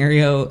this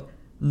scenario,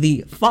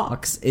 the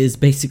fox is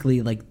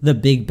basically like the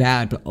big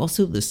bad, but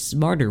also the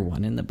smarter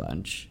one in the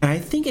bunch. And I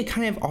think it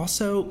kind of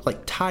also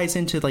like ties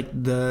into like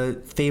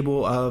the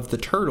fable of the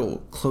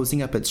turtle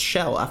closing up its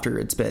shell after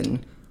it's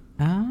been...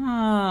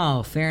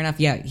 Oh, fair enough.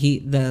 Yeah,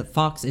 the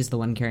fox is the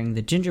one carrying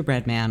the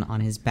gingerbread man on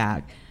his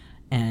back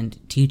and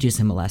teaches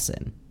him a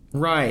lesson.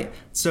 Right.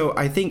 So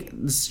I think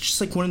this is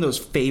just like one of those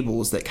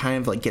fables that kind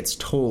of like gets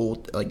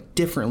told like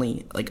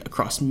differently, like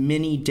across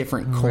many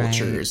different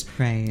cultures.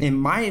 Right. It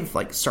might have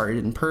like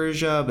started in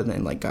Persia, but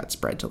then like got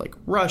spread to like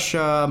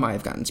Russia, might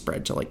have gotten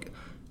spread to like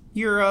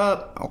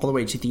Europe, all the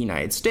way to the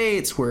United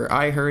States, where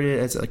I heard it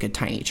as like a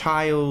tiny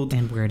child.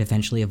 And where it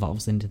eventually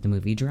evolves into the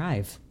movie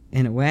Drive,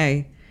 in a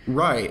way.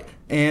 Right.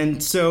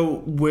 And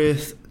so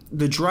with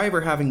the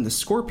driver having the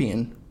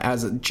scorpion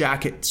as a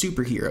jacket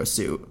superhero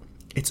suit,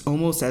 it's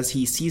almost as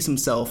he sees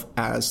himself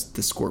as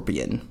the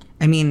scorpion.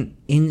 I mean,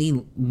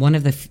 in one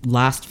of the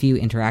last few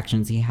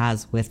interactions he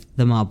has with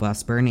the mob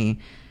boss Bernie,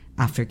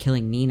 after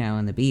killing Nino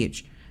on the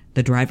beach,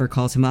 the driver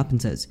calls him up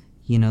and says,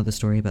 you know the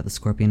story about the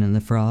scorpion and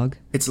the frog?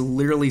 It's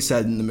literally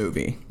said in the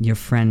movie. Your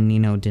friend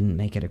Nino didn't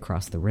make it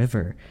across the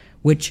river.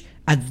 Which,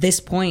 at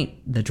this point,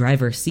 the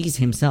driver sees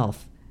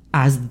himself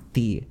as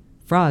the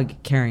frog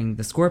carrying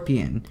the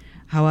scorpion.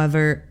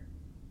 However,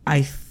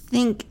 I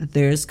think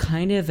there's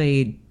kind of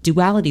a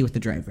duality with the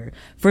driver.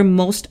 For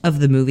most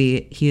of the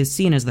movie, he is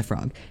seen as the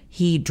frog.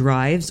 He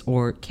drives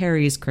or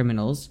carries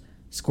criminals,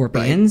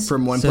 scorpions, right,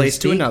 from one place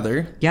to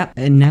another. Yep,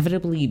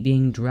 inevitably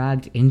being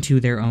dragged into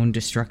their own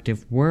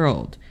destructive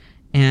world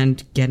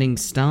and getting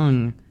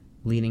stung,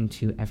 leading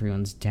to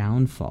everyone's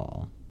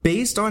downfall.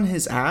 Based on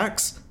his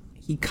acts,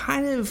 he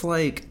kind of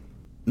like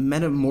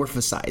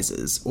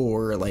metamorphosizes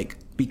or like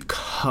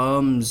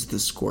becomes the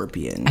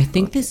scorpion. I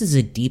think this is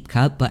a deep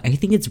cut, but I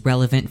think it's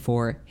relevant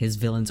for his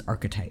villain's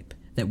archetype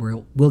that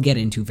we'll get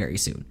into very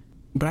soon.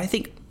 But I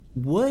think,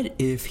 what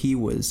if he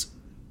was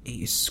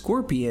a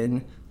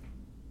scorpion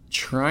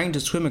trying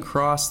to swim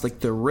across like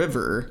the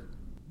river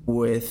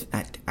with,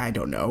 I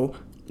don't know,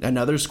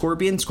 another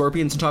scorpion?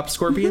 Scorpions on top of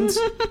scorpions?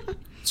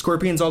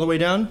 Scorpions all the way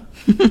down?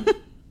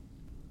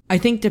 I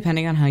think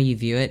depending on how you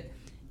view it,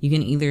 you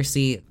can either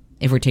see,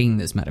 if we're taking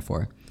this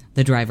metaphor,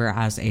 the driver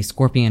as a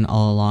scorpion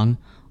all along,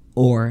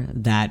 or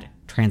that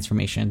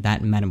transformation,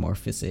 that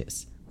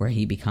metamorphosis, where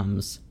he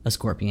becomes a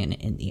scorpion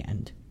in the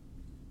end.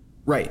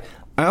 Right.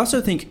 I also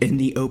think in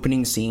the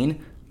opening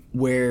scene,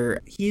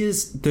 where he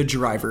is the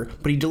driver,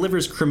 but he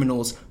delivers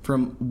criminals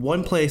from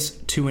one place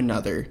to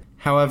another.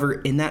 However,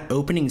 in that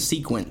opening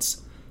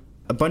sequence,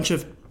 a bunch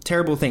of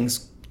terrible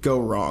things go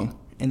wrong,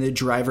 and the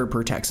driver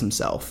protects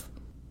himself.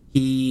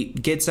 He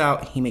gets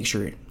out, he makes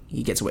sure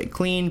he gets away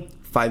clean,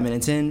 5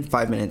 minutes in,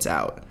 5 minutes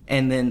out.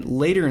 And then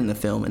later in the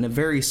film, in a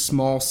very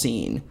small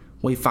scene,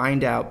 we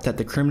find out that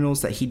the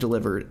criminals that he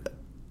delivered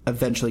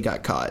eventually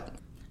got caught.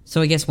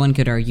 So I guess one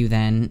could argue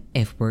then,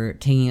 if we're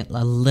taking it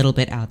a little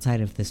bit outside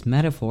of this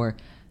metaphor,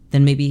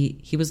 then maybe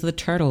he was the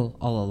turtle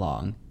all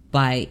along.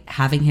 By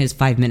having his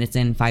 5 minutes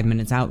in, 5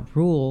 minutes out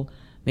rule,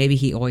 maybe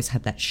he always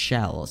had that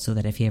shell so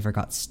that if he ever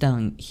got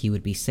stung, he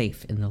would be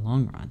safe in the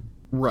long run.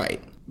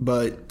 Right.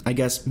 But I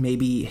guess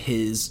maybe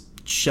his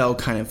shell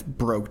kind of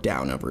broke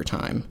down over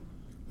time.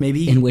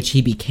 Maybe in which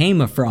he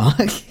became a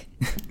frog.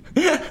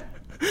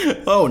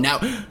 Oh, now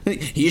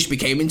he just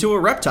became into a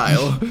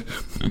reptile.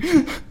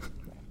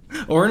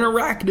 Or an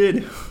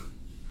arachnid.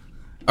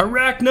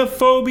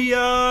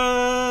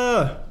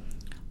 Arachnophobia!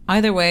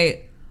 Either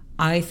way,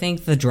 I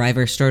think the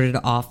driver started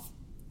off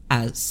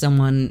as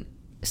someone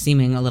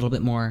seeming a little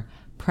bit more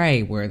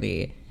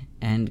prey-worthy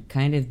and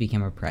kind of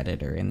became a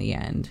predator in the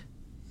end.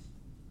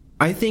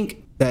 I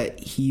think that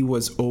he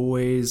was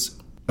always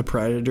a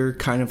predator,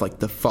 kind of like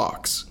the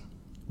fox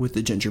with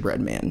the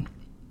gingerbread man.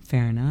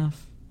 Fair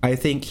enough. I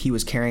think he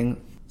was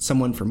carrying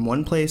someone from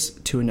one place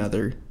to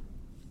another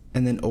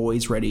and then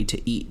always ready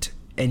to eat.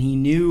 And he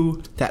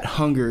knew that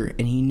hunger,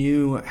 and he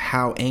knew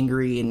how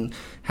angry and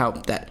how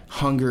that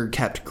hunger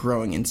kept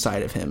growing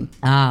inside of him.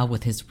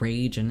 With his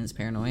rage and his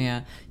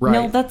paranoia. Right.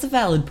 No, that's a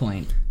valid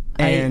point.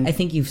 And I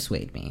think you've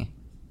swayed me.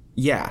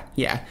 Yeah.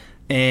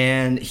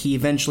 And he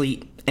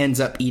eventually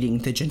ends up eating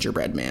the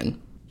gingerbread man,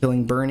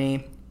 killing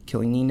Bernie,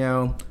 killing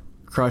Nino,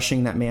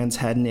 crushing that man's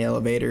head in the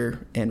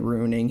elevator, and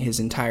ruining his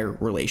entire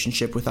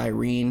relationship with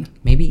Irene.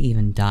 Maybe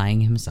even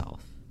dying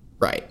himself.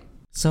 Right.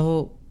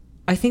 So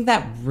I think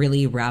that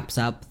really wraps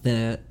up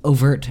the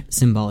overt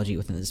symbology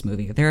within this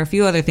movie. There are a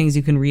few other things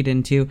you can read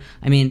into.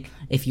 I mean,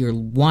 if you're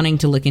wanting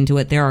to look into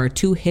it, there are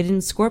 2 hidden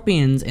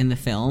scorpions in the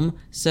film,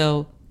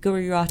 so go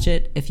rewatch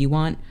it if you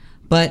want.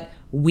 But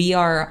we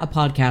are a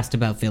podcast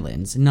about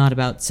villains, not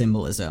about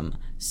symbolism.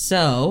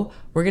 So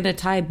we're going to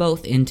tie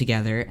both in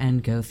together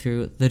and go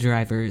through the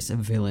driver's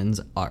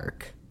villain's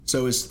arc.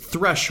 So his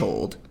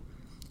threshold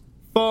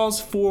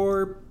falls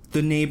for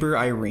the neighbor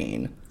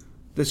Irene.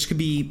 This could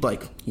be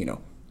like,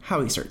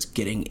 how he starts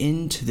getting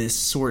into this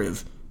sort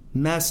of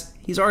mess.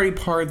 He's already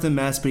part of the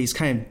mess, but he's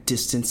kind of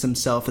distanced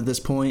himself at this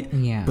point.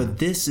 Yeah. But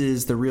this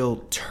is the real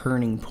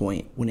turning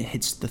point when it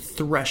hits the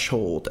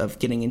threshold of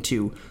getting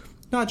into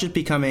not just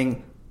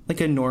becoming like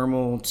a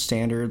normal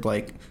standard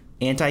like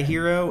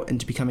anti-hero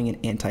into becoming an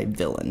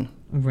anti-villain.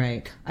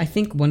 Right. I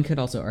think one could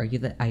also argue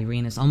that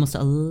Irene is almost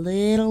a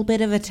little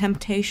bit of a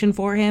temptation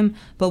for him,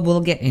 but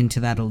we'll get into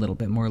that a little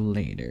bit more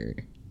later.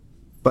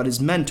 But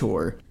his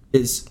mentor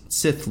is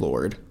Sith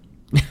Lord,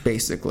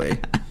 basically.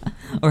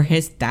 Or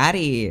his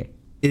daddy.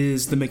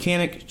 Is the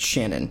mechanic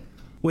Shannon,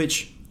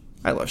 which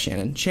I love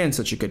Shannon. Shannon's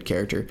such a good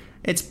character.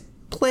 It's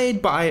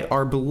played by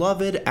our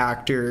beloved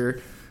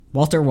actor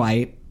Walter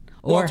White.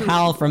 Or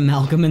Hal from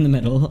Malcolm in the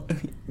Middle.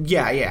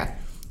 Yeah.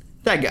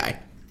 That guy.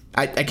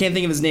 I can't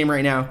think of his name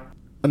right now.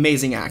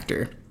 Amazing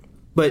actor.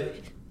 But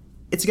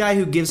it's a guy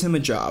who gives him a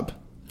job.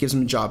 Gives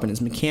him a job in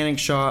his mechanic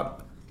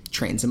shop.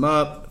 Trains him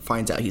up.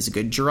 Finds out he's a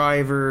good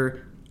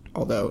driver.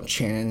 Although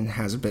Shannon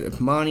has a bit of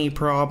money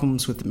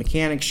problems with the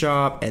mechanic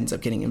shop. Ends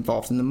up getting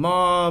involved in the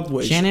mob.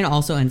 Which Shannon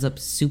also ends up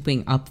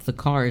souping up the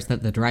cars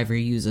that the driver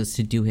uses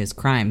to do his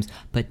crimes.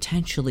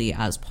 Potentially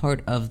as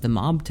part of the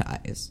mob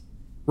ties.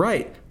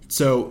 Right.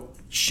 So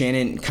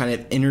Shannon kind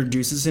of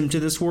introduces him to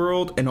this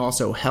world and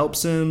also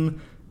helps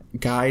him,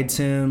 guides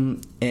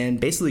him, and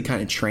basically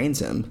kind of trains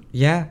him.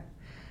 Yeah.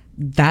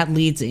 That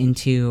leads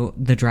into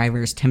the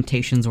driver's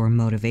temptations or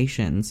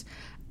motivations.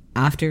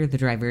 After the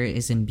driver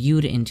is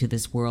imbued into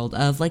this world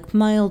of like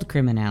mild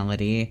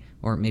criminality,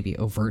 or maybe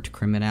overt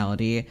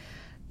criminality,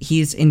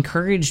 he's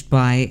encouraged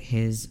by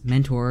his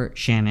mentor,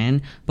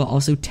 Shannon, but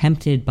also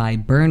tempted by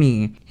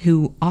Bernie,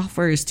 who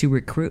offers to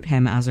recruit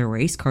him as a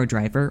race car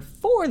driver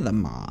for the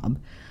mob.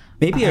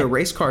 Maybe a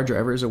race car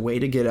driver is a way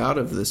to get out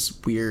of this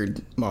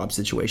weird mob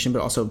situation,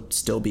 but also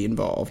still be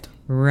involved.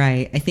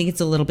 Right. I think it's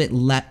a little bit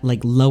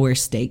lower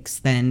stakes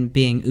than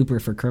being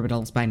Uber for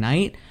criminals by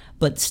night,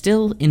 but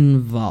still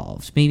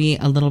involved. Maybe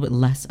a little bit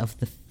less of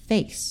the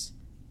face.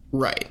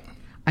 Right.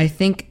 I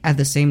think at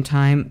the same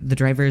time, the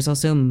driver is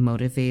also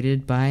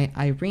motivated by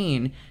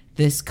Irene.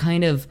 This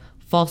kind of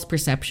false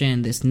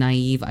perception, this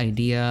naive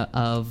idea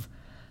of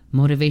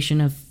motivation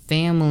of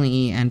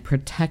family and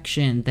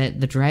protection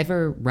that the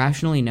driver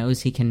rationally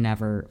knows he can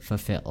never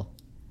fulfill.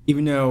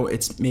 Even though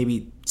it's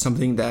maybe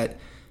something that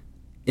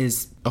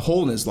is a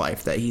hole in his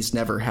life that he's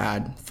never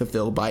had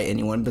fulfilled by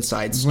anyone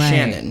besides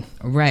Shannon.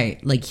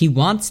 Right. Like, he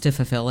wants to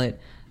fulfill it,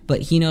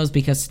 but he knows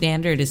because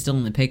Standard is still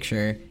in the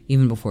picture,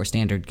 even before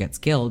Standard gets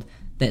killed,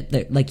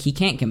 that he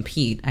can't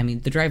compete. I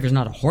mean, the driver's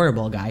not a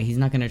horrible guy. He's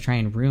not going to try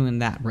and ruin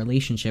that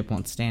relationship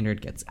once Standard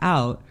gets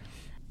out.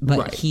 But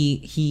right.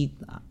 he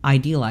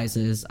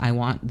idealizes, I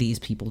want these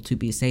people to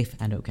be safe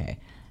and okay.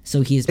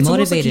 So he's it's motivated.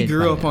 Almost like he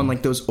grew up them. on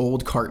like those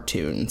old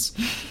cartoons.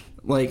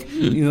 Like,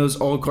 those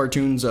old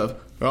cartoons of,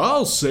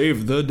 I'll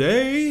save the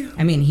day.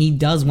 I mean, he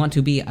does want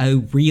to be a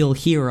real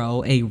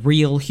hero, a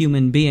real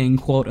human being,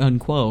 quote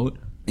unquote.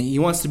 He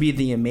wants to be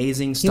the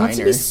amazing Steiner. He wants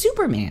to be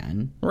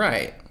Superman.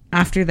 Right.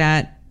 After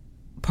that,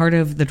 part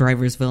of the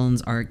driver's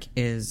villain's arc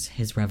is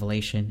his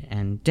revelation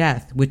and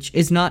death, which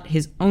is not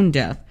his own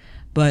death.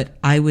 But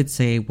I would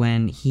say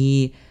when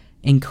he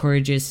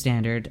encourages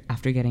Standard,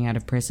 after getting out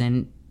of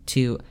prison,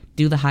 to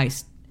do the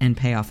heist and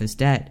pay off his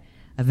debt,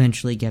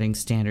 eventually getting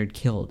Standard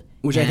killed.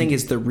 Which I think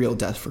is the real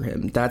death for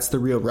him. That's the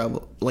real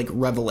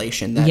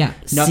revelation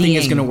that nothing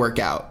is going to work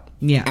out.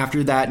 Yeah.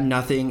 After that,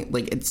 nothing,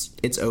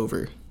 it's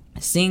over.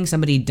 Seeing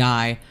somebody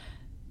die,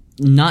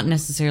 not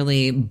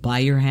necessarily by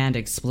your hand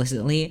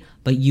explicitly,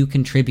 but you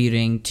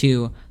contributing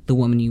to the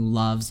woman you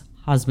love's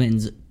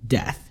husband's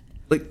death.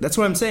 That's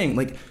what I'm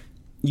saying.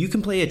 You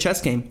can play a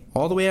chess game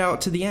all the way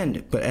out to the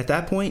end, but at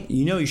that point,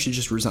 you should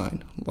just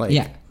resign.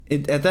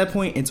 At that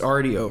point, it's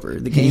already over.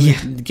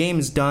 The game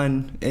is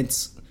done.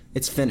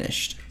 It's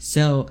finished.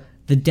 So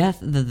the death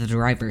that the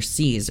driver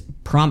sees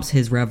prompts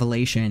his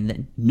revelation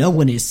that no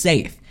one is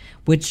safe,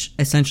 which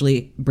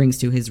essentially brings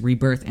to his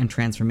rebirth and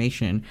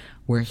transformation,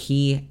 where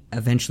he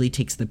eventually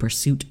takes the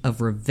pursuit of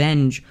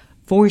revenge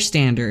for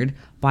Standard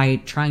by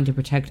trying to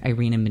protect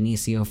Irene and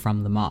Benicio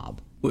from the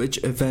mob.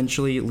 Which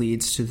eventually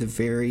leads to the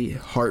very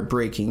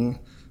heartbreaking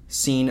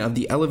scene of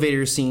the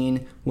elevator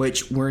scene,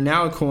 which we're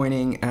now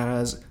coining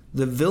as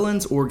the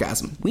villain's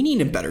orgasm. We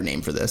need a better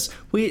name for this.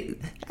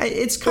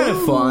 It's kind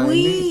of fun.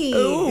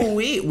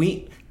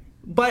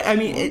 But I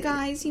mean,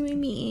 guys, you made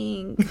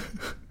me ink.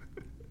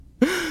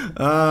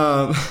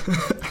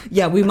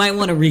 Yeah, we might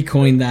want to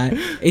recoin that.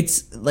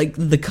 It's like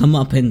the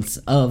comeuppance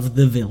of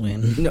the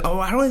villain. No,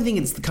 I don't think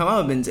it's the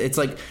comeuppance. It's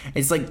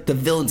like the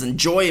villain's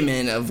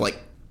enjoyment of like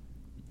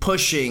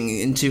pushing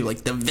into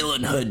like the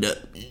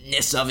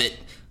villainhoodness of it.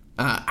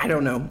 I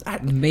don't know.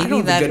 Maybe I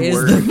don't that have a good is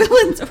word. the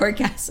villain's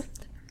orgasm.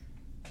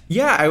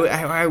 Yeah,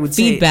 I would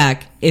say.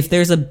 Feedback. If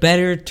there's a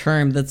better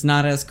term that's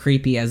not as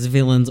creepy as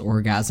villain's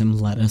orgasm,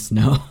 let us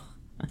know.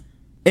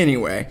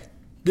 Anyway,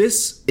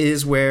 this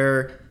is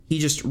where he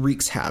just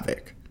wreaks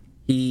havoc.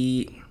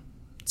 He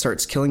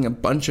starts killing a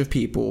bunch of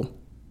people.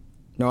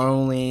 Not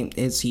only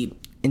is he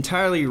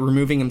entirely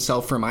removing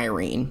himself from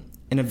Irene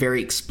in a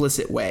very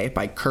explicit way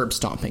by curb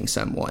stomping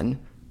someone,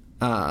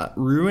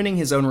 ruining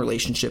his own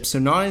relationship. So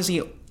not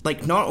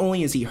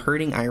only is he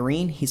hurting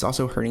Irene, he's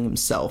also hurting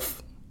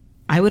himself.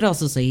 I would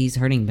also say he's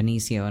hurting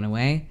Benicio in a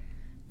way.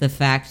 The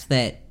fact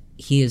that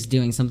he is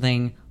doing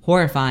something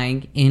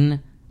horrifying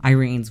in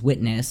Irene's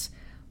witness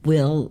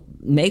will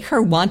make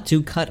her want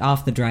to cut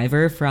off the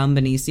driver from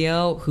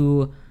Benicio,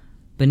 who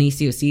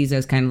Benicio sees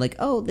as kind of like,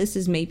 oh, this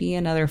is maybe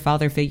another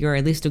father figure, or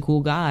at least a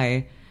cool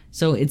guy.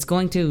 So it's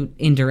going to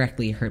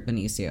indirectly hurt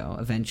Benicio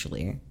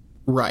eventually.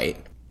 Right.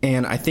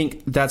 And I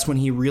think that's when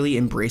he really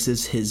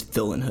embraces his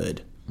villainhood.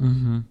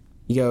 Mm-hmm.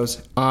 He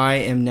goes, I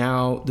am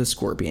now the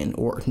Scorpion,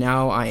 or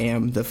now I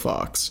am the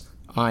Fox.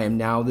 I am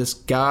now this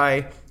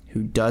guy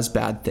who does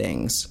bad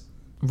things.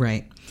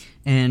 Right.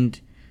 And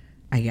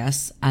I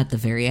guess at the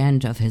very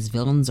end of his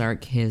villain's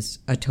arc, his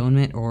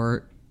atonement,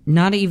 or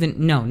not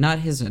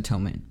his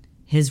atonement.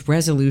 His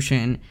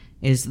resolution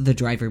is the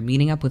driver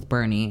meeting up with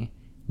Bernie,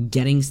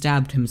 getting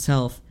stabbed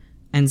himself,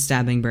 and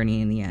stabbing Bernie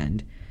in the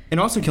end. And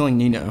also killing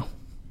Nino.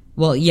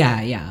 Well,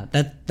 yeah.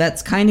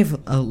 That's kind of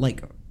a,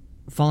 like,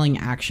 falling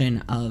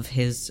action of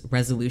his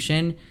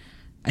resolution.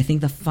 I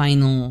think the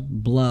final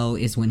blow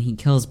is when he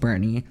kills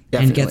Bernie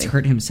and gets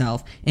hurt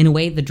himself. In a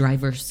way, the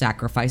driver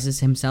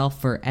sacrifices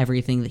himself for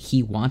everything that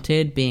he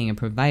wanted, being a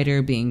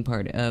provider, being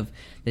part of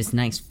this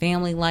nice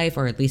family life,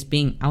 or at least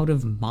being out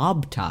of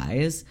mob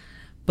ties.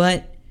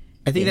 But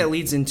I think that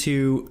leads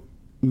into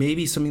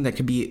maybe something that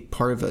could be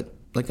part of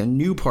a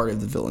new part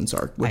of the villain's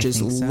arc, which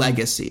is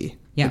legacy.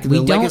 Yeah, like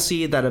the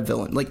legacy that a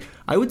villain, like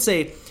I would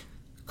say,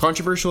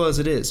 controversial as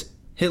it is,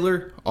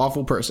 Hitler,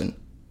 awful person,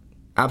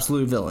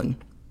 absolute villain,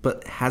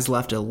 but has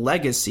left a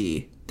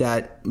legacy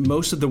that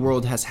most of the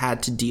world has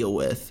had to deal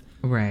with.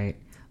 Right.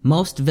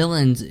 Most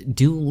villains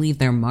do leave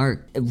their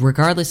mark,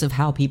 regardless of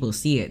how people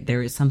see it.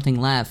 There is something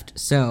left.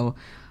 So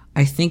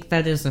I think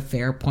that is a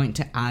fair point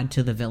to add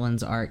to the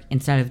villain's arc,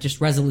 instead of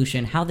just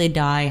resolution, how they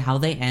die, how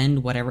they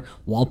end, whatever.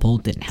 Walpole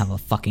didn't have a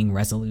fucking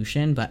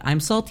resolution, but I'm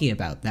salty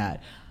about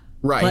that.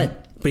 Right.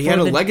 But he had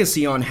a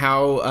legacy on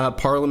how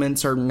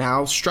parliaments are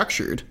now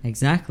structured.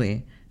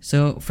 Exactly.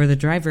 So for the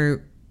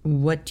driver,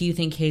 what do you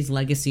think his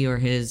legacy or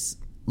his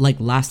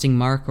lasting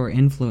mark or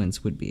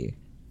influence would be?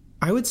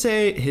 I would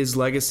say his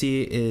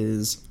legacy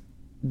is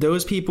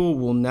those people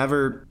will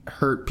never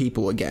hurt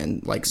people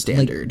again, like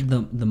Standard.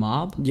 Like the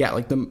mob? Yeah,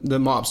 like the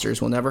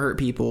mobsters will never hurt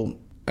people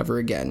ever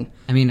again.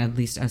 I mean, at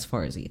least as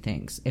far as he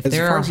thinks. If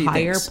there are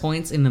higher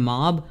points in the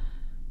mob,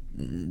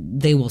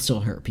 they will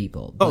still hurt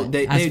people. But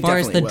as far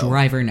as the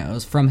driver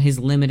knows, from his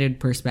limited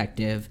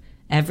perspective,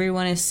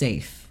 everyone is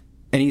safe.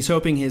 And he's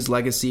hoping his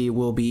legacy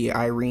will be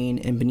Irene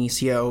and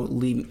Benicio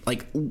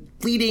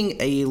leading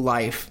a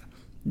life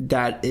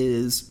that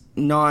is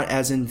not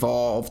as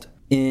involved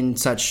in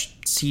such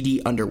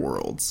seedy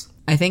underworlds.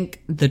 I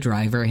think the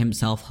driver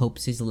himself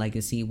hopes his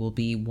legacy will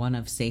be one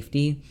of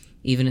safety,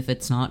 even if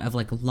it's not of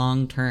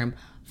long-term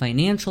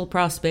financial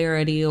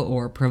prosperity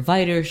or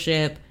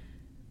providership.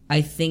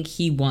 I think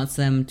he wants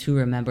them to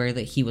remember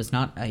that he was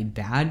not a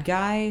bad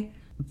guy.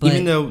 But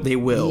even though they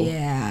will.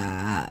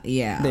 Yeah.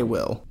 They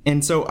will.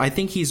 And so I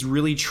think he's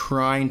really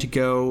trying to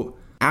go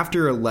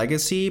after a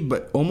legacy,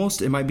 but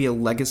almost it might be a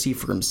legacy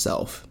for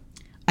himself.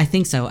 I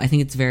think so. I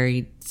think it's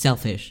very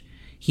selfish.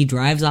 He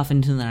drives off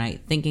into the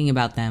night thinking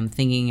about them,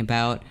 thinking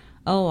about,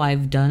 oh,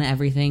 I've done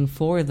everything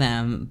for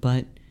them,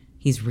 but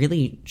he's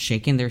really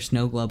shaken their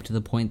snow globe to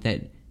the point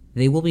that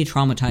they will be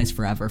traumatized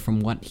forever from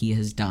what he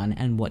has done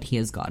and what he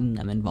has gotten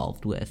them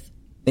involved with.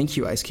 Thank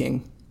you, Ice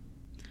King.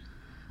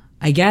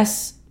 I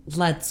guess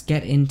let's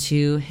get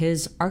into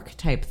his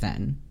archetype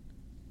then.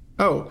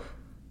 Oh.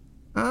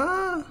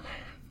 I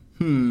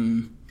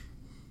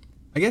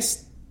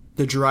guess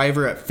the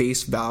driver at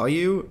face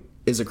value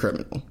is a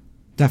criminal.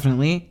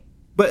 Definitely.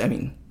 But, I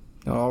mean,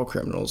 not all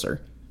criminals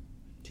are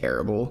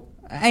terrible.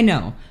 I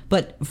know.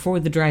 But for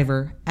the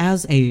driver,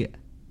 as a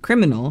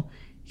criminal,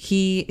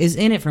 he is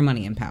in it for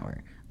money and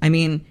power. I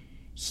mean,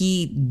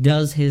 he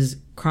does his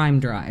crime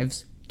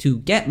drives to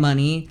get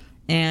money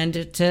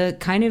and to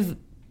kind of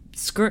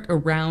skirt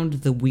around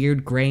the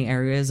weird gray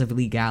areas of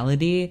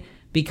legality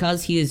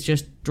because he is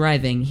just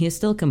driving. He is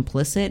still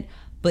complicit,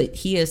 but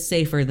he is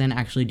safer than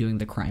actually doing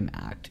the crime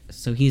act.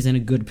 So he's in a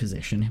good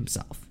position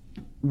himself.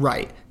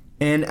 Right.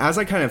 And as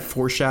I kind of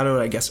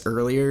foreshadowed, I guess,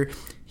 earlier,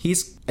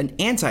 he's an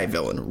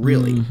anti-villain,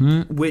 really,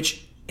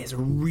 which is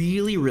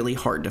really, really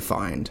hard to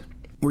find.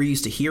 We're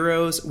used to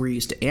heroes, we're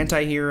used to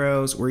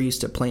anti-heroes, we're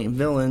used to playing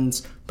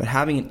villains, but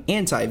having an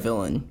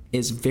anti-villain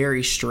is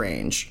very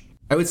strange.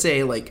 I would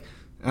say, like,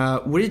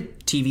 what did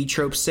TV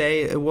tropes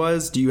say it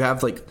was? Do you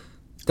have, like,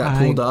 that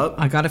pulled up?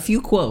 I got a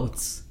few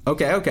quotes.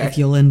 Okay. If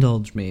you'll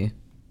indulge me.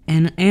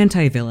 An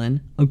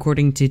anti-villain,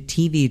 according to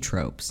TV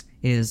tropes,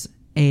 is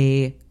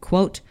a,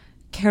 quote,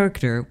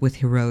 character with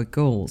heroic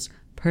goals,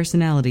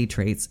 personality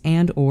traits,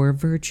 and or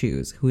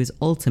virtues, who is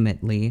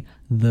ultimately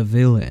the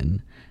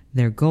villain.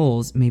 Their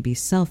goals may be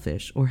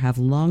selfish or have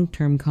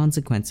long-term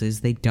consequences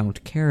they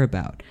don't care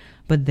about,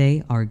 but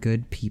they are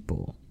good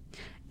people.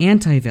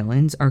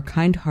 Anti-villains are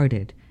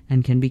kind-hearted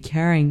and can be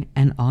caring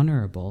and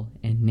honorable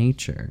in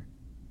nature.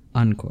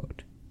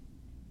 Unquote.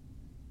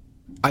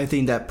 I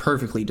think that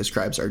perfectly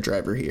describes our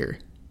driver here.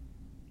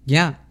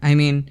 Yeah, I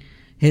mean,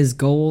 his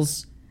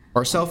goals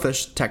Are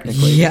selfish,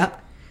 technically. Yeah.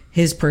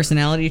 His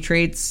personality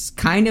traits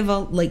kind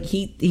of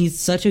he's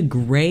such a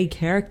gray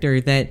character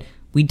that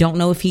we don't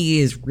know if he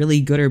is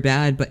really good or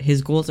bad, but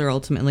his goals are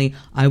ultimately,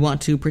 I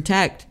want to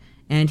protect,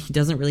 and he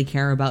doesn't really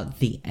care about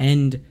the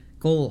end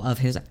goal of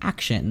his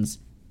actions,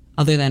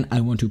 other than,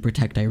 I want to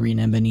protect Irene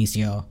and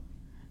Benicio.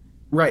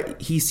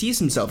 Right. He sees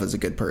himself as a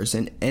good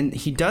person, and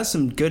he does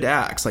some good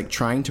acts, like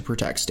trying to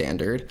protect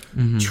Standard,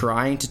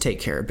 trying to take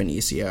care of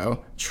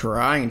Benicio,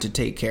 trying to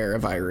take care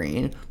of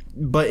Irene.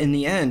 But in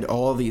the end,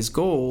 all of these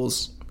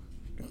goals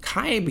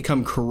kind of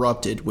become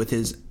corrupted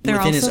within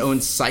his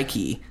own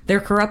psyche. They're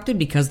corrupted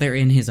because they're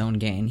in his own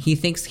gain. He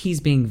thinks he's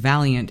being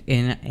valiant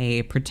in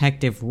a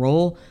protective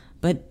role,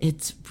 but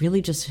it's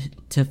really just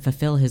to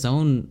fulfill his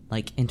own,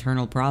 like,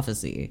 internal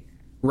prophecy.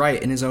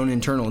 Right, and his own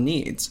internal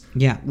needs.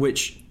 Yeah.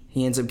 Which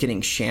he ends up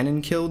getting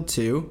Shannon killed,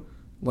 too.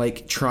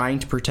 Like, trying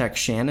to protect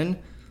Shannon.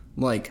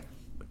 Like,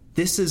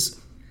 this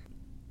is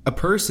a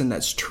person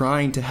that's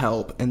trying to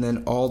help, and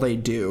then all they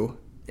do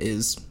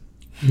is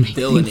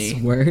villainy.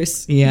 It's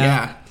worse.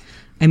 Yeah.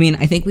 I mean,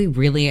 I think we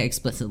really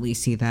explicitly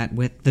see that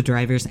with the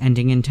driver's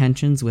ending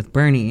intentions with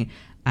Bernie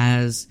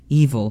as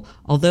evil.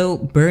 Although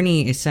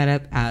Bernie is set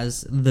up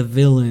as the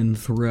villain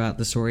throughout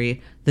the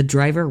story, the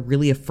driver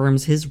really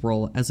affirms his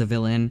role as a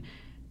villain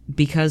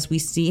because we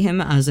see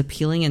him as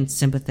appealing and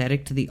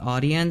sympathetic to the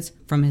audience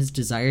from his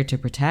desire to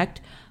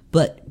protect,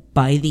 but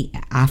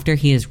after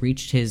he has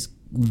reached his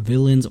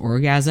villain's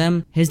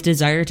orgasm, his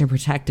desire to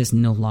protect is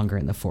no longer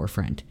in the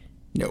forefront.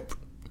 Nope.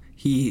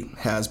 He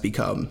has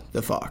become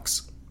the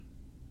fox.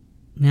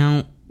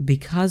 Now,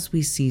 because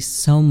we see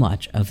so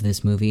much of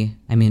this movie,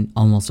 I mean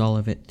almost all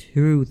of it,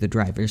 through the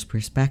driver's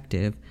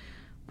perspective,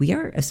 we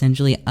are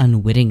essentially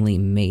unwittingly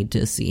made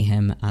to see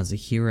him as a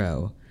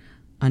hero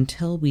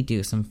until we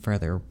do some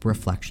further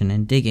reflection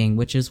and digging,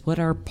 which is what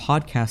our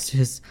podcast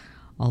is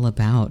all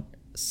about.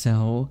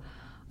 So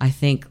I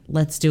think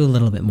let's do a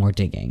little bit more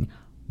digging.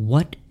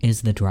 What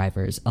is the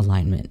driver's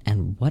alignment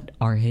and what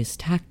are his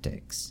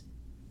tactics?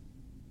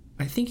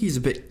 I think he's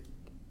a bit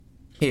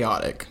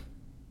chaotic.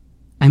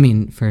 I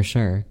mean, for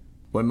sure.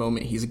 One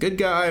moment he's a good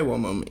guy,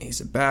 one moment he's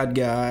a bad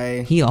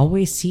guy. He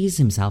always sees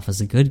himself as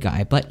a good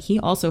guy, but he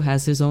also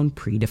has his own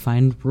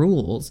predefined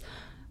rules,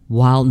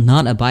 while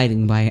not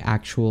abiding by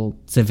actual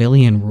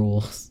civilian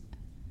rules.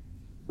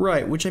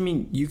 Right, which, I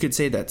mean, you could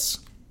say that's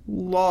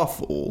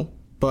lawful,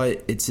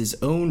 but it's his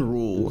own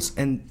rules,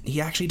 and he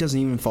actually doesn't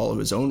even follow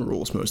his own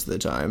rules most of the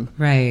time.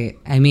 Right.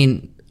 I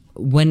mean,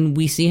 when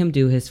we see him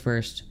do his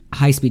first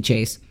high-speed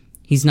chase,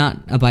 he's not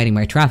abiding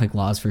by traffic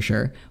laws for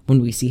sure.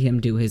 When we see him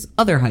do his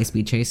other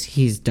high-speed chase,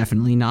 he's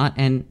definitely not,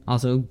 and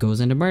also goes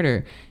into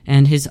murder.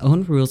 And his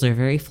own rules are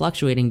very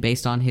fluctuating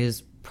based on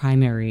his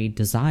primary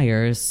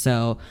desires,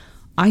 so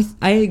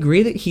I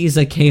agree that he's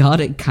a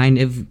chaotic kind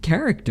of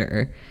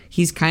character.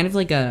 He's kind of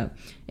like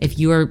if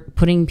you are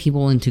putting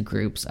people into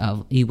groups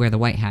of, you wear the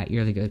white hat,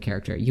 you're the good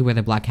character. You wear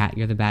the black hat,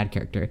 you're the bad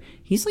character.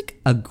 He's like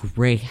a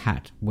gray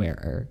hat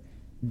wearer.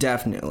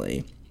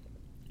 Definitely.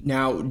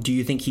 Now, do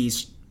you think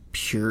he's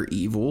pure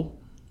evil?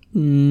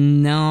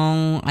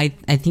 No, I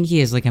think he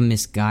has like a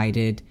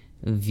misguided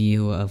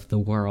view of the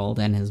world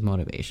and his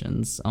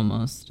motivations,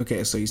 almost.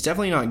 Okay, so he's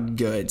definitely not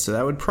good, so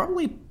that would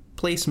probably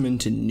place him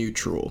into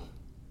neutral.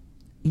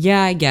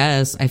 Yeah, I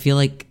guess. I feel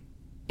like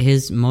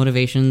his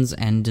motivations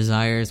and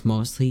desires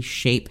mostly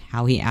shape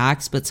how he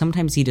acts, but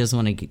sometimes he does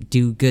want to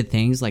do good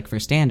things, like for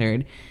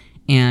Standard,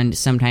 and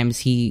sometimes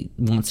he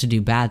wants to do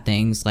bad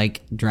things,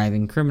 like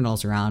driving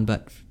criminals around,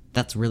 but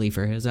that's really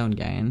for his own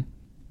gain.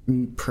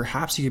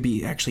 Perhaps he could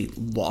be actually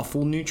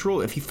lawful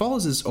neutral if he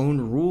follows his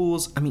own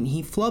rules. I mean,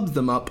 he flubbed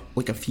them up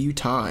like a few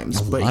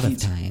times. A lot of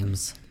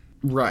times.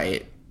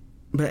 Right.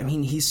 But, I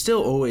mean, he's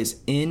still always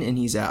in and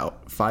he's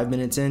out. 5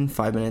 minutes in,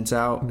 5 minutes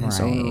out. His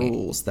own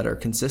rules that are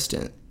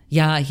consistent.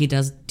 Yeah, he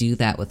does do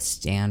that with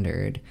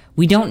Standard.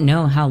 We don't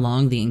know how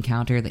long the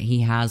encounter that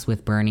he has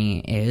with Bernie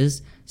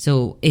is,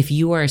 so if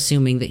you are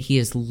assuming that he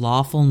is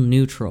lawful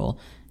neutral,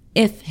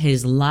 if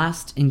his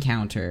last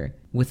encounter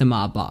with a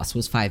mob boss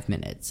was 5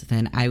 minutes,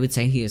 then I would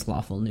say he is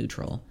lawful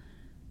neutral.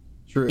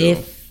 True.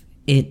 If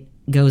it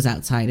goes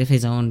outside of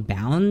his own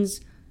bounds,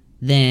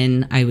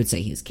 then I would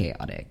say he's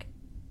chaotic.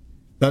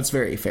 That's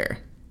very fair.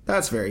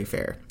 That's very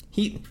fair.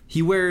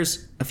 He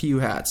wears a few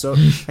hats, so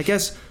I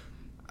guess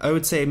I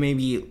would say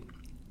maybe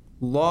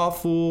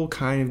lawful,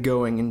 kind of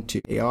going into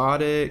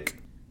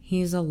chaotic.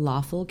 He's a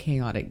lawful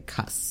chaotic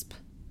cusp.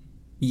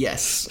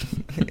 Yes,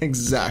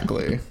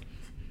 exactly.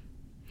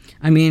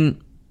 I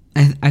mean,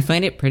 I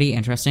find it pretty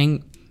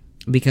interesting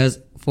because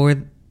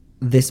for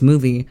this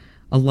movie,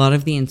 a lot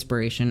of the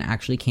inspiration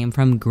actually came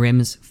from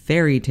Grimm's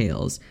fairy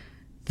tales.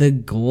 The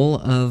goal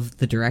of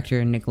the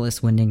director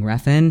Nicholas Winding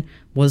Refn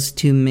was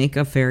to make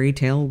a fairy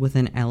tale with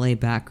an LA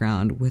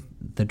background with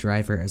the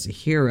driver as a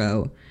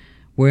hero,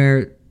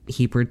 where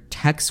he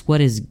protects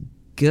what is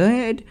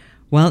good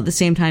while at the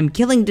same time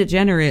killing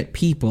degenerate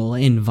people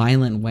in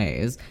violent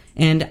ways.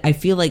 And I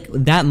feel like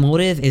that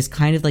motive is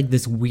kind of like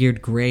this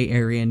weird gray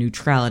area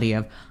neutrality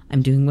of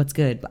I'm doing what's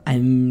good, but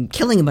I'm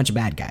killing a bunch of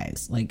bad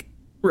guys. Like,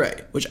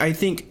 right, which I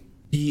think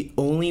the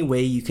only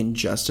way you can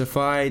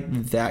justify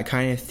that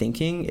kind of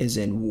thinking is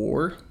in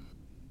war.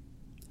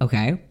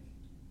 Okay.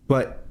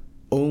 But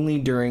only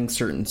during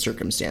certain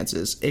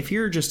circumstances. If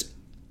you're just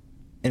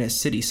in a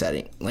city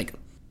setting, like,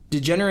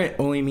 degenerate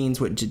only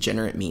means what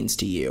degenerate means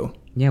to you.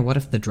 Yeah, what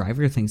if the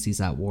driver thinks he's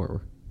at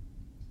war?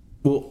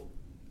 Well,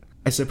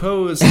 I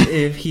suppose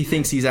if he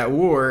thinks he's at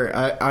war,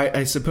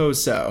 I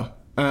suppose so.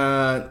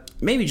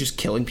 Maybe just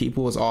killing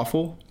people is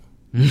awful.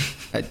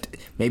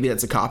 Maybe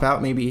that's a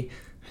cop-out. Maybe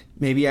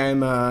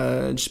I'm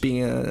just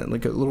being a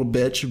little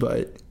bitch,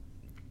 but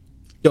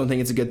don't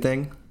think it's a good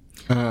thing.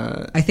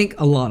 I think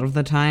a lot of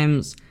the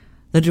times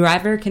the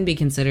driver can be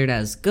considered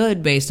as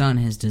good based on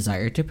his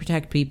desire to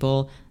protect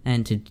people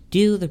and to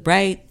do the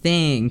right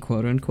thing,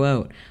 quote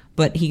unquote.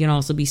 But he can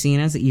also be seen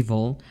as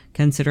evil,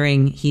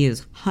 considering he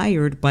is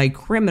hired by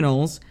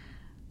criminals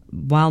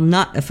while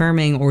not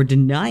affirming or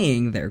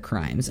denying their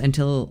crimes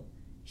until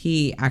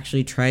he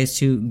actually tries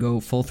to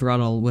go full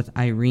throttle with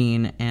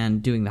Irene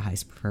and doing the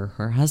heist for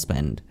her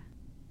husband.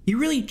 He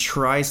really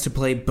tries to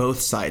play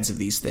both sides of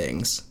these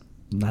things.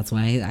 That's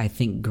why I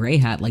think Grey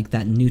Hat, like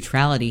that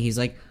neutrality, he's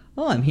like,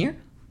 oh, I'm here.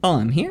 Oh,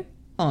 I'm here.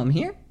 Oh, I'm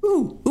here.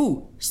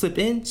 Ooh. Slip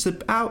in,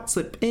 slip out,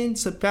 slip in,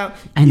 slip out.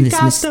 And You this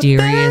got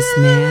mysterious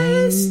the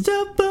man. best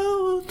of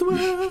both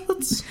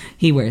worlds.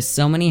 He wears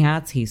so many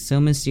hats, he's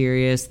so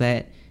mysterious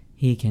that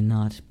he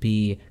cannot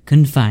be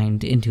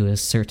confined into a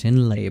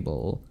certain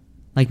label.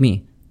 Like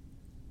me.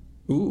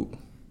 Ooh.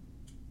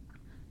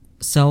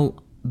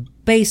 So,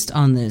 based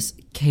on this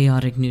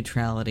chaotic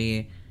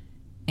neutrality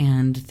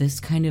and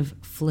this kind of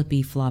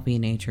flippy-floppy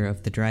nature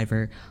of the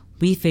driver,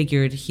 we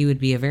figured he would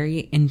be a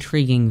very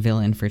intriguing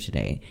villain for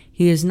today.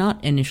 He is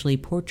not initially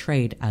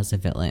portrayed as a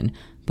villain,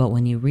 but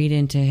when you read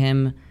into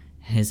him,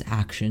 his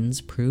actions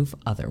prove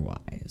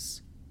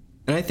otherwise.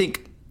 And I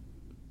think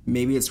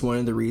maybe it's one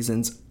of the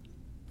reasons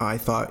I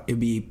thought it'd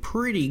be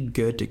pretty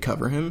good to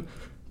cover him,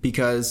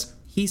 because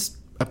he's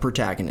a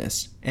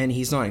protagonist and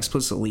he's not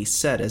explicitly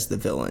set as the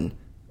villain,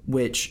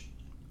 which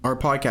our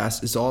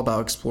podcast is all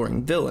about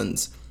exploring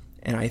villains.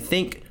 And I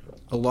think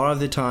a lot of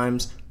the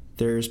times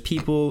there's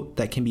people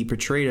that can be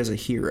portrayed as a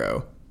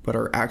hero but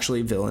are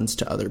actually villains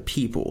to other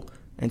people.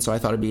 And so I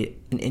thought it'd be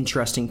an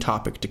interesting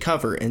topic to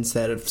cover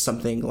instead of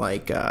something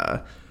like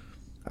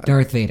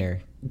Darth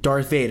Vader.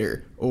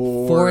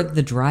 Or For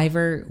the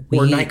driver,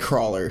 or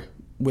Nightcrawler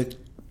with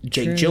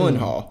Jake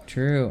Gyllenhaal.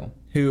 True.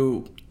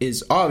 Who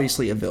is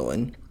obviously a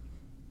villain.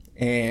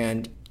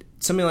 And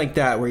something like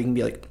that where you can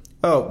be like,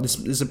 oh, this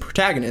is a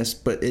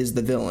protagonist but is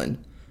the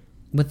villain.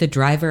 With the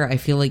driver, I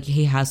feel like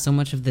he has so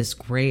much of this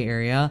gray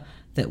area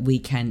that we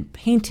can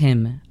paint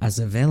him as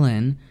a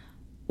villain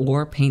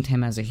or paint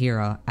him as a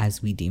hero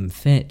as we deem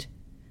fit.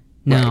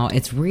 Now,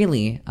 It's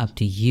really up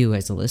to you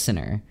as a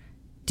listener.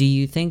 Do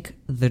you think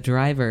the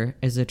driver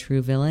is a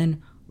true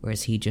villain, or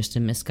is he just a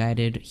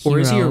misguided hero? Or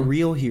is he a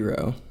real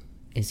hero?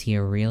 Is he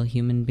a real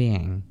human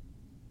being?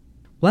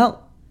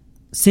 Well,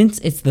 since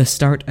it's the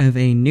start of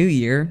a new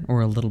year,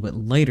 or a little bit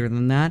later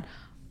than that,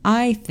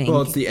 I think...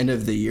 Well, it's the end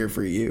of the year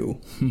for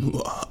you.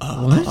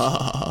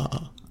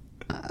 What?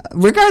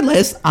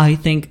 Regardless, I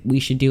think we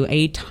should do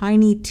a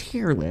tiny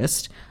tier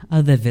list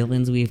of the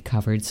villains we've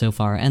covered so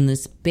far in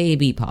this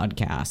baby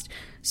podcast.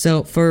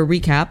 So, for a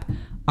recap,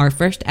 our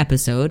first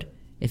episode,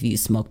 If You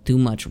Smoke Too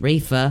Much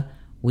Reefa,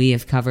 we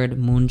have covered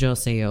Munjo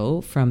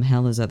Seo from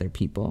Hell is Other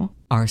People.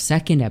 Our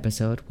second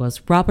episode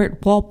was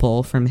Robert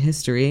Walpole from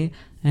History,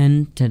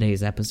 and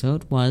today's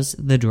episode was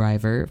The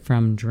Driver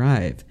from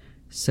Drive.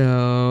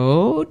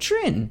 So,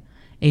 Trin,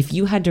 if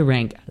you had to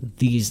rank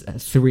these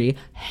three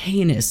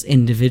heinous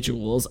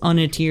individuals on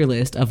a tier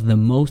list of the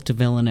most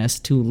villainous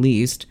to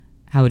least,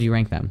 how would you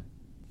rank them?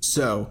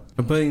 So,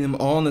 I'm putting them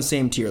all on the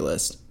same tier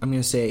list. I'm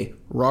going to say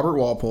Robert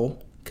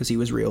Walpole, because he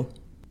was real.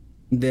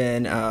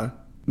 Then,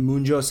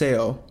 Munjo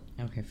Seo.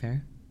 Okay,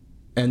 fair.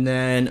 And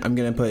then I'm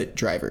going to put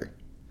Driver.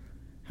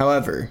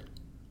 However,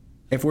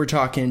 if we're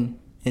talking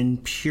in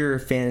pure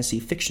fantasy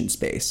fiction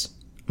space,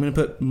 I'm going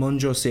to put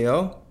Munjo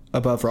Seo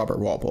above Robert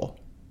Walpole.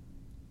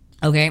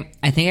 Okay,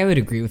 I think I would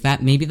agree with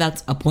that. Maybe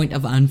that's a point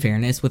of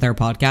unfairness with our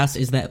podcast,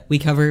 is that we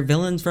cover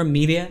villains from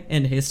media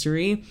and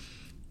history.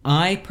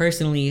 I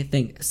personally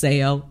think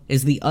Seo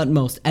is the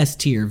utmost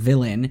S-tier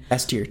villain.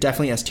 S-tier,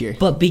 definitely S-tier.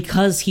 But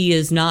because he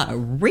is not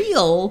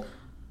real,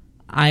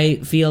 I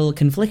feel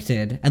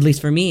conflicted. At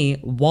least for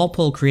me,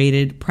 Walpole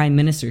created prime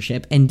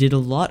ministership and did a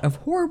lot of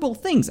horrible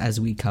things, as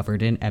we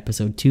covered in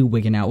episode 2,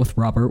 Wigging Out with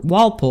Robert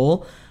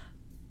Walpole.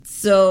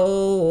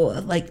 So,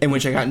 in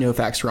which I got no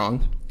facts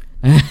wrong.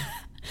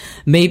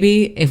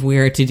 Maybe if we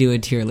are to do a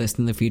tier list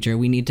in the future,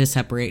 we need to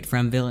separate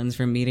from villains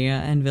from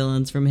media and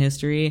villains from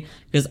history.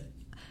 Because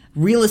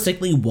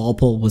realistically,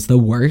 Walpole was the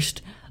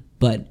worst,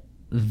 but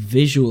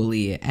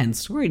visually and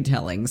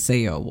storytelling,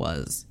 Seo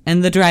was.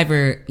 And the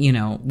Driver,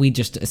 we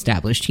just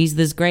established he's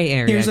this gray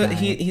area guy.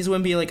 He's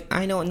one be like,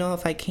 I don't know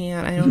if I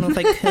can. I don't know if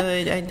I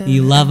could. I don't.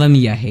 You love him,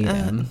 you hate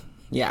him.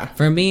 Yeah.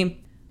 For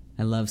me,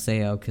 I love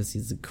Seo because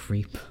he's a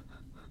creep.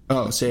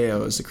 Oh,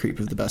 Seo is a creep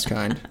of the best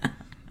kind.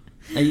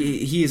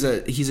 He's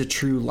a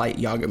true light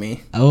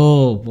Yagami.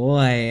 Oh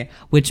boy,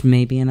 which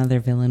may be another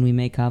villain we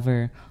may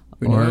cover.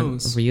 Who or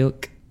knows?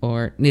 Ryuk,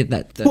 or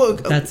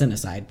that's an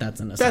aside.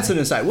 That's an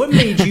aside. What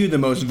made you the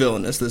most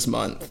villainous this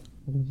month?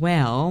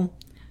 Well,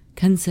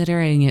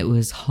 considering it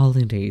was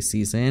holiday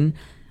season,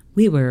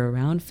 we were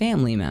around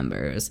family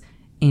members,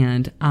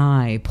 and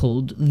I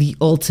pulled the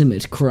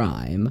ultimate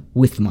crime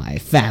with my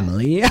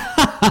family.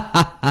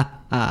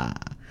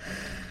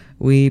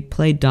 We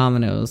played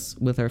dominoes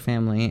with our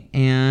family,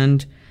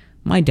 and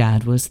my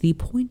dad was the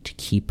point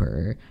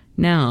keeper.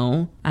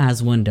 Now,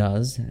 as one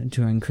does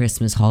during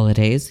Christmas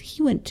holidays,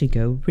 he went to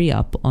go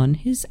re-up on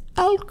his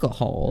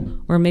alcohol.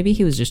 Or maybe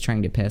he was just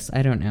trying to piss.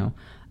 I don't know.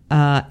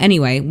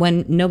 Anyway,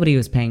 when nobody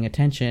was paying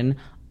attention,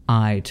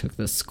 I took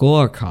the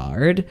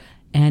scorecard,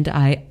 and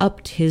I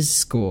upped his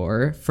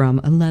score from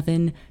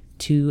 11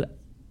 to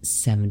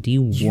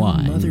 71. You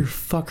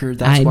motherfucker,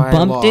 that's why I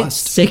bumped it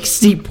lost.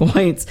 60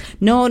 points.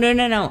 No.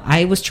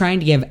 I was trying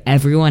to give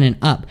everyone an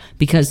up,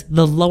 because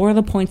the lower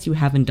the points you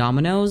have in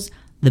dominoes,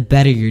 the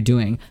better you're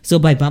doing. So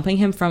by bumping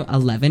him from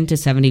 11 to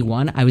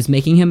 71, I was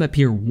making him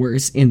appear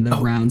worse in the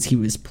rounds he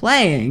was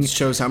playing.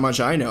 Shows how much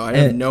I know. I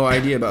have no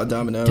idea about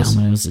dominoes.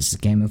 Dominoes is a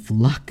game of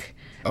luck.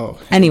 Oh.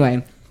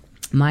 Anyway,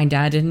 my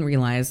dad didn't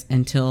realize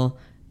until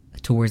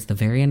towards the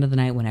very end of the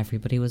night, when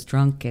everybody was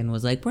drunk and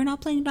was like, we're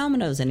not playing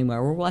dominoes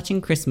anymore, we're watching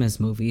Christmas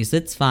movies,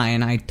 it's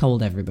fine. I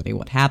told everybody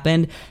what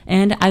happened,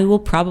 and I will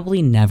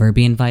probably never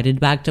be invited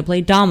back to play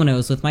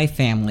dominoes with my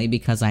family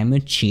because I'm a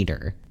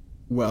cheater.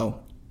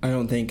 Well, I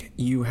don't think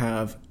you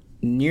have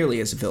nearly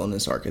as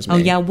villainous arc as me. Oh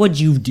yeah, what'd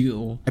you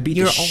do? I beat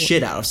the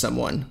shit out of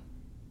someone.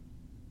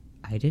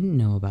 I didn't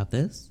know about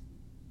this.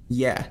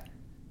 Yeah.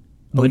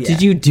 What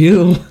did you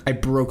do? I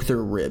broke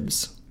their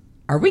ribs.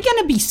 Are we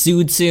gonna be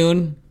sued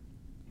soon?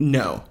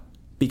 No,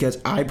 because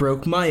I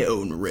broke my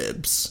own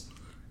ribs.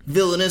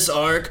 Villainous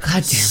arc, God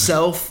damn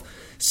it.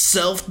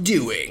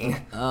 self-doing.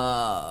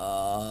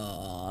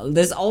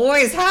 This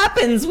always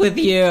happens with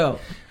you.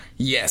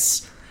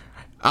 Yes,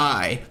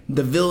 I,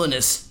 the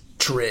villainous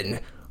Trin,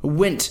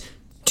 went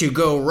to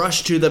go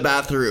rush to the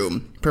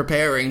bathroom,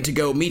 preparing to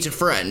go meet a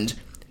friend,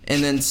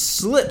 and then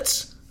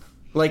slipped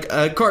like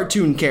a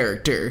cartoon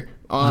character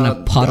on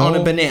a puddle? on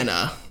a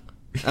banana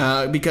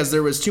because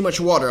there was too much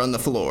water on the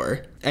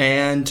floor.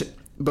 And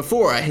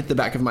before I hit the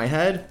back of my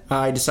head,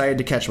 I decided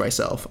to catch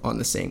myself on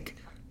the sink.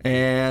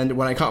 And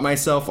when I caught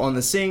myself on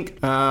the sink,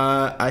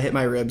 I hit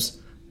my ribs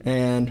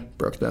and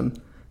broke them,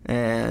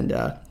 and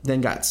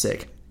then got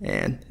sick.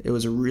 And it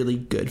was a really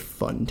good,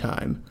 fun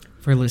time.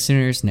 For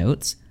listeners'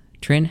 notes,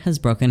 Trin has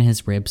broken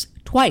his ribs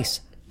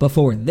twice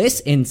before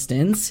this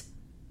instance.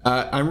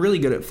 I'm really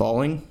good at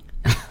falling.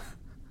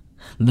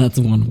 That's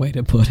one way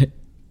to put it.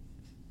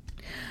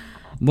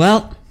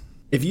 Well,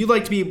 if you'd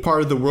like to be a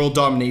part of the World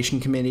Domination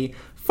Committee,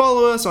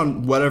 follow us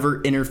on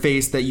whatever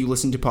interface that you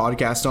listen to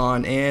podcasts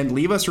on, and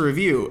leave us a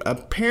review.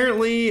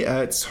 Apparently,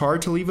 it's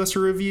hard to leave us a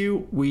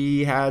review.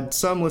 We had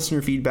some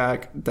listener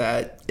feedback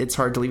that it's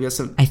hard to leave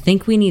us I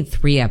think we need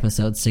 3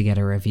 episodes to get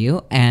a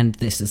review, and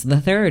this is the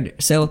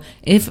 3rd. So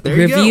if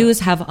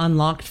reviews have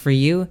unlocked for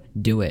you,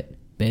 do it,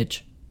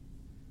 bitch.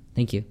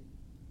 Thank you.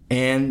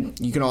 And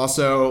you can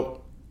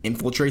also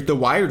infiltrate the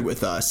Wired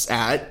with us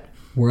at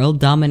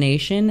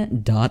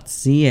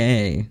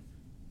worlddomination.ca.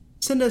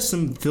 Send us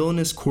some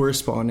villainous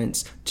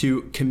correspondence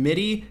to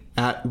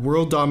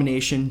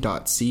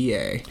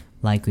committee@worlddomination.ca.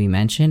 Like we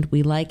mentioned,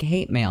 we like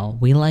hate mail,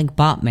 we like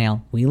bot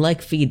mail, we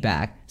like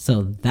feedback,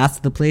 so that's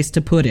the place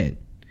to put it.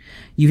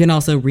 You can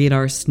also read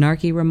our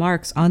snarky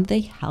remarks on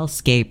the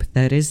hellscape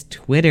that is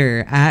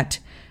Twitter at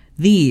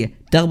the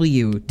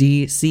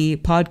WDC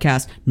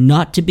Podcast,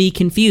 not to be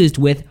confused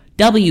with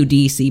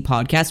WDC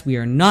Podcast. We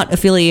are not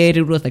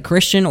affiliated with a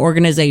Christian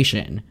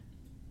organization.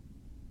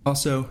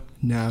 Also,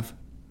 Nav,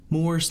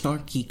 more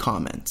snarky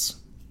comments.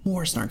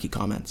 More snarky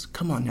comments.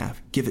 Come on,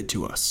 Nav. Give it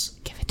to us.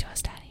 Give it to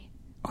us, Daddy.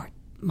 Or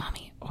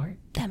Mommy. Or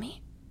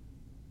Demi.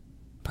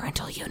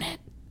 Parental unit.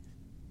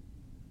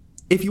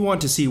 If you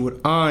want to see what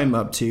I'm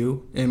up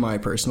to in my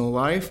personal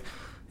life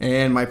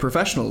and my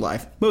professional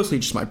life, mostly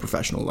just my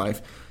professional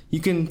life, you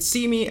can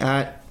see me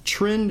at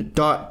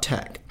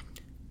tryn.tech.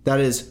 That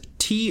is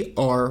TRYNN.TECH.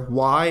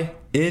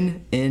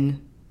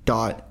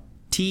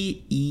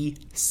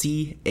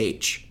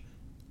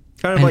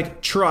 Kind of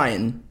like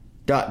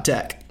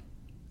trying.tech.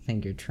 I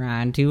think you're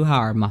trying too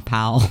hard, my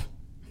pal.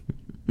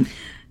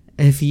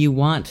 If you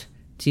want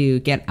to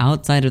get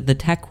outside of the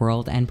tech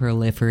world and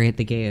proliferate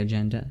the gay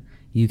agenda,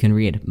 you can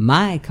read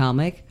my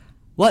comic,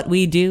 What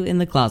We Do in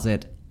the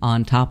Closet,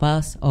 on Top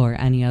Us or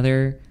any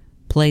other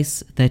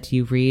place that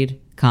you read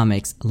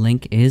comics.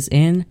 Link is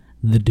in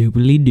the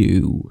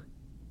doobly-doo.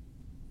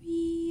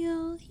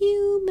 Real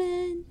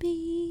human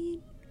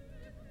being.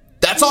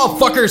 That's all,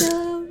 fuckers!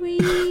 The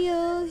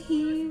real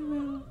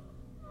hero.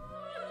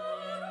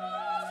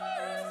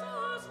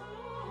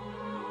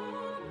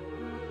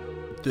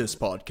 This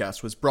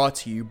podcast was brought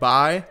to you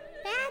by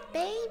Bad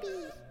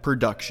Baby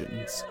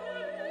Productions.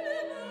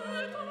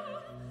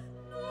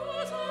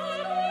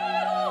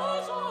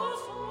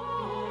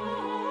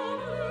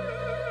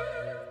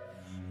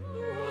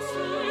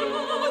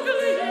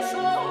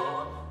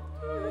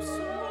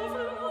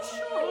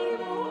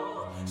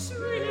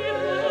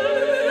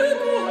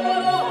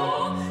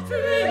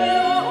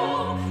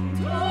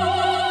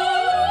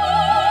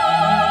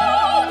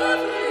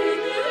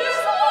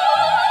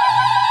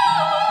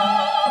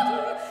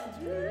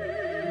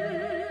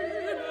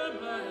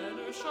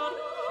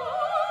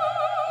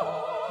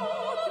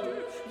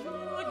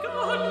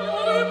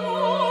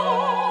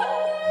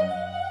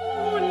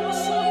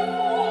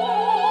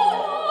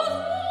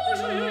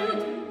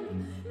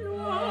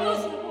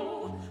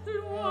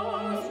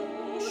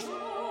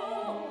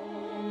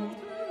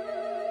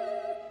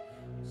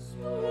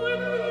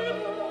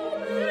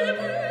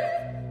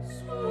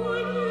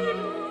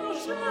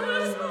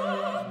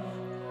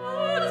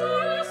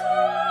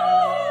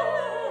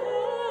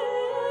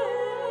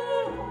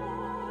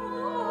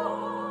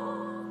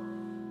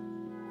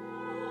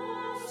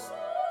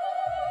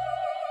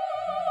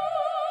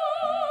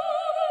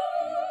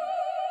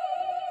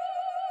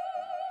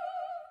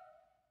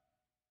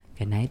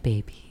 Good night,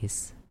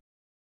 babies.